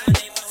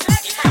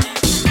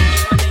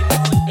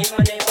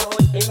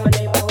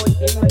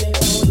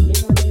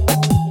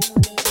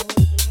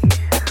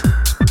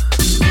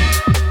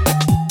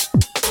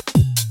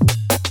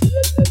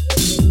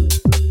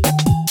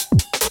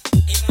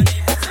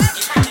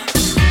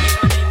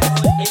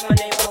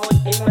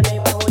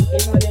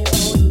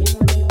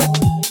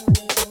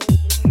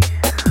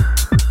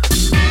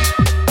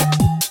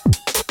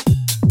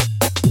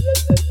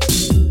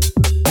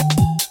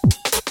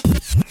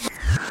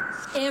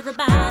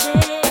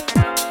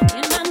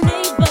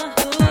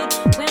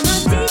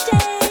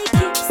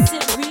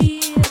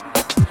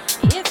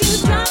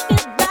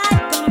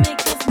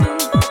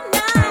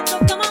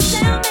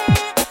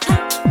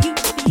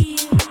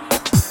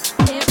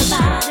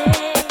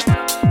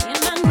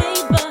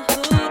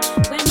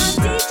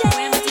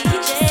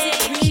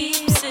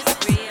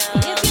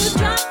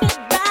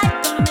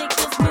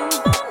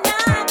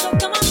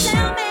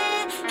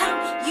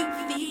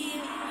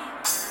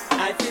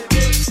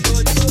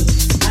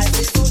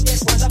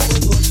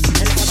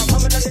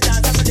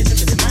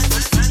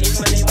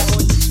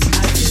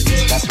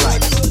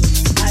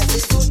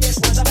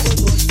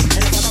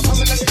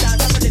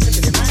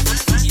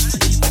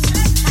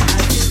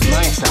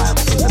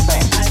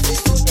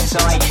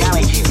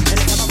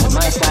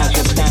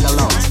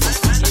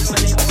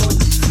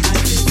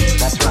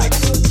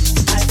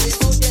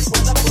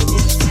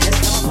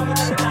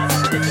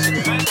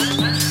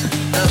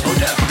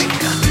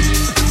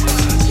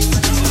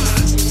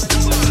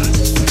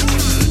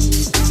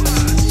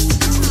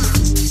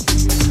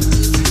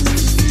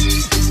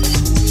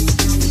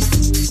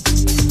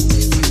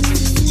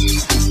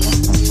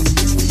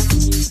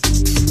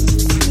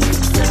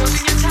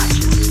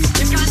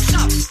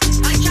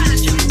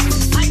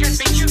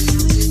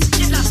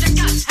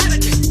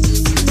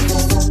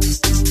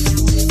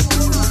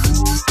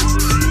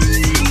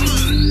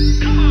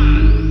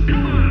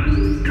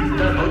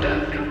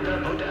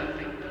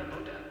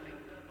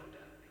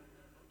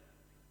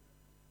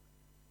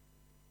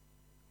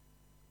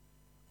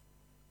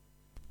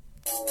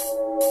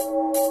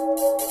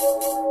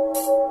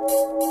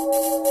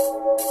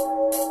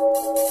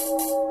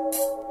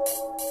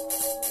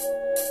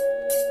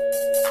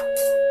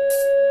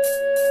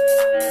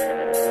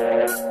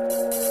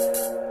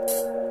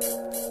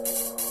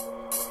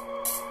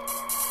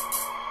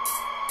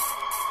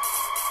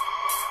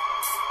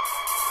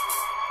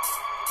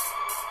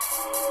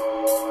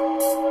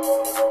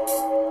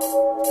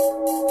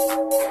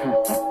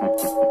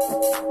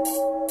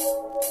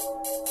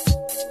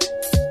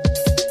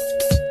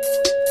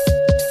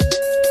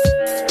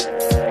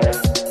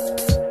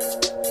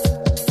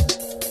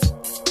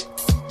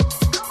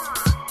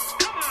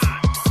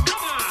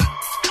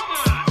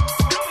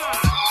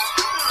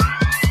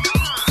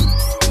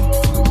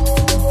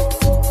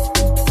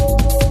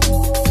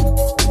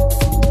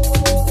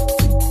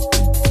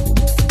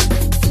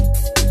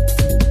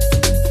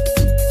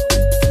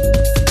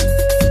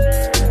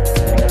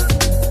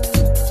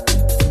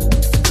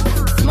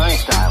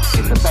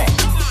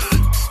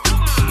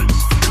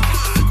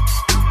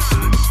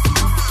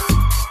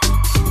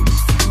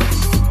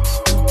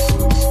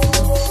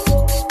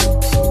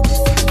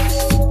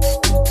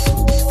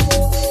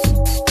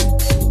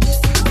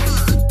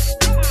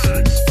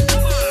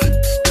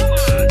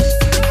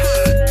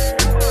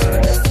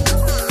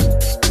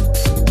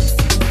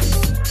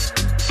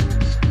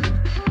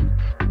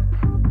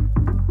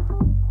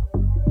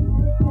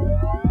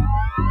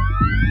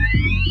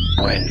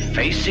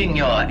 Facing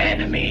your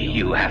enemy,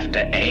 you have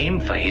to aim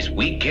for his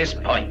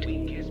weakest point.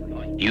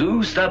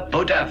 Use the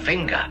Buddha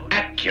finger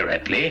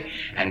accurately,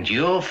 and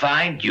you'll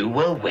find you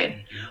will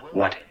win,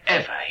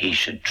 whatever he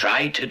should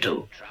try to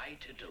do.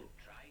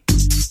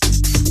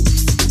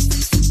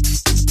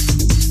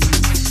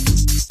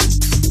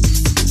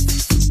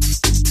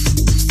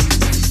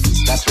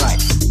 That's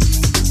right.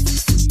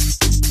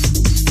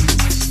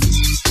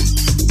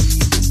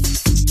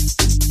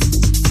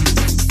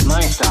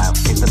 My style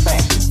is the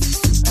best.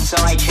 And so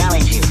I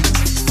challenge you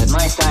that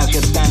my style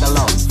should stand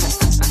alone.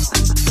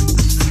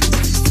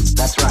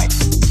 That's right.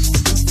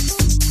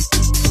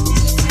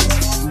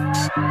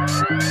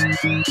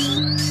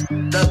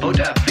 The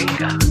Buddha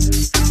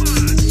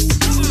finger.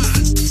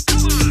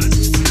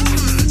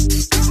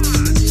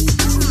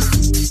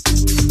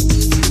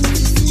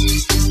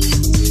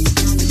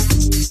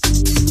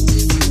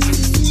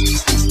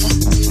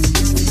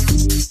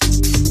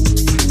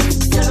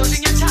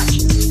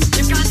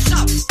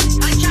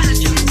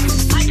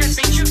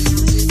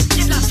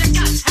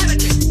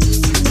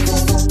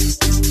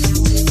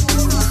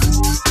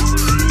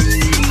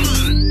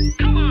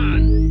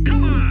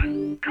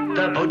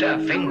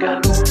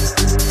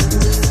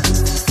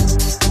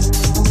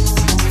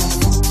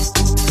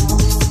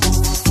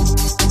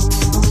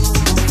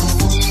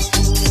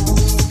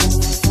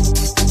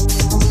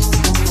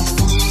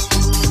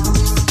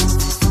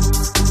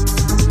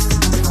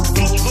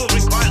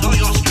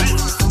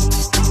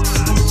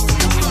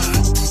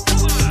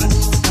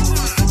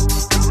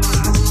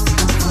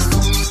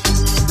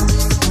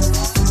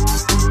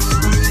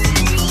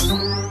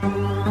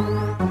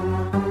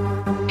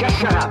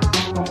 Shut up.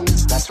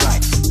 That's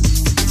right.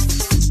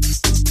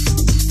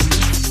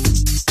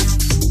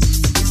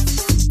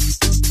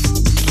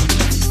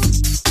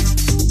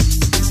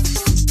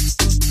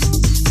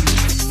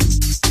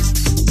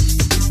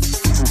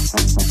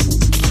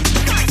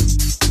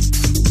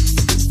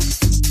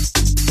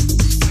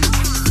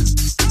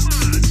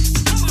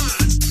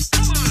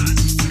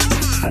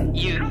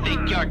 You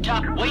think you're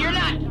tough? Well, you're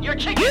not. You're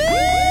chicken. Oh,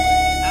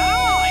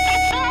 is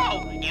that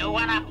so? You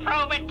wanna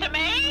prove it to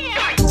me?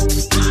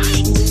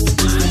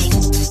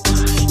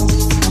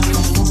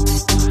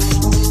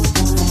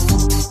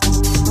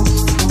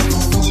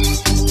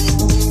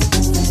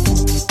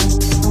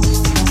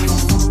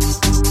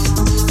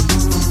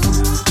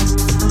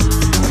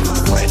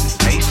 When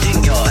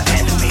facing your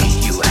enemy,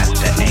 you have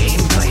to aim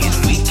for his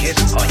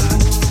weakest point.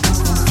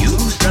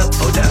 Use the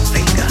Buddha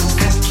finger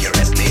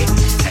accurately,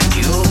 and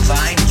you'll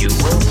find you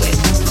will win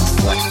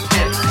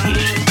whatever he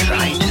should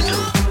try to do.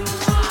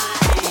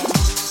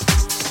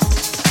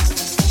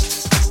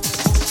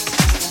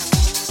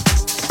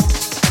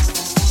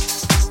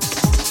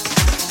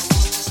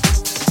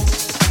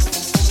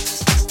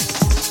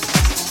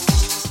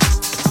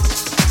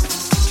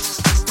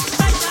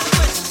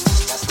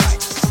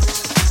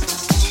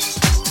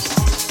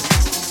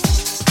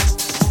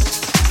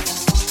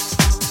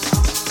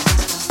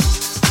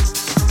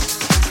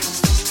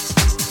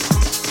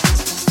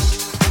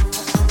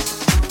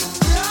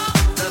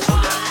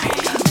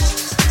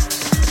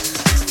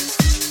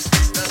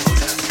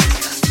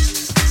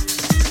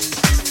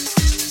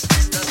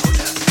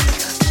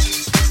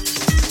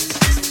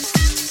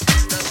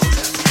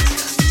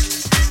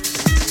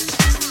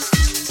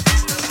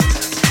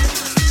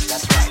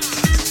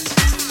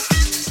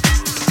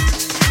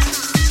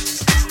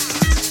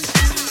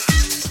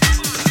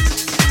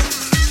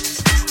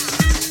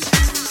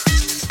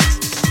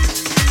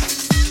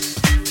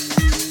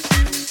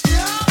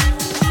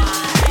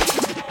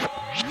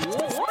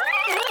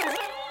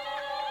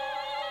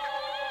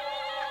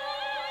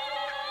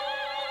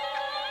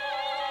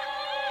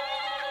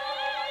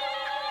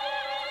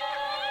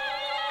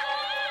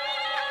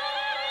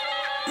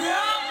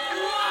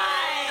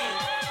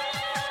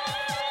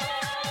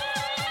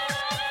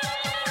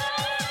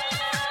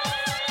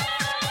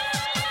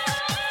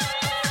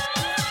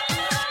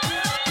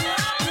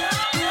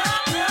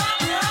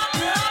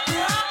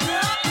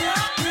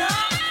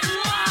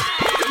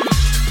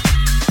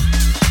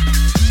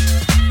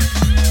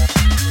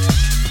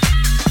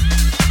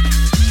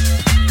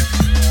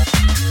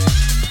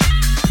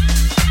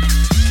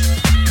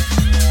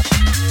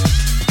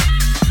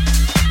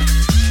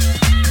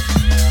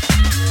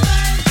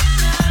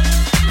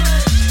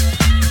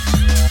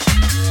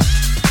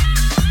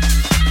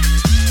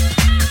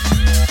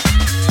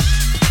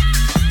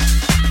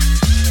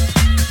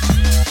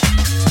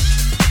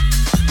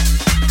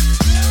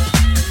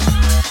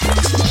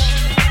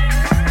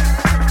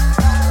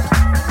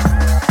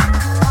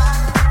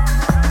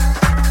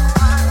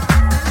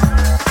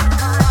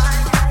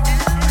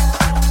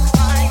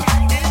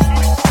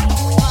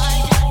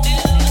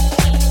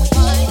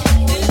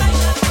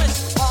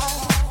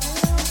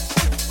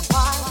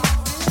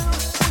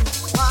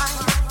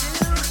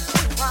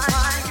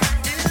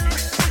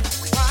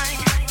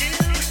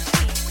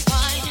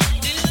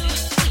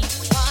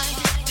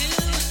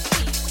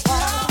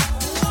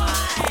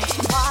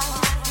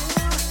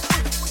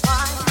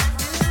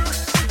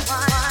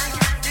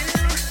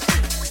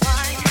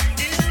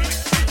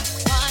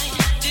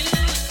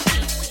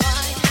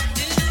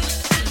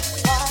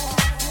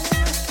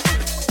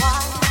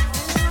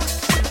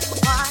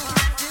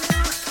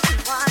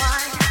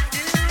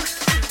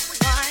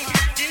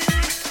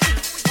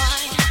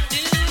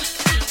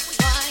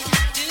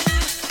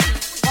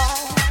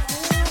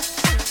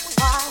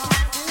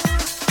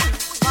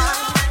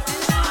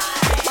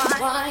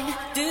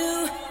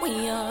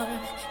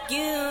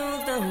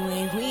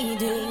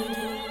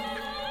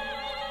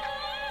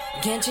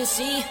 Can't you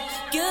see,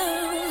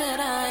 girl,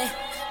 that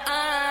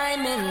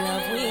I'm in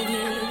love with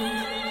you?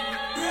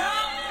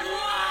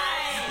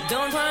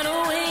 Don't run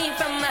away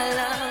from my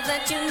love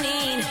that you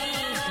need.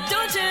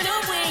 Don't turn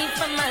away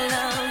from my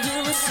love, you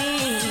will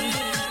see.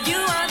 You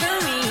are the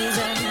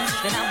reason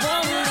that I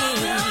won't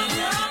leave.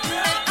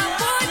 And I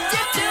want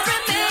you to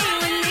remain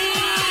with me.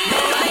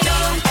 No, I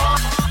don't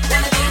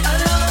wanna be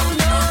alone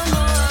no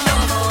more, no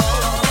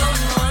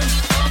more.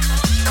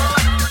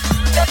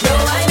 No,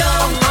 I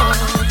don't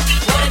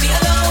wanna be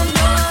alone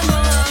no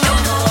more, no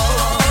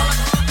more.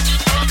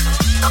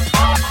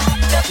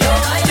 No,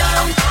 I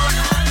don't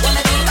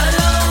wanna be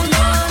alone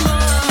no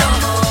more, no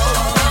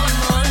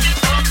more.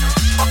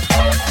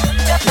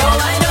 No,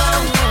 I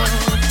don't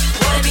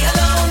wanna be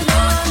alone.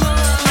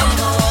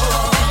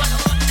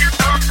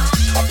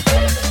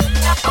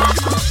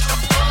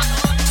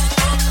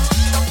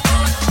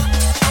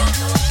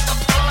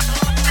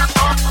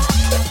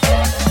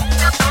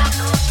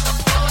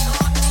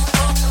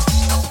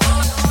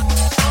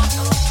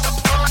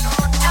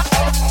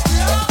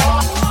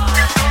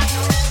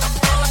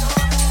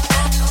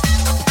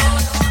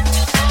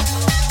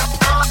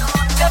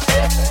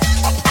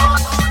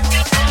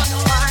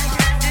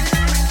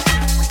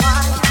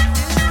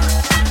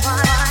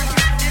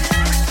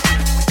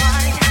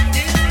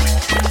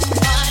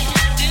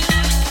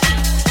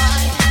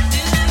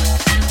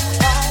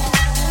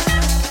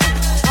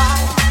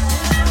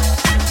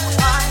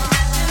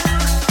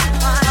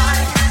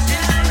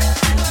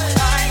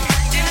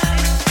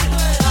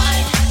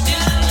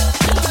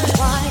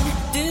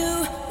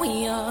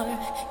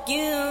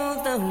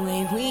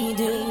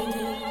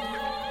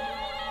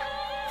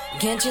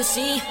 Can't you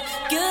see,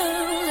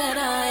 girl, that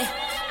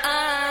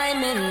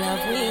I'm in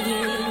love with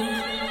you?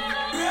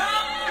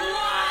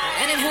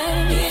 And it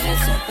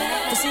hurts so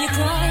bad to see you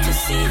cry, to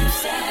see you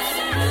sad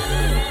and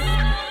blue.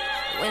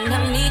 When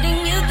I'm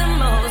needing you the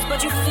most,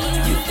 but you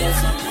feel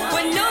so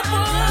when no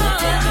one will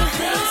take your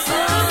place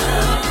of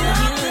you.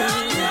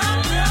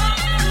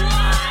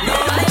 No,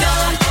 I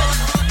don't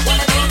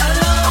wanna be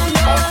alone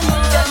no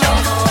more.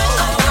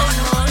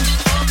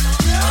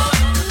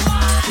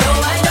 No,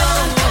 I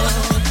don't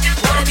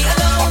wanna be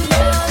alone no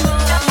more.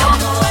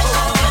 No,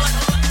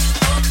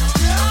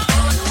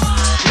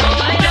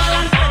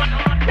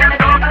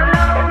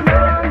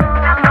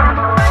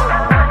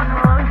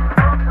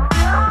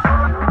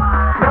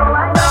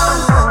 I don't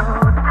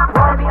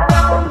wanna be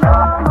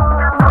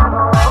alone no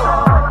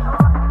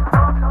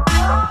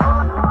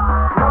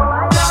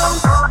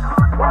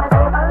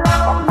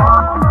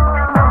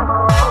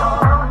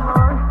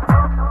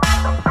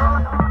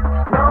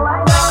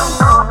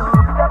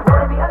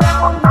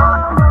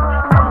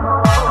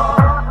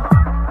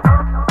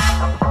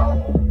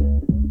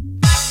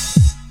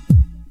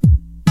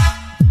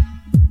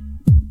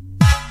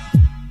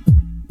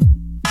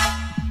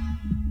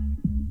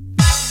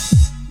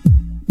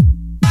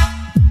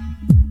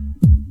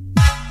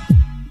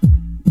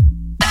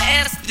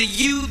The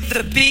U,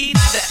 the B,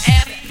 the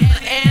F,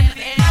 N.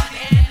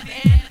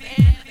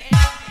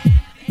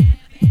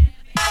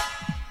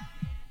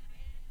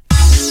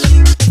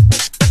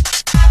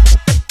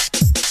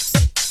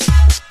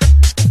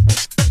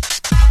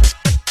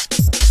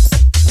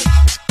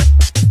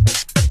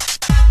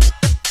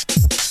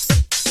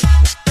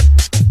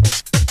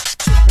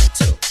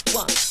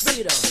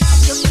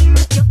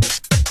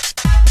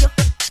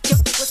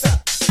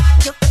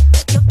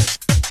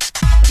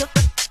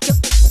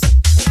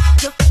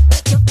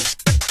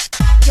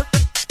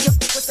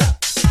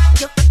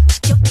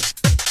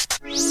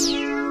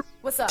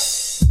 What's up?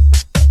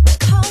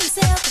 Call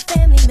yourself a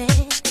family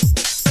man.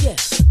 Yeah.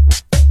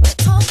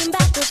 Talking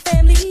about the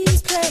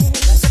family's plan.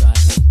 That's right.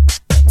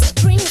 To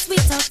bring the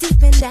sweet talk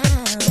deep and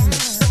down.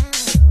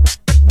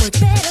 Work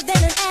better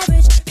than an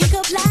average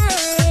pickup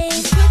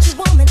line. Put your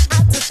woman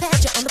out to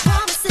pasture on the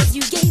promises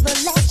you gave her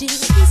last year.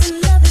 Peace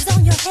and love is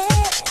on your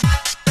head.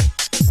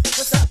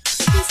 What's up?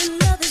 Peace and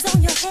love is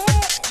on your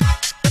head.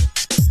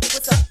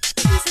 What's up?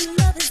 Peace and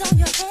love is on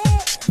your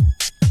head.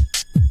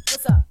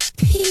 What's up?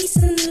 Peace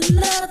and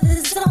love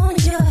is on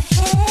your head.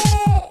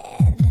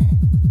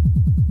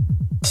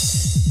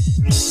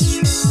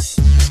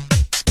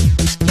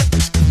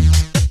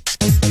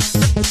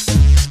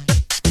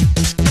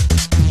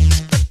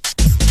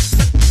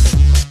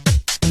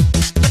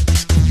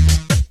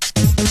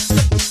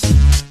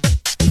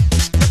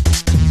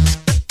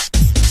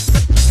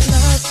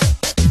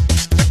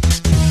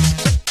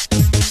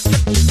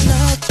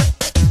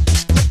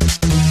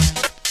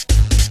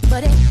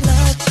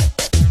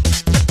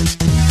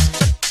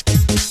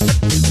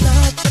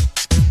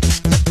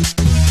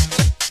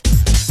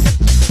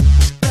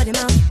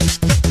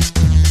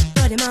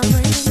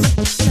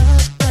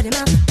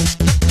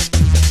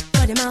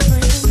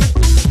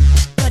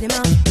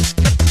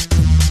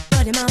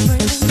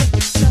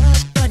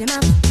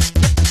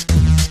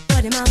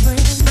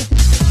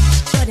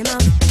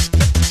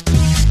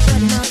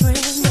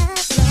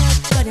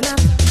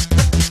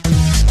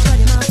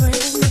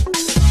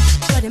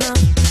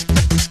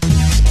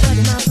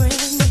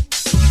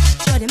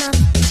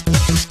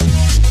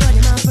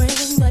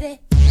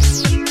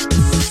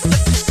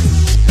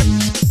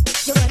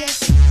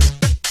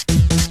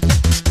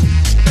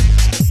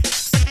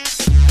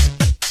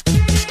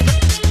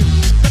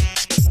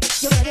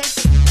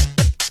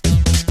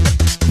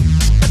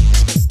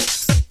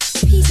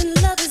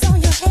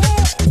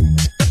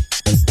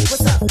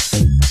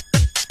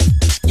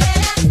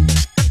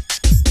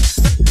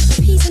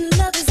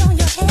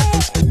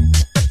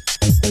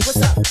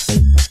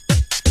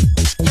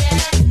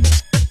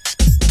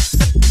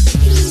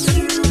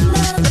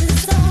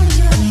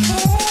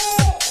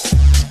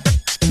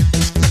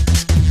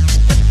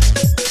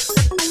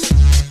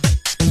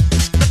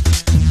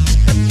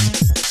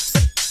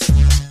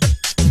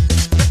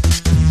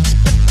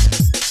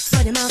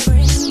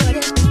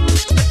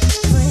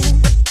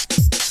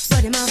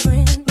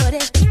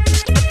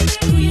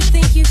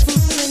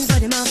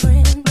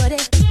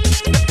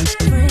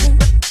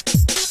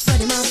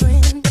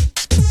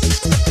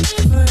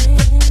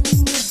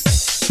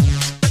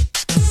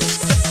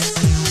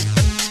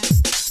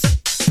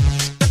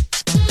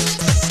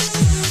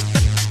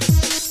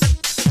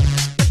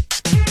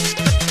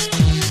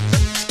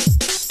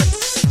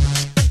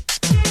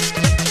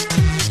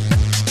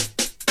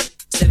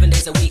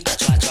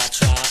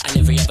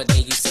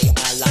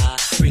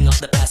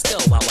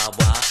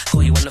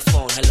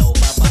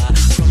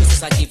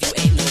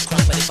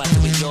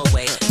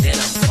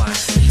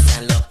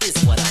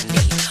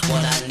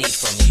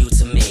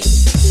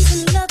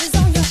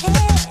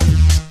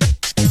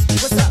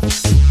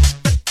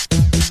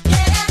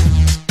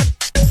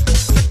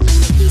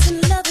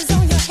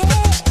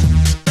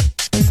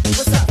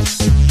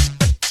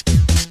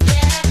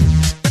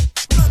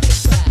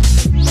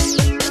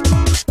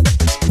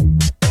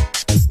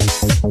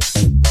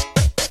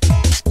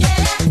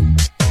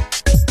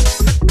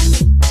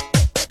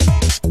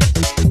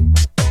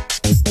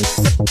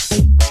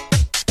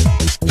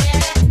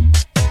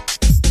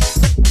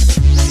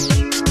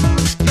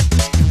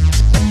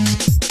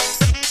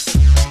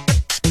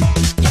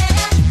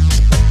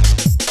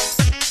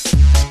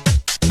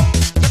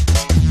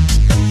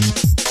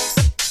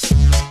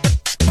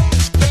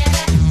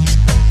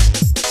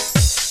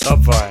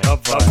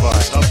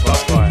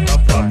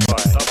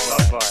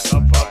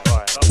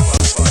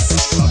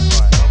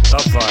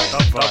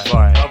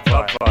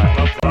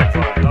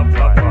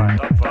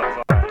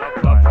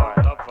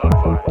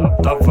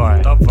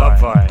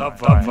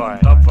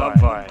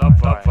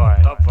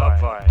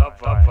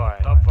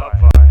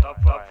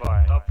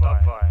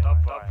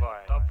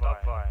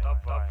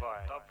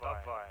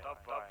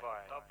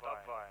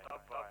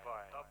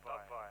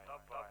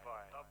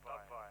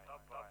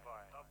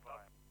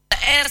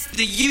 S,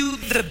 the U,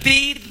 the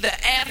B, the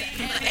F,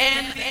 the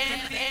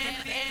N,